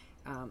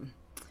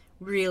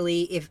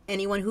 Really, if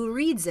anyone who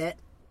reads it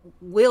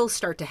will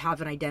start to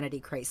have an identity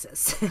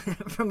crisis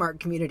from our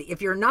community.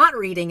 If you're not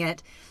reading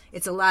it,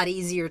 it's a lot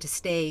easier to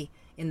stay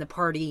in the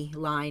party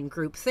line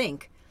group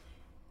think,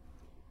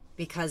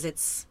 because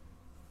it's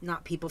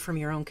not people from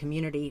your own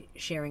community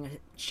sharing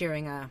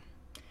a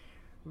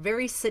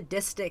very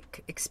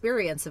sadistic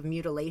experience of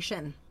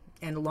mutilation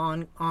and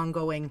long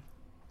ongoing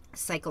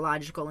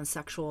psychological and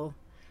sexual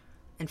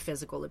and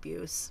physical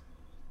abuse.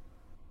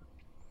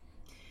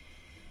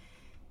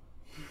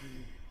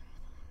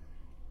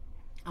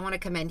 I want to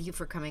commend you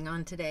for coming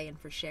on today and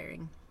for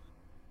sharing.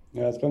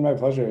 Yeah, it's been my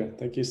pleasure.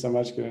 Thank you so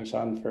much,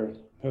 Gunshan, for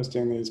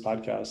hosting these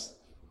podcasts.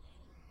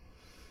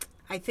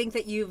 I think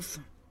that you've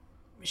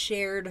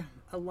shared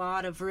a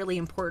lot of really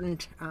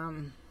important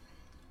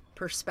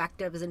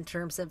perspectives in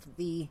terms of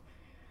the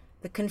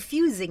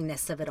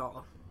confusingness of it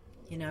all.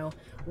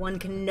 One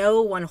can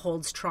know one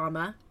holds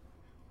trauma,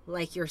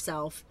 like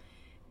yourself,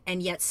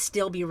 and yet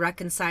still be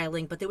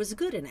reconciling, but there was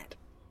good in it.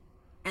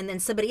 And then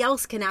somebody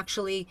else can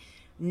actually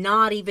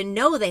not even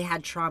know they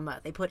had trauma.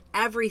 They put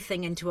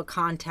everything into a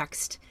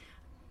context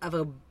of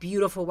a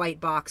beautiful white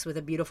box with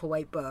a beautiful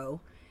white bow,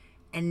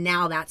 and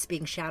now that's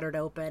being shattered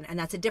open, and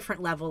that's a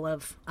different level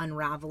of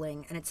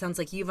unraveling. And it sounds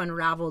like you've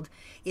unraveled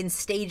in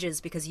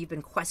stages, because you've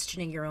been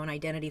questioning your own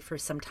identity for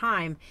some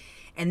time,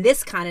 and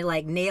this kind of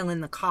like nail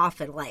in the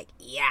coffin, like,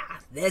 yeah,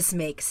 this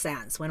makes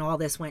sense when all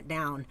this went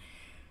down.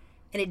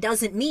 And it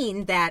doesn't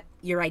mean that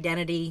your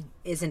identity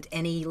isn't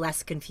any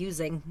less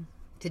confusing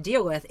to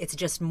deal with. It's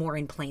just more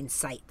in plain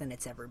sight than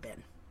it's ever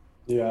been.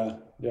 Yeah,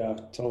 yeah,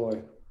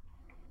 totally.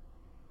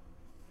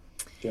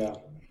 Yeah.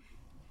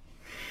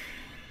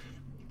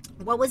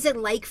 What was it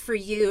like for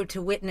you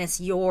to witness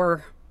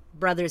your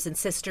brothers and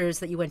sisters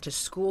that you went to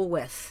school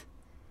with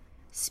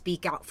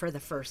speak out for the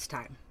first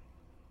time?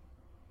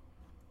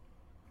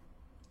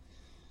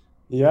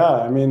 Yeah,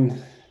 I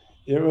mean,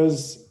 it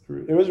was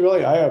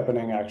really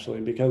eye-opening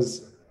actually,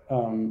 because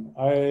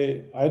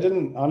I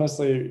didn't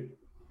honestly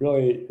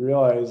really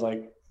realize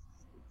like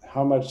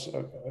how much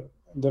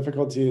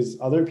difficulties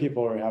other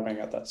people were having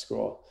at that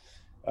school.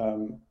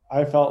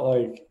 I felt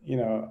like,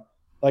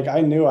 like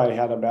I knew I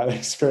had a bad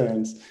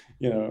experience,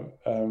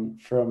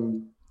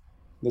 from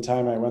the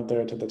time I went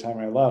there to the time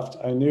I left.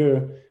 I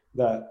knew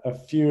that a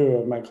few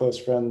of my close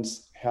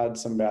friends had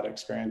some bad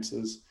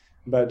experiences,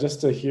 but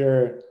just to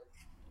hear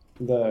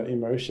the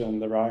emotion,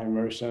 the raw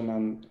emotion,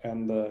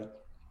 and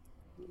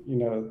you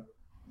know,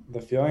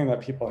 the feeling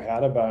that people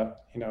had about,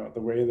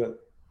 the way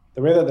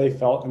that they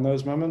felt in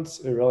those moments,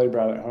 it really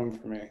brought it home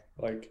for me.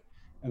 Like,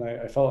 and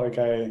I felt like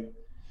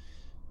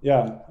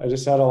yeah, I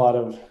just had a lot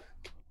of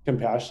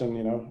compassion.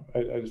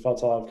 I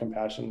felt a lot of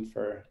compassion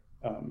for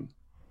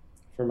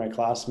my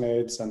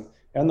classmates and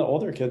the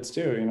older kids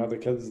too. The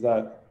kids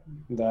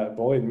that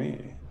bullied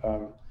me.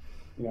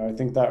 I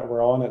think that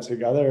we're all in it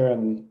together,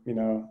 and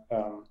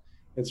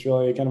it's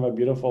really kind of a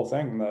beautiful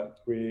thing that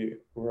we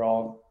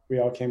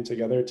all came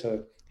together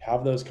to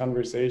have those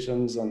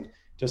conversations and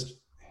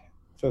just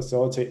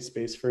facilitate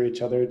space for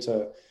each other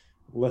to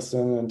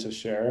listen and to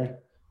share.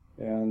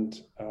 And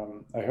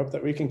I hope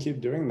that we can keep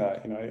doing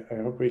that. I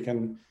hope we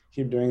can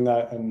keep doing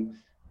that, and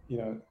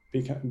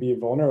be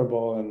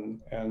vulnerable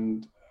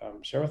and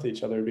share with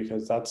each other,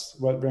 because that's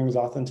what brings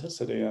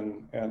authenticity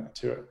and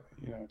to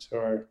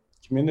our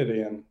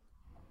community.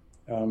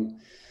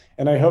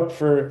 And I hope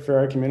for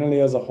our community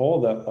as a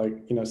whole that,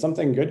 like,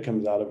 something good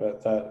comes out of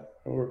it, that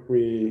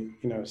we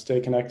stay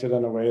connected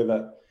in a way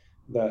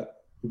that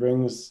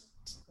brings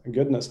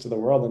goodness to the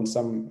world in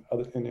some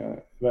other,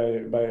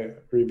 by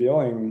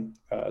revealing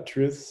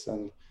truths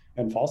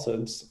and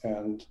falsehoods,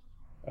 and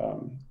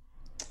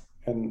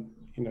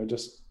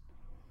just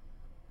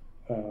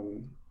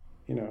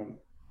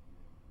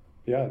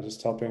yeah,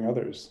 just helping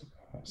others.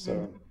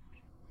 So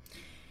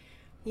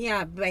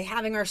Yeah, by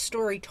having our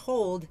story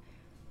told,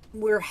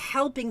 we're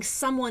helping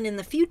someone in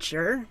the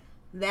future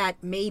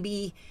that may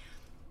be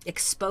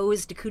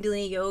exposed to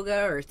Kundalini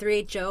Yoga or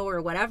 3HO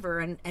or whatever,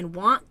 and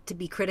want to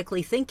be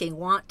critically thinking,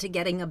 want to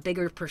getting a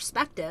bigger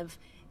perspective.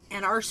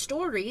 And our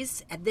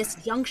stories at this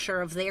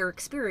juncture of their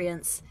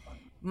experience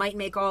might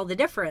make all the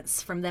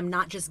difference, from them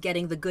not just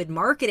getting the good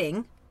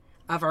marketing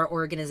of our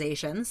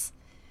organizations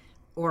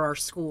or our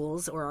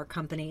schools or our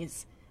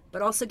companies,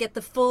 but also get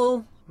the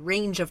full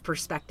range of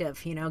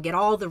perspective, get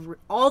all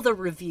the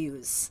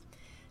reviews,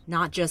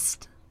 not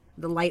just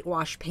the light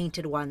wash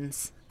painted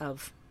ones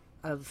of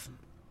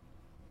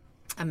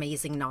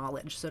amazing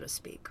knowledge, so to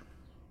speak.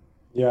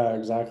 yeah,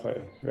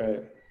 exactly.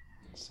 Right.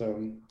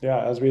 So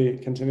yeah, as we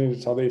continue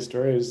to tell these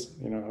stories,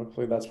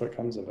 hopefully that's what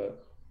comes of it.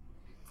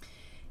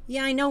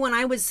 Yeah, I know when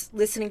I was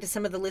listening to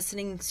some of the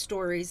listening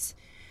stories,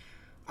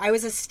 I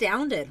was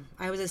astounded.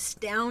 I was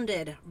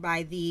astounded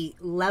by the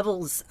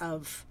levels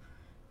of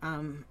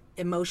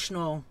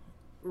emotional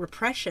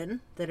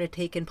repression that had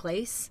taken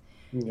place,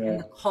 and Yeah.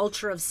 the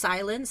culture of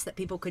silence, that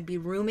people could be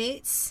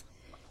roommates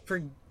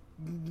for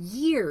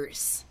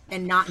years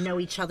and not know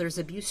each other's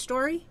abuse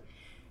story.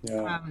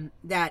 Yeah.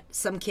 That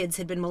some kids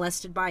had been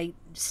molested by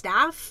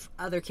staff,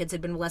 other kids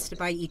had been molested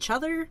by each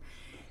other.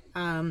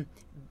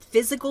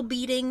 Physical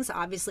beatings,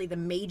 obviously the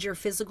major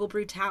physical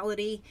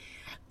brutality,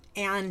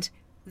 and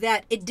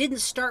that it didn't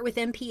start with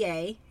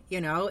MPA.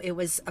 It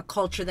was a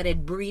culture that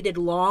had breeded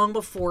long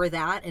before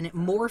that, and it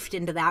morphed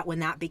into that when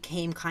that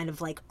became kind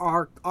of like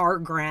our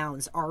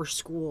grounds, our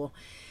school.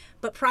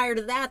 But prior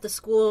to that, the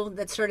school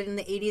that started in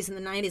the 80s and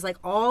the 90s, like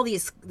all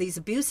these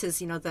abuses,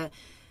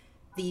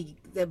 the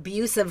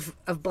abuse of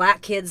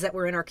black kids that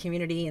were in our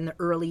community in the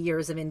early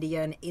years of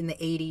India and in the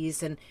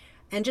 80s,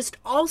 and just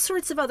all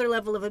sorts of other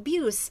level of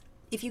abuse.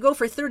 If you go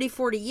for 30,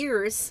 40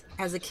 years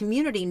as a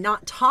community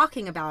not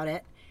talking about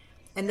it,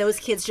 and those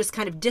kids just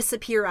kind of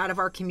disappear out of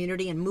our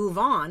community and move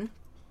on,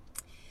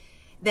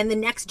 then the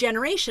next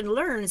generation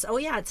learns, oh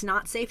yeah, it's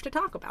not safe to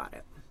talk about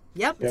it.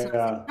 Yep, it's not safe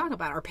to talk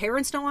about it. Our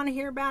parents don't want to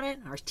hear about it.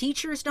 Our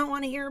teachers don't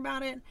want to hear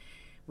about it.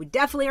 We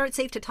definitely aren't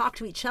safe to talk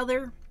to each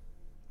other.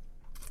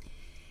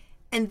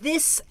 And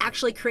this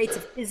actually creates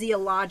a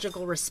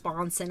physiological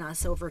response in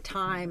us over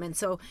time. And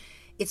so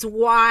it's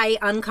why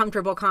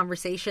uncomfortable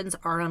conversations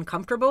are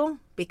uncomfortable,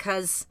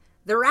 because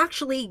they're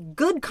actually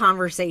good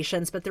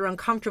conversations, but they're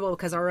uncomfortable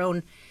because our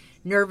own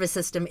nervous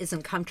system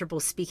isn't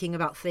comfortable speaking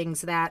about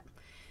things that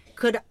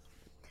could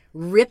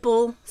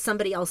ripple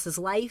somebody else's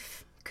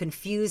life,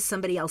 confuse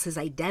somebody else's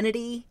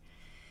identity.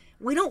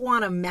 We don't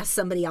want to mess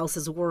somebody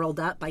else's world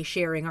up by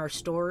sharing our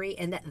story,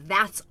 and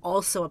that's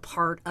also a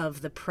part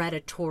of the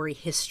predatory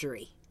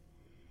history.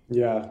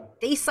 Yeah.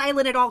 They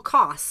silent at all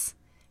costs.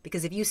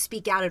 because if you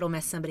speak out, it'll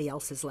mess somebody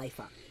else's life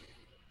up.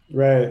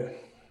 Right.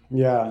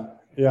 Yeah.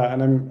 Yeah.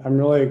 And I'm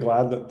really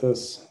glad that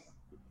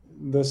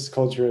this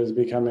culture is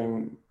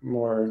becoming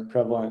more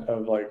prevalent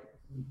of like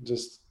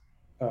just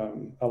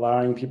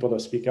allowing people to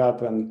speak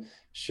up and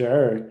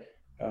share.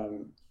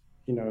 Um,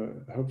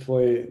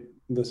 hopefully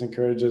this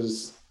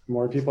encourages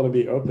more people to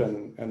be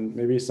open, and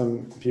maybe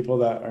some people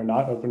that are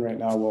not open right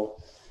now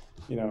will,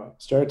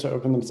 start to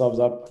open themselves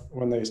up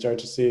when they start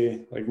to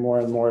see like more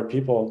and more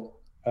people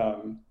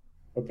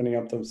opening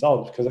up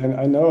themselves. Because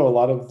I know a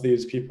lot of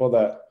these people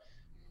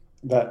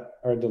that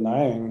are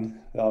denying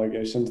the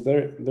allegations,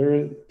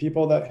 they're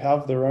people that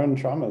have their own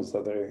traumas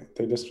that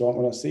they just don't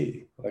want to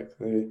see. Like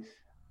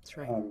That's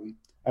right.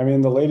 I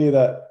mean, the lady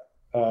that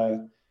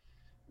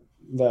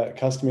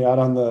cussed me out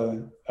on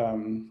the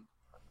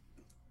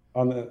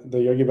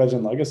Yogi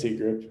Bhajan Legacy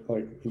group,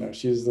 like,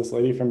 she's this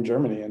lady from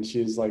Germany, and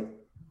she's like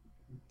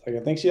I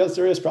think she has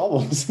serious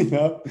problems,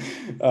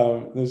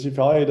 that she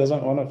probably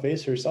doesn't want to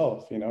face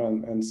herself,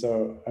 and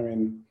so, I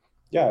mean,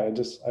 yeah,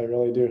 I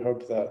really do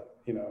hope that,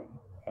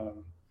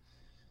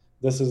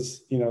 this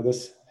is,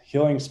 this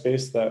healing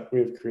space that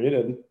we've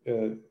created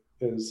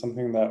is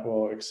something that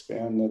will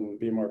expand and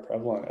be more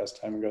prevalent as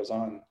time goes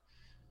on.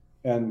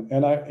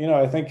 And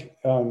I think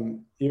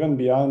even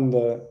beyond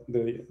the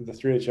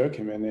 3HO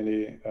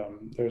community,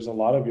 there's a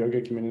lot of yoga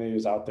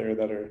communities out there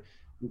that are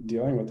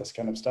dealing with this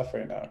kind of stuff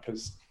right now,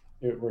 because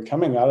we're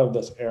coming out of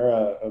this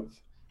era of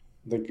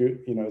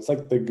it's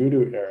like the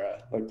guru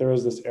era. Like there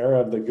was this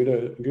era of the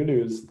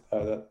gurus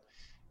that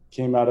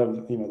came out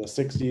of the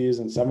 60s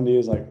and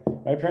 70s. Like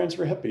my parents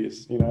were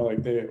hippies,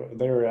 like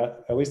they were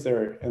at least they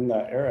were in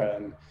that era,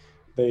 and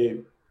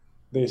they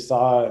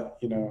saw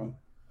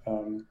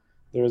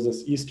there was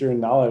this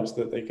Eastern knowledge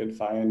that they could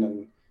find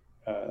and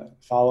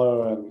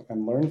follow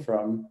and learn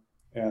from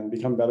and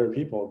become better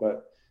people.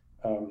 But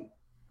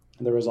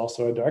there was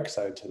also a dark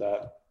side to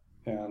that.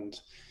 And,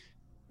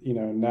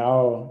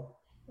 now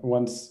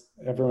once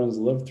everyone's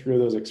lived through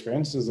those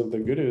experiences of the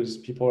gurus,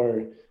 people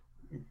are,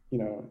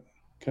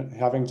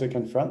 having to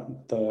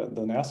confront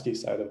the nasty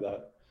side of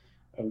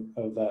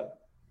that,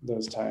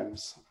 those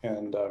times.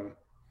 And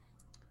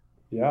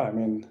yeah, I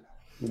mean,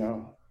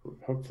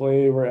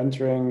 hopefully we're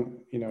entering,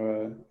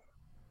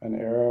 an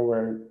era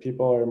where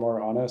people are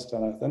more honest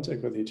and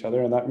authentic with each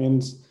other. And that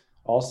means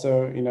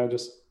also,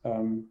 just,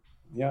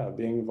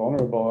 being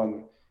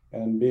vulnerable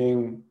and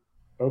being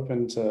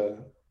open to,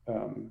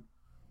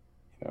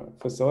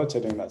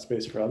 facilitating that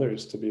space for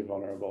others to be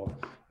vulnerable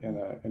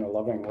in a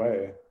loving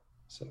way.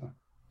 So.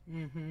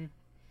 Mm-hmm.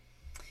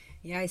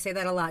 Yeah, I say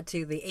that a lot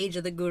too. The age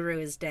of the guru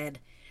is dead.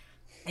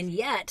 And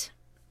yet,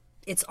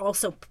 it's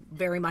also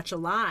very much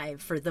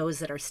alive for those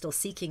that are still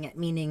seeking it,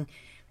 meaning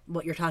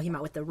what you're talking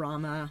about with the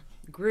Rama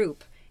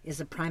group is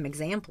a prime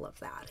example of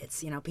that.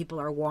 It's, people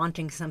are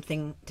wanting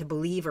something to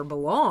believe or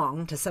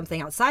belong to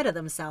something outside of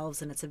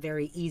themselves, and it's a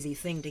very easy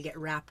thing to get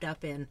wrapped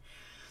up in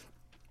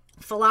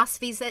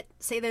philosophies that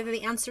say they're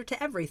the answer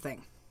to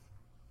everything.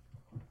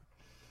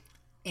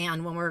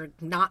 And when we're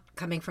not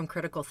coming from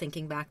critical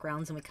thinking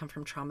backgrounds and we come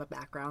from trauma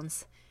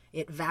backgrounds,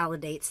 it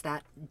validates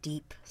that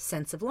deep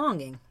sense of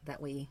longing that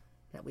we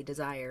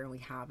desire and we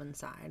have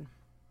inside.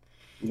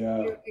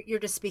 Yeah. You're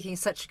just speaking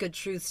such good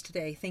truths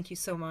today. Thank you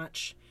so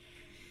much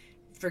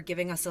for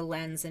giving us a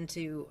lens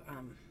into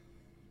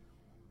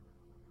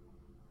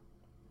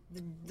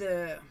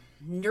the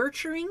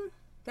nurturing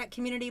that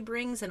community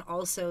brings, and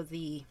also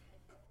the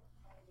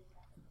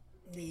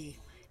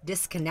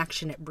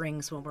disconnection it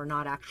brings when we're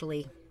not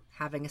actually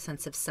having a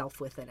sense of self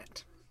within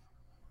it.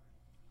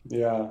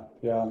 Yeah.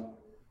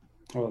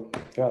 Well,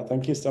 yeah,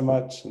 thank you so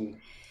much.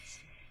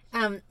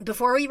 And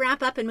before we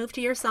wrap up and move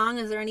to your song,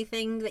 is there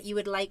anything that you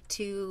would like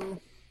to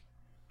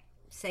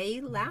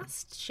say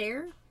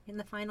share in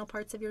the final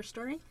parts of your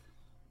story?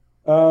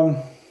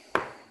 Yeah,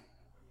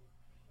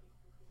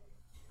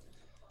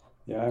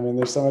 I mean,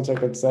 there's so much I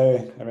could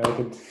say. I mean, I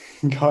could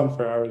go on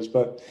for hours,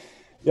 but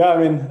yeah, I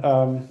mean,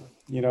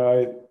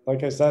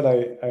 like I said,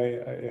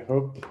 I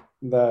hope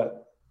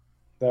that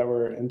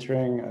we're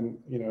entering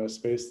a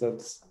space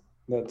that's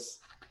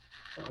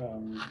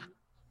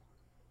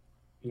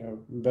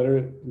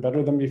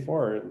better than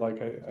before.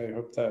 Like I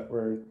hope that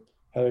we're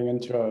heading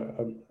into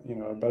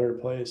a better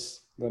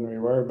place than we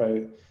were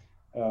by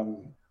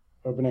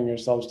opening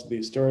ourselves to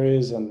these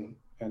stories and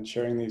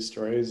sharing these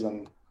stories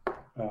and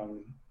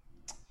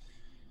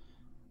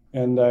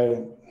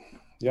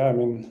I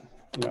mean,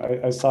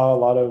 I saw a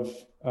lot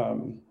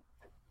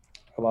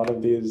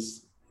of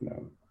these,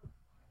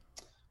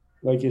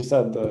 like you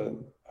said,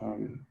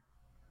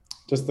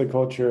 just the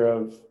culture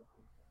of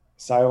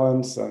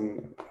silence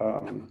and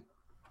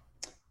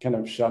kind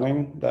of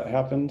shunning that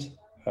happened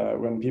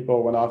when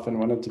people went off and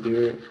wanted to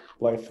do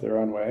life their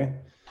own way.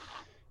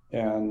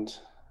 And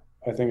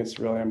I think it's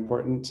really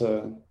important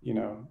to,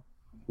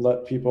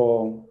 let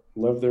people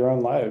live their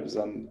own lives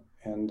and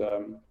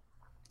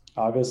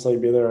obviously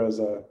be there as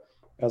a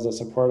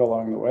support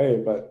along the way.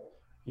 But,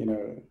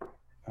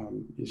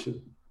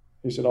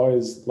 you should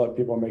always let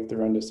people make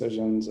their own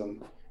decisions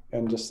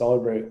and just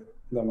celebrate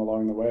them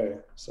along the way.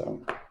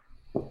 So.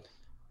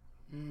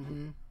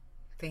 Mm-hmm.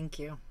 Thank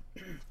you.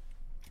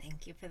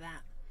 Thank you for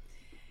that.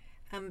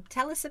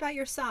 Tell us about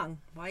your song.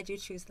 Why'd you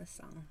choose this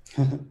song?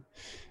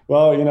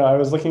 Well, I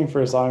was looking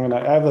for a song, and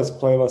I have this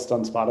playlist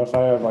on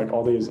Spotify of like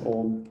all these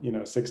old,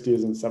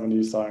 60s and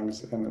 70s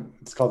songs, and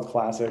it's called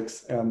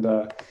Classics. And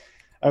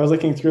I was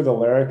looking through the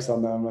lyrics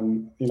on them,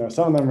 and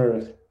some of them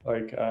are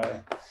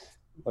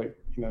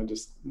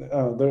just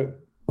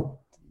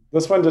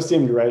this one just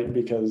seemed right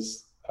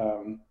because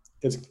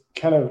it's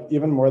kind of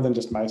even more than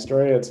just my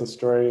story. It's a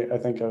story, I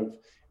think, of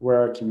where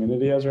our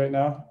community is right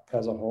now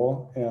as a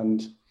whole.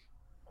 And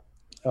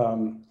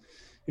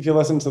if you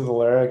listen to the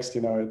lyrics,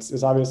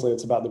 it's obviously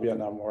it's about the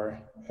Vietnam War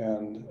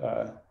and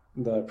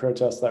the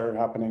protests that were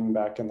happening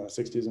back in the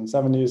 60s and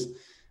 70s.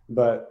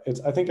 But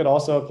I think it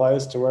also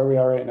applies to where we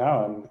are right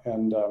now.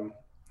 And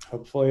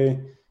hopefully,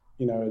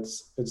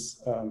 this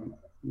is an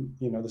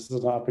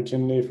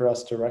opportunity for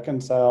us to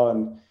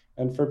reconcile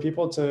and for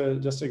people to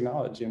just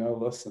acknowledge,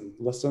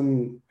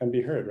 listen and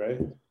be heard, right?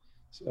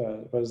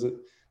 What is it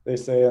they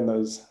say in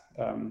those,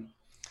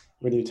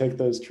 when you take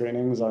those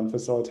trainings on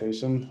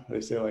facilitation,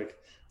 they say like,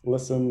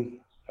 listen,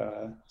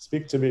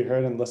 speak to be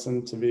heard and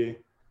listen to be,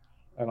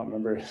 I don't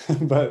remember,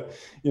 but,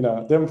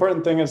 the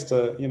important thing is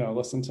to,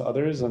 listen to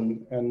others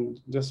and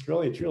just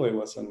really, truly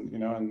listen,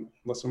 and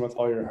listen with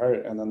all your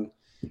heart. And then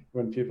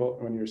when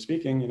you're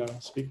speaking,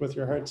 speak with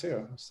your heart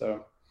too.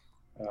 So,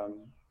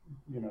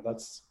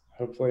 that's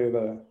hopefully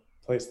the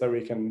place that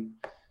we can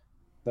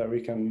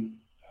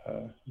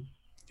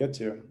get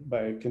to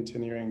by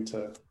continuing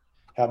to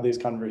have these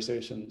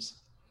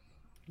conversations.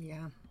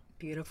 Yeah,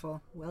 beautiful.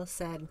 Well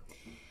said.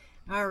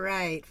 All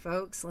right,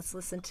 folks, let's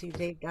listen to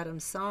Dave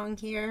Dudum's song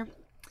here.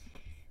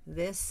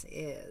 This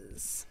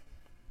is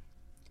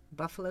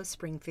Buffalo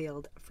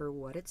Springfield, For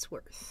What It's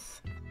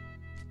Worth.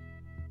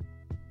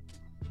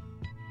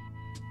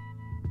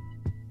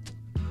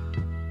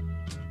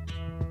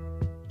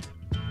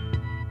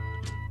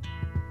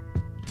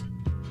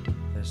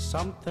 There's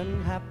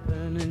something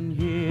happening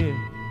here,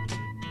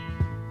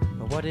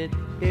 but what it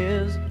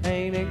is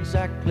ain't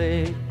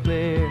exactly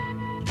clear.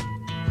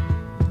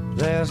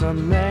 There's a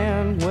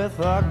man with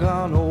a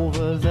gun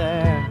over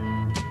there,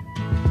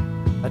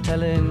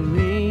 telling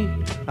me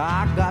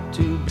I got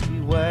to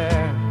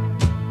beware.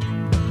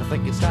 I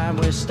think it's time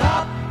we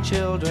stop,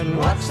 children,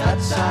 what's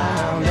that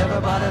sound?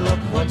 Everybody look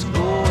what's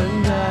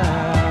going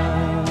down.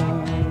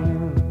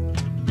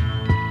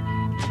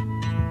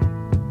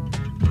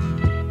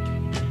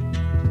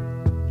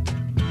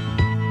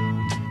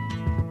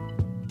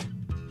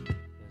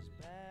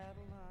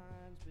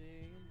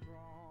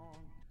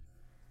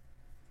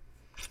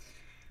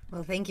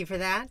 Well, thank you for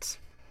that.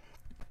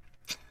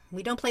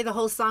 We don't play the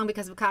whole song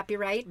because of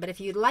copyright, but if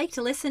you'd like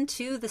to listen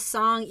to the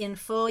song in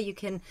full, you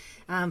can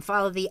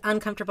follow the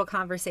Uncomfortable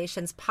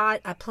Conversations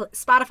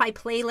Spotify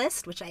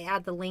playlist, which I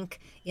add the link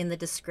in the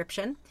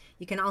description.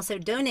 You can also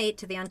donate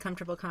to the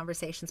Uncomfortable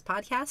Conversations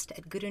podcast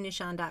at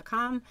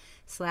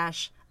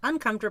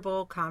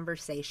gurunishan.com/uncomfortable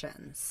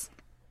conversations.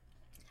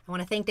 I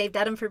want to thank Dave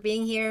Dudum for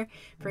being here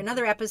for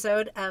another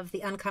episode of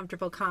the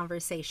Uncomfortable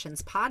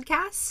Conversations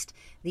podcast,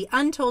 the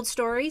untold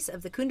stories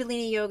of the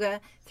Kundalini Yoga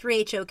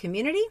 3HO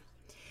community.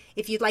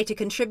 If you'd like to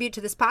contribute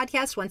to this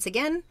podcast, once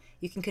again,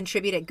 you can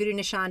contribute at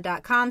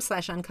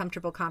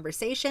gurunishan.com/uncomfortable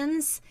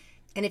conversations.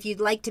 And if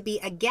you'd like to be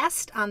a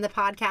guest on the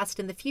podcast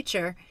in the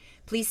future,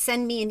 please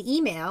send me an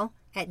email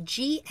at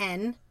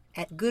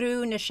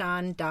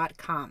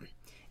gn@gurunishan.com.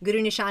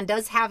 Guru Nishan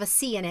does have a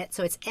C in it,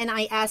 so it's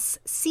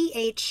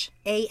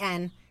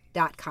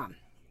NISCHAN.com.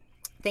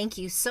 Thank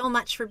you so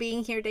much for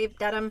being here, Dave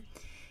Dudum.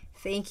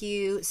 Thank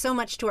you so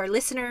much to our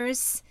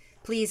listeners.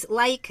 Please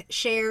like,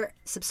 share,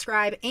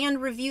 subscribe,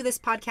 and review this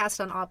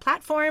podcast on all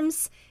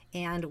platforms.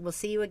 And we'll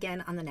see you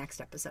again on the next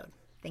episode.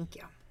 Thank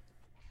you.